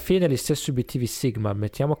se alla fine gli stessi obiettivi Sigma,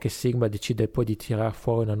 mettiamo che Sigma decide poi di tirare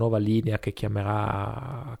fuori una nuova linea che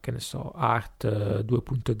chiamerà, che ne so, Art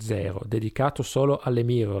 2.0, dedicato solo alle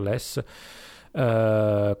mirrorless,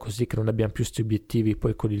 così che non abbiamo più questi obiettivi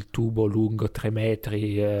poi con il tubo lungo 3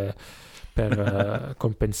 metri per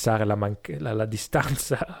compensare la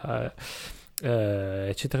distanza,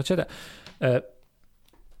 eccetera eccetera.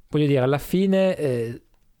 Voglio dire, alla fine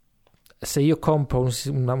se io compro un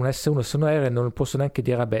S1 S1 R non posso neanche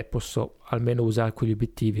dire vabbè, posso almeno usare quegli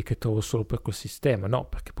obiettivi che trovo solo per quel sistema, no,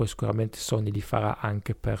 perché poi sicuramente Sony li farà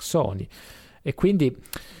anche per Sony, e quindi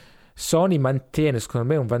Sony mantiene secondo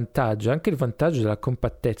me un vantaggio, anche il vantaggio della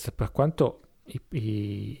compattezza, per quanto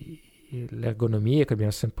l'ergonomia che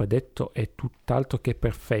abbiamo sempre detto è tutt'altro che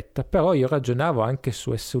perfetta, però io ragionavo anche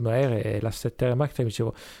su S1R e la 7R Mark III, mi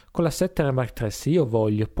dicevo, con la 7R Mark III se io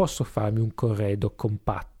voglio posso farmi un corredo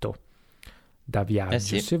compatto da viaggio,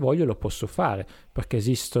 sì. Se voglio lo posso fare, perché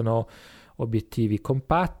esistono obiettivi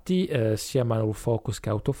compatti, sia manual focus che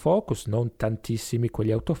autofocus, non tantissimi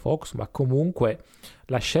quelli autofocus, ma comunque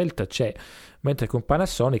la scelta c'è, mentre con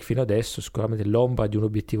Panasonic fino adesso sicuramente l'ombra di un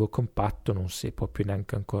obiettivo compatto non si è proprio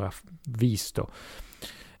neanche ancora visto,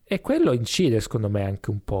 e quello incide secondo me anche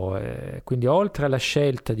un po', quindi oltre alla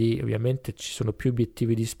scelta di, ovviamente ci sono più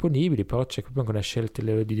obiettivi disponibili, però c'è proprio anche una scelta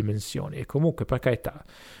di dimensioni, e comunque per carità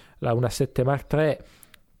una 7 Mark III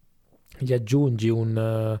gli aggiungi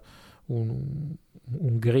un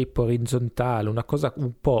grip orizzontale, una cosa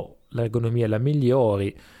un po', l'ergonomia la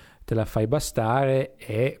migliori, te la fai bastare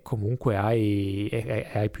e comunque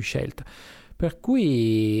hai più scelta, per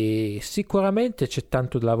cui sicuramente c'è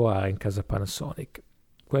tanto da lavorare in casa Panasonic,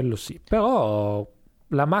 quello sì, però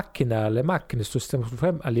le macchine sul sistema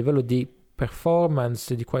frame a livello di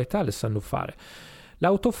performance e di qualità le sanno fare.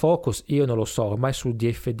 L'autofocus io non lo so, ormai sul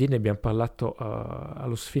DFD ne abbiamo parlato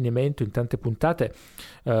allo sfinimento in tante puntate,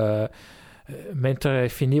 mentre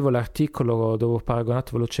finivo l'articolo dove ho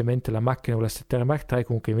paragonato velocemente la macchina con la 7R Mark III,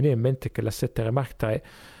 comunque mi veniva in mente che la 7R Mark III,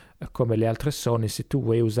 come le altre Sony, se tu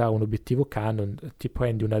vuoi usare un obiettivo Canon ti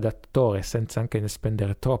prendi un adattatore senza anche ne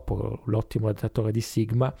spendere troppo, l'ottimo adattatore di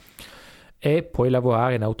Sigma, e puoi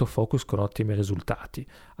lavorare in autofocus con ottimi risultati.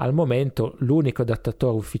 Al momento l'unico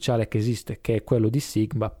adattatore ufficiale che esiste, che è quello di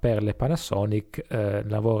Sigma per le Panasonic,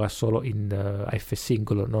 lavora solo in AF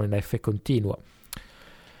singolo, non in AF continuo.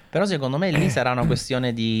 Però secondo me lì sarà una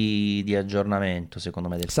questione di aggiornamento, secondo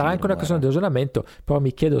me, del sarà anche una questione di aggiornamento, però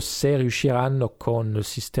mi chiedo se riusciranno con il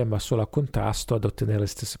sistema solo a contrasto ad ottenere le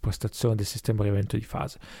stesse prestazioni del sistema riavvento di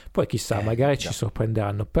fase. Poi chissà, magari ci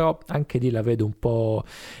sorprenderanno, però anche lì la vedo un po'.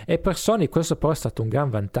 E per Sony questo però è stato un gran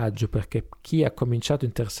vantaggio, perché chi ha cominciato a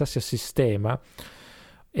interessarsi al sistema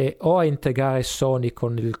e o a integrare Sony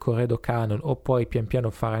con il corredo Canon o poi pian piano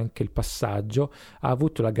fare anche il passaggio, ha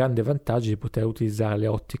avuto la grande vantaggio di poter utilizzare le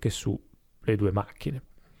ottiche su le due macchine,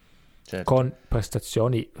 certo, con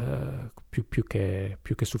prestazioni più che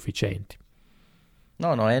sufficienti.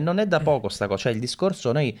 No, e non è da poco sta cosa, cioè il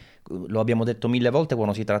discorso, noi lo abbiamo detto 1000 volte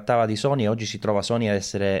quando si trattava di Sony, e oggi si trova Sony ad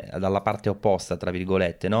essere dalla parte opposta, tra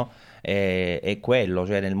virgolette, no? È quello,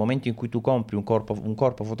 cioè nel momento in cui tu compri un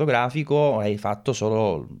corpo fotografico hai fatto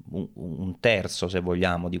solo un terzo, se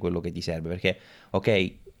vogliamo, di quello che ti serve, perché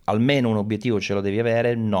ok, almeno un obiettivo ce lo devi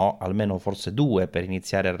avere, no, almeno forse due per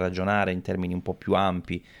iniziare a ragionare in termini un po' più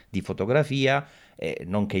ampi di fotografia,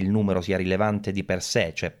 non che il numero sia rilevante di per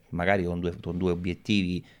sé, cioè magari con due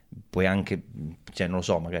obiettivi puoi anche, cioè non lo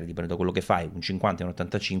so, magari dipende da quello che fai, un 50 e un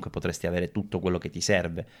 85 potresti avere tutto quello che ti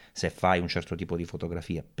serve se fai un certo tipo di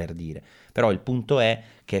fotografia, per dire. Però il punto è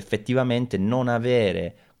che effettivamente non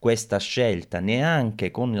avere questa scelta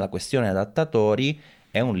neanche con la questione adattatori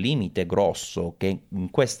è un limite grosso che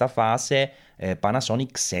in questa fase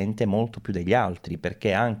Panasonic sente molto più degli altri,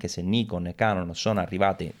 perché anche se Nikon e Canon sono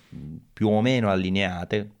arrivate più o meno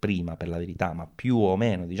allineate, prima per la verità, ma più o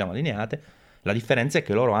meno diciamo allineate, la differenza è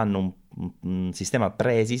che loro hanno un sistema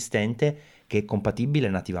preesistente che è compatibile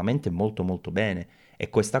nativamente molto molto bene, e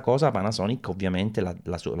questa cosa Panasonic ovviamente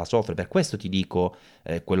la soffre. Per questo ti dico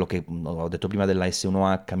quello che ho detto prima della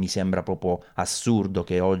S1H, mi sembra proprio assurdo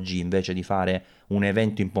che oggi invece di fare un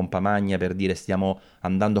evento in pompa magna per dire stiamo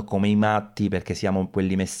andando come i matti perché siamo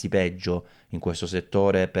quelli messi peggio in questo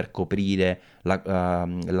settore per coprire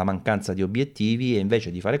la mancanza di obiettivi, e invece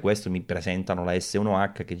di fare questo mi presentano la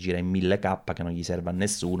S1H che gira in 1000K, che non gli serve a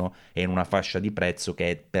nessuno, e in una fascia di prezzo che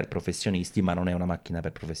è per professionisti ma non è una macchina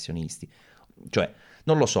per professionisti. Cioè,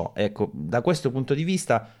 non lo so, ecco, da questo punto di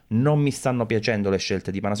vista non mi stanno piacendo le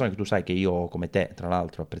scelte di Panasonic. Tu sai che io, come te, tra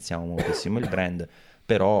l'altro, apprezziamo moltissimo il brand,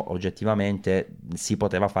 però oggettivamente si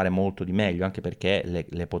poteva fare molto di meglio, anche perché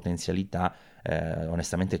le potenzialità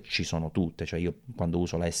onestamente ci sono tutte. Cioè io quando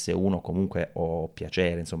uso la S1 comunque ho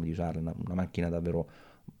piacere, insomma, di usare una macchina davvero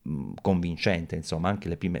convincente, insomma,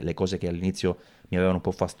 anche le cose che all'inizio mi avevano un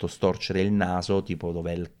po' fatto storcere il naso, tipo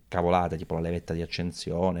dove il cavolate, tipo la levetta di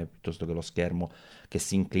accensione, piuttosto che lo schermo che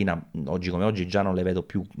si inclina, oggi come oggi già non le vedo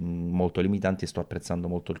più molto limitanti e sto apprezzando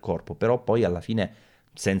molto il corpo, però poi alla fine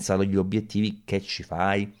senza gli obiettivi che ci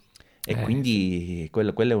fai? E quindi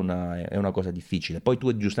quella è una cosa difficile. Poi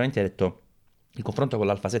tu giustamente hai detto il confronto con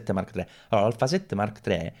l'Alpha 7 Mark III. Allora, l'Alpha 7 Mark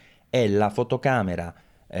III è la fotocamera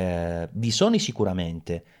di Sony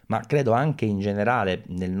sicuramente, ma credo anche in generale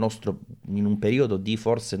in un periodo di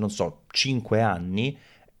forse, non so, 5 anni,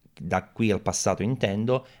 da qui al passato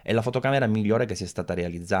intendo, è la fotocamera migliore che sia stata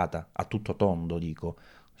realizzata, a tutto tondo dico.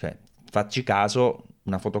 Cioè, facci caso,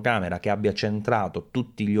 una fotocamera che abbia centrato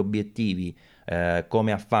tutti gli obiettivi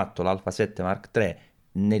come ha fatto l'Alpha 7 Mark III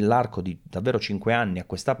nell'arco di davvero 5 anni a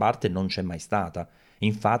questa parte non c'è mai stata.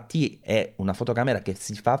 Infatti è una fotocamera che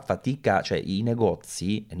si fa fatica, cioè i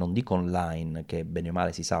negozi, e non dico online, che bene o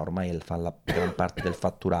male si sa ormai fa la gran parte del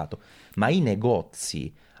fatturato, ma i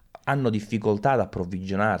negozi hanno difficoltà ad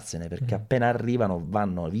approvvigionarsene, perché appena arrivano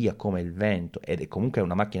vanno via come il vento, ed è comunque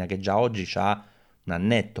una macchina che già oggi ha un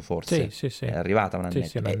annetto forse, sì. è arrivata un annetto,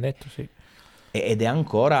 sì, un annetto, sì. Ed è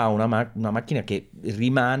ancora una macchina che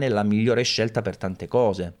rimane la migliore scelta per tante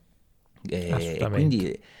cose, e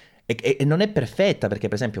quindi e non è perfetta, perché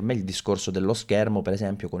per esempio a me il discorso dello schermo, per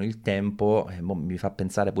esempio con il tempo, mi fa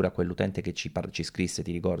pensare pure a quell'utente che ci scrisse,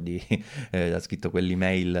 ti ricordi? Ha scritto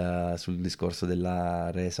quell'email sul discorso della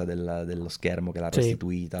resa dello schermo che l'ha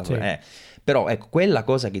restituita. Sì. Però ecco, quella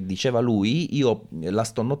cosa che diceva lui io la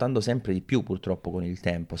sto notando sempre di più purtroppo con il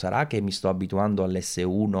tempo. Sarà che mi sto abituando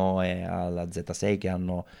all'S1 e alla Z6 che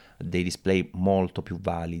hanno dei display molto più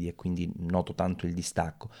validi e quindi noto tanto il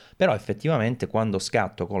distacco, però effettivamente quando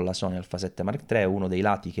scatto con la Sony Alpha 7 Mark III uno dei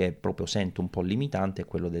lati che proprio sento un po' limitante è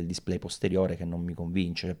quello del display posteriore, che non mi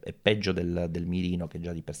convince, è peggio del mirino, che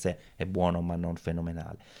già di per sé è buono ma non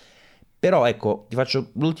fenomenale. Però ecco, ti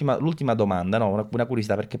faccio l'ultima domanda, no? Una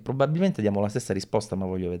curiosità, perché probabilmente diamo la stessa risposta, ma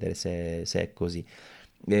voglio vedere se è così.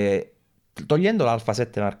 Togliendo l'Alpha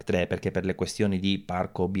 7 Mark III, perché per le questioni di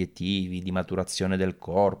parco obiettivi, di maturazione del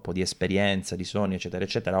corpo, di esperienza di Sony, eccetera,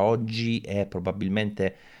 eccetera, oggi è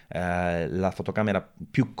probabilmente la fotocamera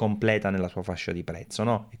più completa nella sua fascia di prezzo,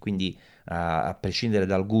 no? E quindi a prescindere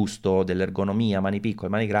dal gusto, dell'ergonomia, mani piccole,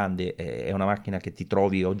 mani grandi, è una macchina che ti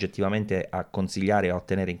trovi oggettivamente a consigliare o a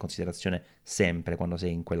tenere in considerazione sempre quando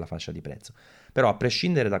sei in quella fascia di prezzo. Però a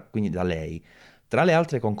prescindere quindi da lei, tra le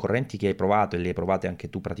altre concorrenti che hai provato, e le hai provate anche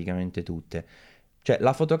tu praticamente tutte, cioè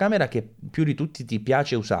la fotocamera che più di tutti ti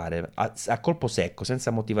piace usare, a colpo secco,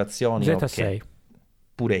 senza motivazioni, Z6. Okay.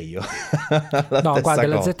 Pure io. No, guarda,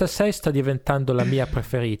 la Z6 sta diventando la mia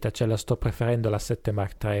preferita, cioè la sto preferendo la 7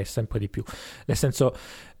 Mark III sempre di più. Nel senso,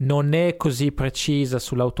 non è così precisa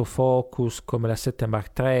sull'autofocus come la 7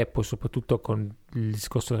 Mark III, poi soprattutto con il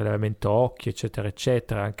discorso del rilevamento occhio, eccetera,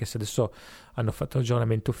 eccetera, anche se adesso hanno fatto un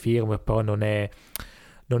aggiornamento firmware, però non è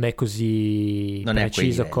così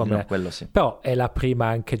preciso come... No, quello sì. Però è la prima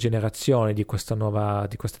anche generazione di questa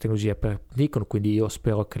tecnologia per Nikon, quindi io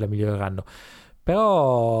spero che la miglioreranno.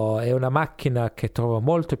 Però è una macchina che trovo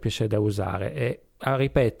molto piacere da usare, e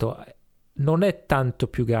ripeto, non è tanto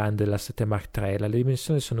più grande la 7 Mark III, le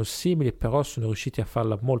dimensioni sono simili, però sono riusciti a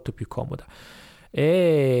farla molto più comoda.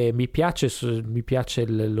 E mi piace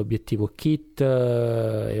l'obiettivo kit,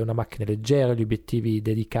 è una macchina leggera, gli obiettivi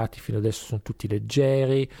dedicati fino adesso sono tutti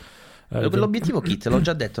leggeri. L'obiettivo kit l'ho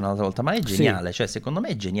già detto un'altra volta, ma è geniale, sì. cioè secondo me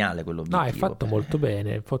è geniale quell'obiettivo. No, è fatto molto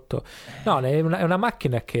bene, no, è una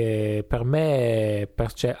macchina che per me,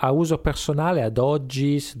 cioè, a uso personale ad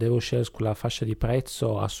oggi, se devo scegliere sulla fascia di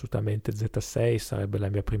prezzo, assolutamente Z6 sarebbe la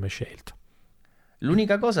mia prima scelta.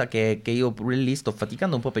 L'unica cosa che io pure lì sto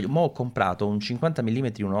faticando un po' peggio, mo ho comprato un 50 mm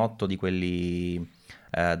 1.8 di quelli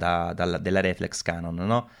della Reflex Canon,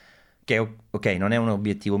 no? Che ok, non è un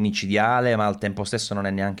obiettivo micidiale, ma al tempo stesso non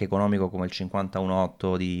è neanche economico come il 50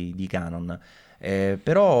 1.8 di Canon.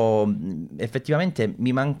 Però effettivamente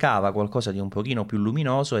mi mancava qualcosa di un pochino più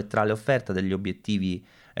luminoso, e tra le offerte degli obiettivi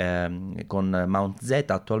con Mount Z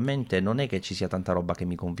attualmente non è che ci sia tanta roba che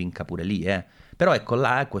mi convinca pure lì, Però ecco,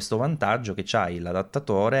 là questo vantaggio che c'hai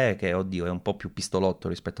l'adattatore, che oddio è un po' più pistolotto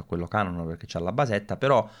rispetto a quello Canon perché c'ha la basetta,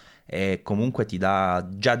 però comunque ti dà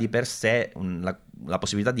già di per sé la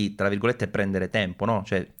possibilità di, tra virgolette, prendere tempo, no?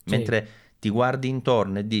 Cioè, Sì. mentre ti guardi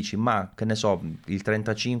intorno e dici, ma che ne so, il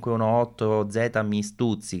 3518Z mi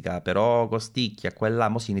stuzzica, però costicchia, quella,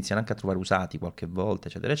 mo si iniziano anche a trovare usati qualche volta,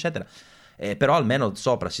 eccetera, eccetera. Però almeno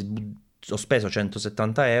sopra ho speso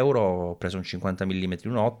 170 euro, ho preso un 50 mm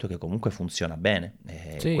 1.8 che comunque funziona bene.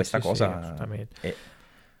 Sì, questa sì, cosa sì, assolutamente. è...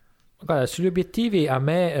 Guarda, sugli obiettivi a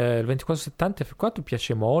me il 2470 f4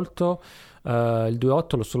 piace molto, il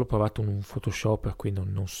 2.8 l'ho solo provato in un Photoshop, per cui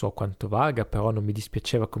non so quanto valga, però non mi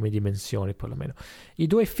dispiaceva come dimensioni perlomeno. I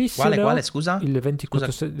due fissi... Quale, scusa? Il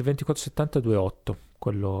 2470 2.8.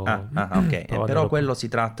 Quello... ok, però quello si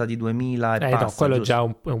tratta di 2000 e passa, no, quello giusto? è già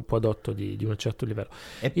un prodotto di un certo livello.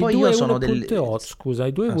 E poi io sono del... Scusa,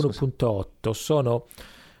 i 2.1.8 sono...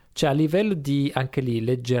 Cioè a livello di, anche lì,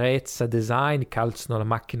 leggerezza, design, calzano la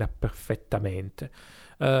macchina perfettamente.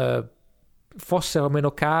 Fossero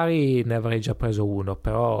meno cari ne avrei già preso uno,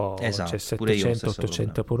 però esatto, c'è 700,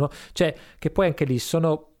 800 per uno. problema. Cioè, che poi anche lì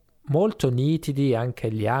sono molto nitidi,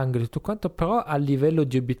 anche gli angoli, tutto quanto, però a livello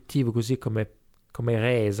di obiettivo, così come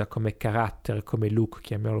resa, come carattere, come look,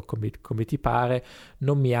 chiamiamolo come ti pare,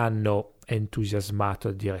 non mi hanno entusiasmato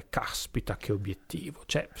a dire caspita che obiettivo.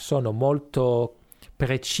 Cioè, sono molto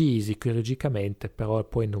precisi chirurgicamente, però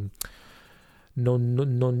poi non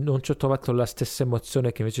ci ho trovato la stessa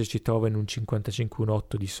emozione che invece ci trovo in un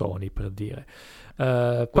 55-1.8 di Sony, per dire.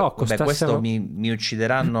 Però questo mi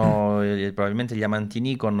uccideranno probabilmente gli amanti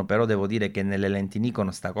Nikon, però devo dire che nelle lenti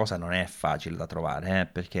Nikon sta cosa non è facile da trovare,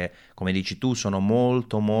 perché come dici tu sono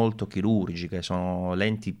molto molto chirurgiche, sono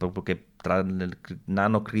lenti proprio che tra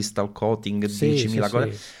nano crystal coating, 10.000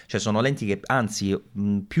 cose, cioè sono lenti che anzi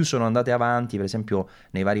più sono andate avanti, per esempio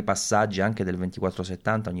nei vari passaggi anche del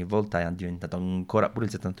 2470 ogni volta è diventato ancora, pure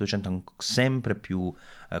il 7200 sempre più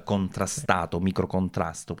contrastato,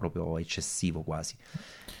 microcontrasto proprio eccessivo quasi.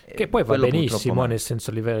 Che poi va benissimo, nel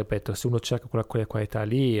senso, livello, ripeto, se uno cerca quelle qualità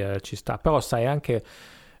lì ci sta, però sai anche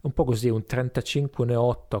un po' così un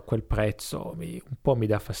 35-1.8 a quel prezzo un po' mi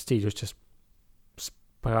dà fastidio, cioè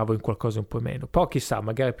speravo in qualcosa un po' meno, però chissà,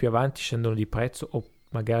 magari più avanti scendono di prezzo o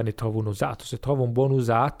magari ne trovo un usato. Se trovo un buon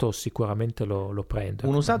usato sicuramente lo prendo.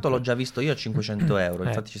 Un usato l'ho già visto io a 500 euro,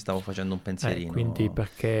 infatti ci stavo facendo un pensierino. Quindi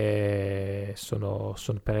perché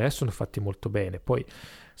per adesso sono fatti molto bene. Poi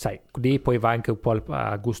sai, lì poi va anche un po'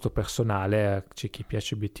 a gusto personale, c'è chi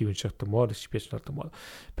piace obiettivi in un certo modo, ci piace in un altro modo.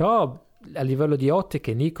 Però a livello di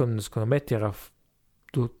ottiche Nikon secondo me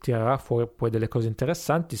tirerà fuori poi delle cose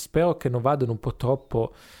interessanti. Spero che non vadano un po'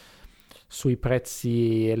 troppo sui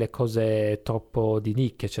prezzi e le cose troppo di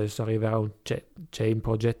nicchia, cioè adesso arriverà c'è in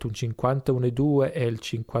progetto un 50-1.2 e il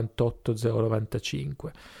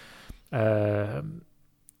 58-095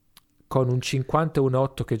 con un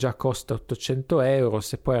 50-1.8 che già costa 800 euro,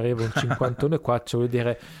 se poi arriva un 51.4 vuol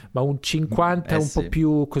dire, ma un 50 un po'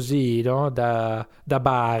 più così, no? Da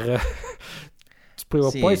bar prima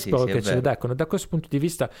o poi spero che ce lo dacano. Da questo punto di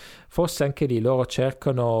vista forse anche lì loro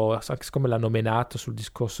cercano, anche siccome l'hanno menato sul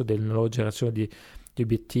discorso della nuova generazione di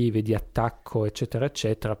obiettivi, di attacco eccetera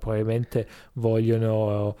eccetera, probabilmente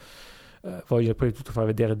vogliono prima di tutto far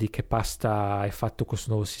vedere di che pasta è fatto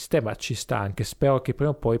questo nuovo sistema. Ci sta anche, spero che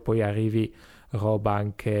prima o poi arrivi roba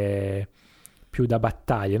anche più da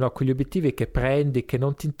battaglia, no? Quegli obiettivi che prendi, che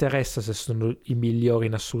non ti interessa se sono i migliori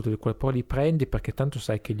in assoluto di quello, però li prendi perché tanto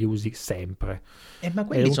sai che li usi sempre. Ma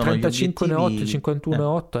quelli un sono 35-1.8, gli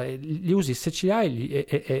 51.8 li usi se ce li hai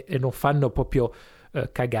e non fanno proprio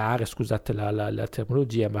cagare, scusate la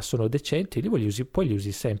terminologia, ma sono decenti, poi li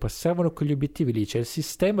usi sempre, servono quegli obiettivi lì, cioè il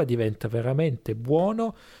sistema diventa veramente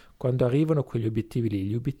buono quando arrivano quegli obiettivi lì,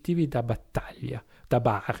 gli obiettivi da battaglia, da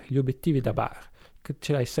bar, gli obiettivi da bar, che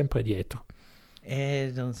ce l'hai sempre dietro.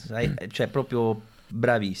 Non sai, cioè proprio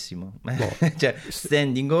bravissimo. Boh. Cioè,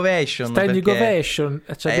 standing ovation. Standing perché ovation,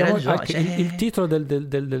 cioè abbiamo ragione, anche cioè... il titolo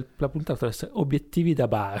della puntata deve essere obiettivi da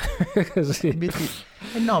bar. Così.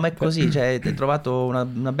 No, ma è così, cioè, hai trovato una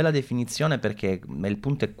bella definizione, perché il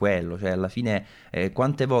punto è quello, cioè alla fine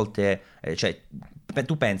quante volte, cioè,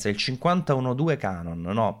 tu pensa il 51.2 Canon,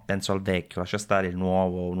 no? Penso al vecchio, lascia stare il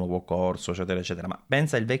nuovo corso, eccetera, eccetera, ma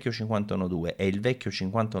pensa il vecchio 51.2 e il vecchio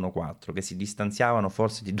 51.4 che si distanziavano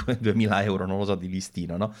forse di 2.000 euro, non lo so, di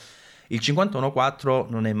listino, no? Il 51.4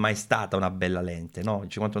 non è mai stata una bella lente, no? Il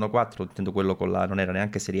 51.4, intendo quello non era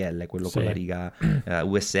neanche serielle, quello Sì. con la riga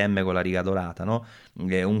USM con la riga dorata, no?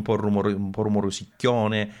 Un po'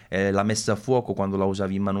 rumorosicchione, la messa a fuoco quando la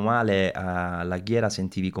usavi in manuale, la ghiera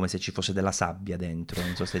sentivi come se ci fosse della sabbia dentro,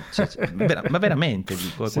 non so se ma veramente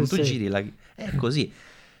dico, Sì, quando tu sì. giri è così.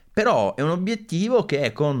 Però è un obiettivo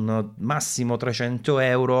che con massimo 300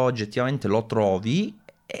 euro oggettivamente lo trovi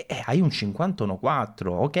e hai un 50-1.4,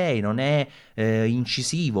 ok, non è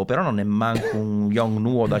incisivo, però non è manco un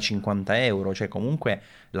Yongnuo da 50 euro, cioè comunque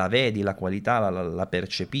la vedi, la qualità la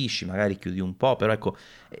percepisci, magari chiudi un po', però ecco,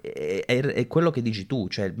 è quello che dici tu,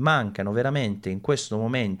 cioè mancano veramente in questo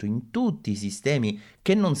momento in tutti i sistemi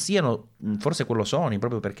che non siano, forse quello Sony,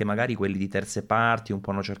 proprio perché magari quelli di terze parti un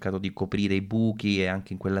po' hanno cercato di coprire i buchi e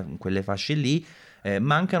anche in quelle fasce lì,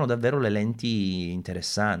 mancano davvero le lenti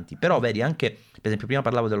interessanti. Però vedi anche, per esempio, prima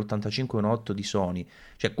parlavo dell'85-1.8 di Sony,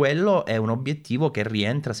 cioè quello è un obiettivo che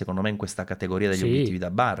rientra secondo me in questa categoria degli Sì, obiettivi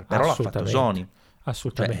da bar, però l'ha fatto Sony.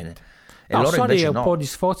 Assolutamente. E No, loro Sony invece un no. po' di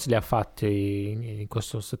sforzi li ha fatti in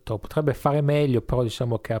questo settore, potrebbe fare meglio, però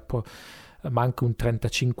diciamo che manca un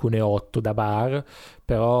 35-1.8 da bar,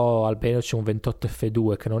 però almeno c'è un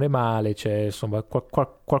 28F2 che non è male, cioè, insomma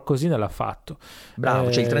qualcosina l'ha fatto. Bravo,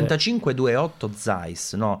 c'è il 35-2.8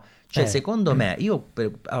 Zeiss, no? Cioè secondo me,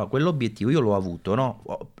 allora, quell'obiettivo io l'ho avuto,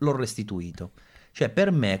 no? L'ho restituito. Cioè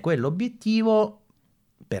per me quell'obiettivo,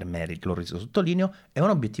 per me, lo sottolineo, è un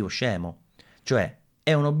obiettivo scemo. Cioè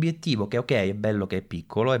è un obiettivo che ok, è bello che è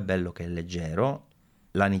piccolo, è bello che è leggero,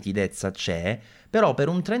 la nitidezza c'è, però per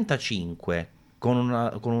un 35 con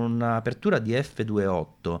un'apertura di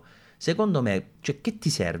f2.8, secondo me, cioè, che ti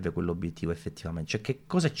serve quell'obiettivo effettivamente? Cioè, che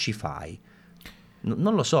cosa ci fai?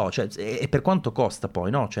 Non lo so, cioè, e per quanto costa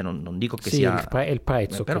poi, no? Cioè, non dico che sì, sia... è il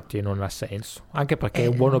prezzo però... che non ha senso, anche perché è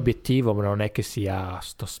un buon obiettivo, ma non è che sia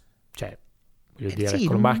cioè, voglio dire, sì,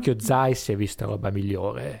 col marchio Zeiss si è vista roba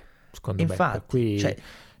migliore, secondo me. Per cui... cioè,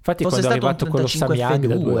 infatti quando è arrivato quello Samyang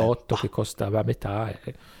da 2.8 che costava a metà,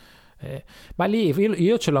 ma lì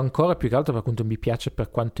io ce l'ho ancora più che altro perché appunto mi piace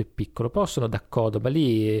per quanto è piccolo, però sono d'accordo, ma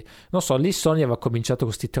lì non so, lì Sony aveva cominciato con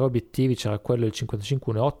questi tre obiettivi, c'era quello il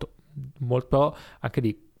 55-1.8, però anche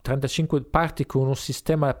lì 35 parti con un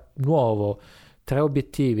sistema nuovo, tre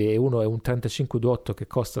obiettivi, e uno è un 35-2.8 che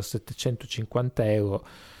costa 750 euro.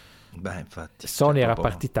 Beh, infatti, Sony era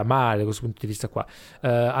partita male da questo punto di vista qua.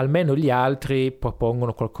 Almeno gli altri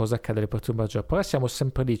propongono qualcosa che ha delle porzioni maggiori, però siamo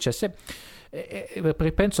sempre lì, cioè se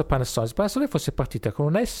ripenso a Panasonic fosse partita con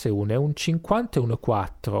un S1 e un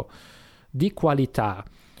 50-1.4 di qualità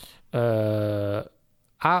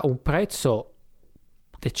a un prezzo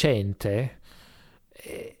decente,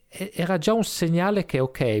 era già un segnale che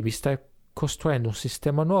ok, mi stai costruendo un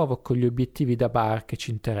sistema nuovo con gli obiettivi da bar che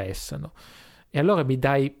ci interessano, e allora mi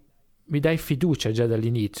dai fiducia già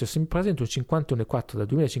dall'inizio. Se mi presento un 51.4 da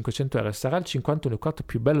 2.500 euro, sarà il 51.4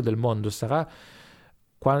 più bello del mondo, sarà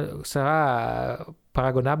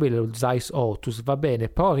paragonabile allo Zeiss Otus, va bene,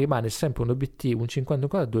 però rimane sempre un obiettivo, un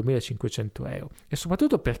 51.4 da 2.500 euro, e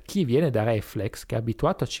soprattutto per chi viene da Reflex, che è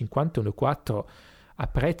abituato a 51.4 a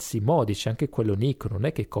prezzi modici, anche quello Nikon non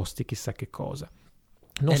è che costi chissà che cosa.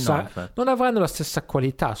 Non avranno la stessa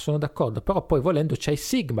qualità, sono d'accordo, però poi volendo c'hai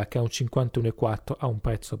Sigma che ha un 51.4 a un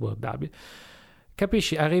prezzo abbordabile.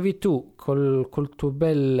 Capisci? Arrivi tu col tuo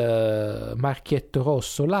bel marchietto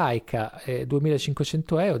rosso Leica,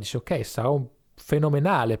 2.500 euro, dici ok, sarà un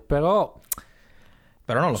fenomenale, però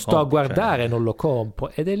non lo sto a guardare, non lo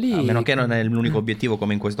compro, ed è lì, a meno che non è l'unico obiettivo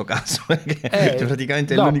come in questo caso, perché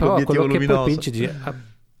praticamente è l'unico obiettivo luminoso. Che poi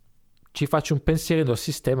ci faccio un pensierino al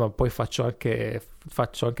sistema, poi faccio anche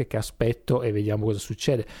che aspetto e vediamo cosa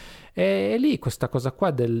succede. E lì questa cosa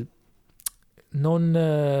qua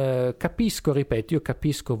capisco, ripeto, io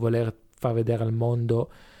capisco voler far vedere al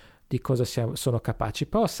mondo di cosa sono capaci,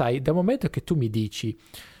 però sai, dal momento che tu mi dici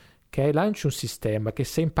che lanci un sistema che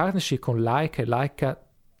sei in partnership con Leica e Leica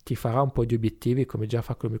ti farà un po' di obiettivi come già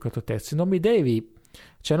fa con il micro 4 terzi. Non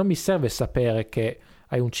mi serve sapere che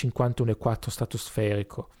hai un 51,4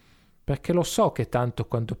 stratosferico, perché lo so che tanto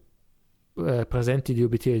quando presenti di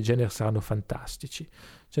obiettivi del genere saranno fantastici.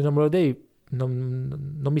 Cioè non me lo devi,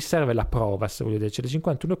 non mi serve la prova, se voglio dire. Cioè, il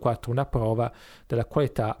 51,4 è una prova della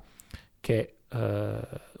qualità che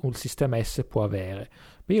un sistema S può avere.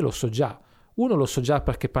 Ma io lo so già. Uno lo so già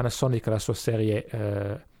perché Panasonic ha la sua serie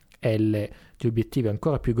L di obiettivi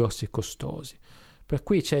ancora più grossi e costosi. Per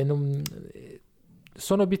cui sono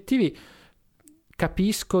obiettivi,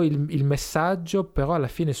 capisco il messaggio, però alla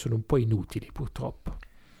fine sono un po' inutili purtroppo.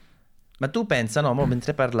 Ma tu pensa, no,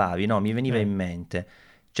 mentre parlavi, no, mi veniva in mente,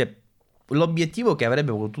 cioè l'obiettivo che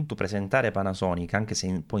avrebbe potuto presentare Panasonic, anche se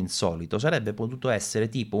un po' insolito, sarebbe potuto essere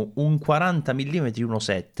tipo un 40 mm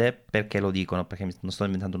 1.7, perché lo dicono, perché non sto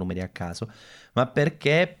inventando numeri a caso, ma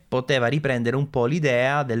perché poteva riprendere un po'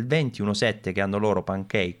 l'idea del 20 1.7 che hanno loro,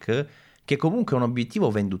 Pancake, che comunque è un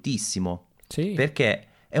obiettivo vendutissimo. Sì. Perché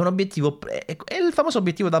è un obiettivo, è il famoso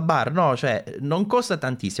obiettivo da bar, no? Cioè non costa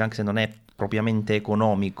tantissimo, anche se non è propriamente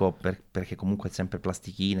economico, perché comunque è sempre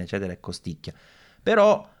plastichina, eccetera, e costicchia.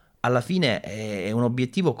 Però alla fine è un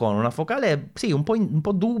obiettivo con una focale, sì, un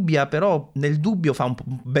po' dubbia, però nel dubbio fa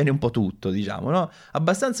bene un po' tutto, diciamo, no?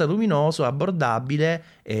 Abbastanza luminoso, abbordabile,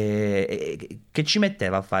 che ci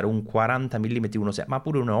metteva a fare un 40 mm 1.6, ma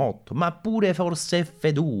pure 1.8, ma pure forse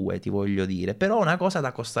F2, ti voglio dire. Però una cosa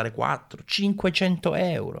da costare 500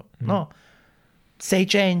 euro, no?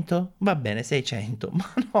 600? Va bene, 600,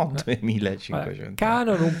 ma no 2500.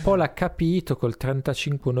 Canon un po' l'ha capito col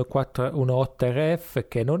 35-1.8 RF,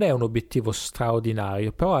 che non è un obiettivo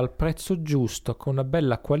straordinario, però al prezzo giusto, con una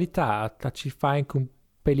bella qualità, ci fa anche un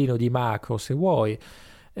pelino di macro se vuoi,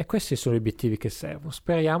 e questi sono gli obiettivi che servono.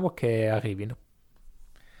 Speriamo che arrivino.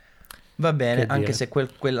 Va bene, anche se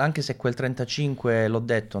quel 35, l'ho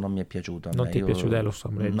detto, non mi è piaciuto. Non ti è piaciuto, lo so,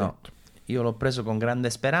 me l'hai detto. Io l'ho preso con grande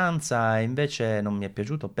speranza e invece non mi è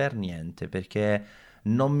piaciuto per niente, perché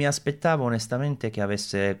non mi aspettavo onestamente che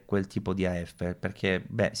avesse quel tipo di AF, perché,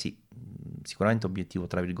 beh, sì, sicuramente obiettivo,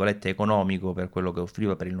 tra virgolette, economico per quello che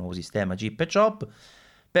offriva per il nuovo sistema chip e chop,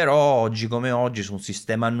 però oggi come oggi su un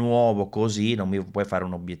sistema nuovo così non mi puoi fare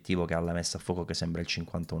un obiettivo che ha la messa a fuoco che sembra il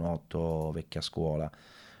 51.8 vecchia scuola.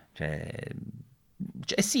 Cioè,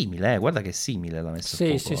 è simile, guarda che è simile la messa a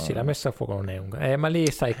fuoco. Sì, la messa a fuoco non è ma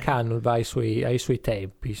lì sai, Canon va ai suoi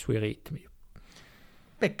tempi, ai suoi ritmi.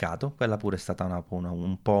 Peccato, quella pure è stata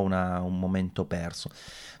un momento perso.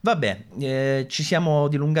 Vabbè, ci siamo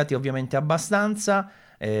dilungati ovviamente abbastanza.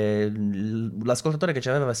 L'ascoltatore che ci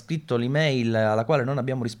aveva scritto l'email alla quale non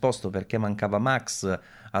abbiamo risposto perché mancava Max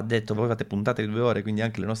ha detto: voi fate puntate di 2 ore, quindi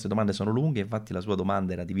anche le nostre domande sono lunghe. Infatti la sua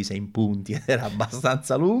domanda era divisa in punti ed era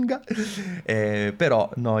abbastanza lunga,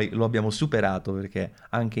 però noi lo abbiamo superato, perché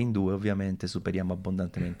anche in 2 ovviamente superiamo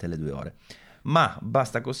abbondantemente le 2 ore. Ma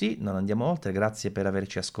basta così, non andiamo oltre. Grazie per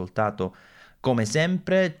averci ascoltato come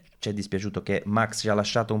sempre. Ci è dispiaciuto che Max ci ha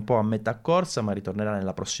lasciato un po' a metà corsa, ma ritornerà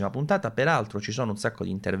nella prossima puntata. Peraltro ci sono un sacco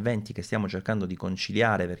di interventi che stiamo cercando di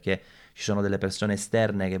conciliare, perché ci sono delle persone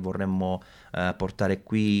esterne che vorremmo portare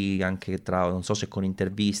qui, anche tra, non so se con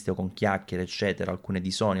interviste o con chiacchiere eccetera, alcune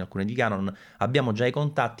di Sony, alcune di Canon. Abbiamo già i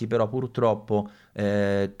contatti, però purtroppo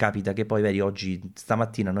capita che poi, vedi,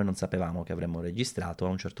 stamattina noi non sapevamo che avremmo registrato, a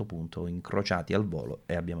un certo punto incrociati al volo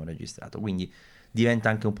e abbiamo registrato, quindi diventa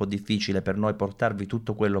anche un po' difficile per noi portarvi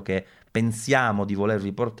tutto quello che pensiamo di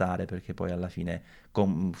volervi portare, perché poi alla fine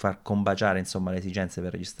far combaciare insomma le esigenze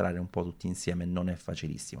per registrare un po' tutti insieme non è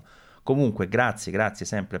facilissimo. Comunque grazie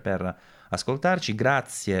sempre per ascoltarci,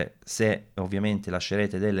 grazie se ovviamente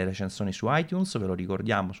lascerete delle recensioni su iTunes, ve lo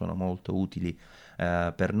ricordiamo, sono molto utili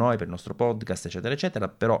per noi, per il nostro podcast eccetera eccetera.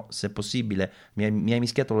 Però se possibile, mi hai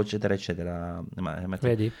mischiato l'eccetera eccetera,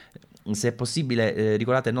 vedi? Se è possibile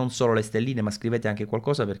ricordate non solo le stelline, ma scrivete anche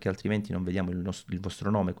qualcosa, perché altrimenti non vediamo il vostro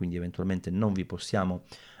nome, quindi eventualmente non vi possiamo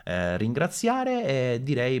ringraziare. E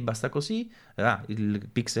direi basta così. Il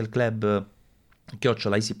Pixel Club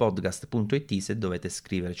 @easypodcast.it se dovete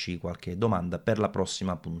scriverci qualche domanda per la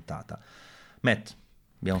prossima puntata. Matt,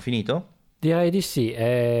 abbiamo finito? Direi di sì.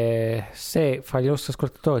 Se fra gli nostri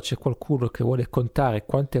ascoltatori c'è qualcuno che vuole contare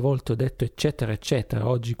quante volte ho detto eccetera eccetera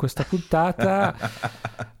oggi in questa puntata,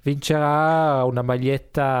 vincerà una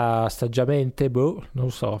maglietta saggiamente, non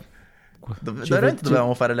so. Veramente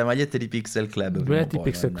dovevamo fare le magliette di Pixel Club.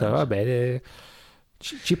 Pixel Club, va bene.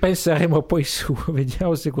 Ci penseremo poi su,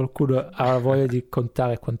 vediamo se qualcuno ha voglia di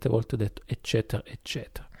contare quante volte ho detto eccetera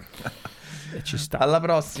eccetera. E ci sta. Alla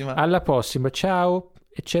prossima, ciao,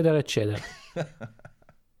 eccetera eccetera.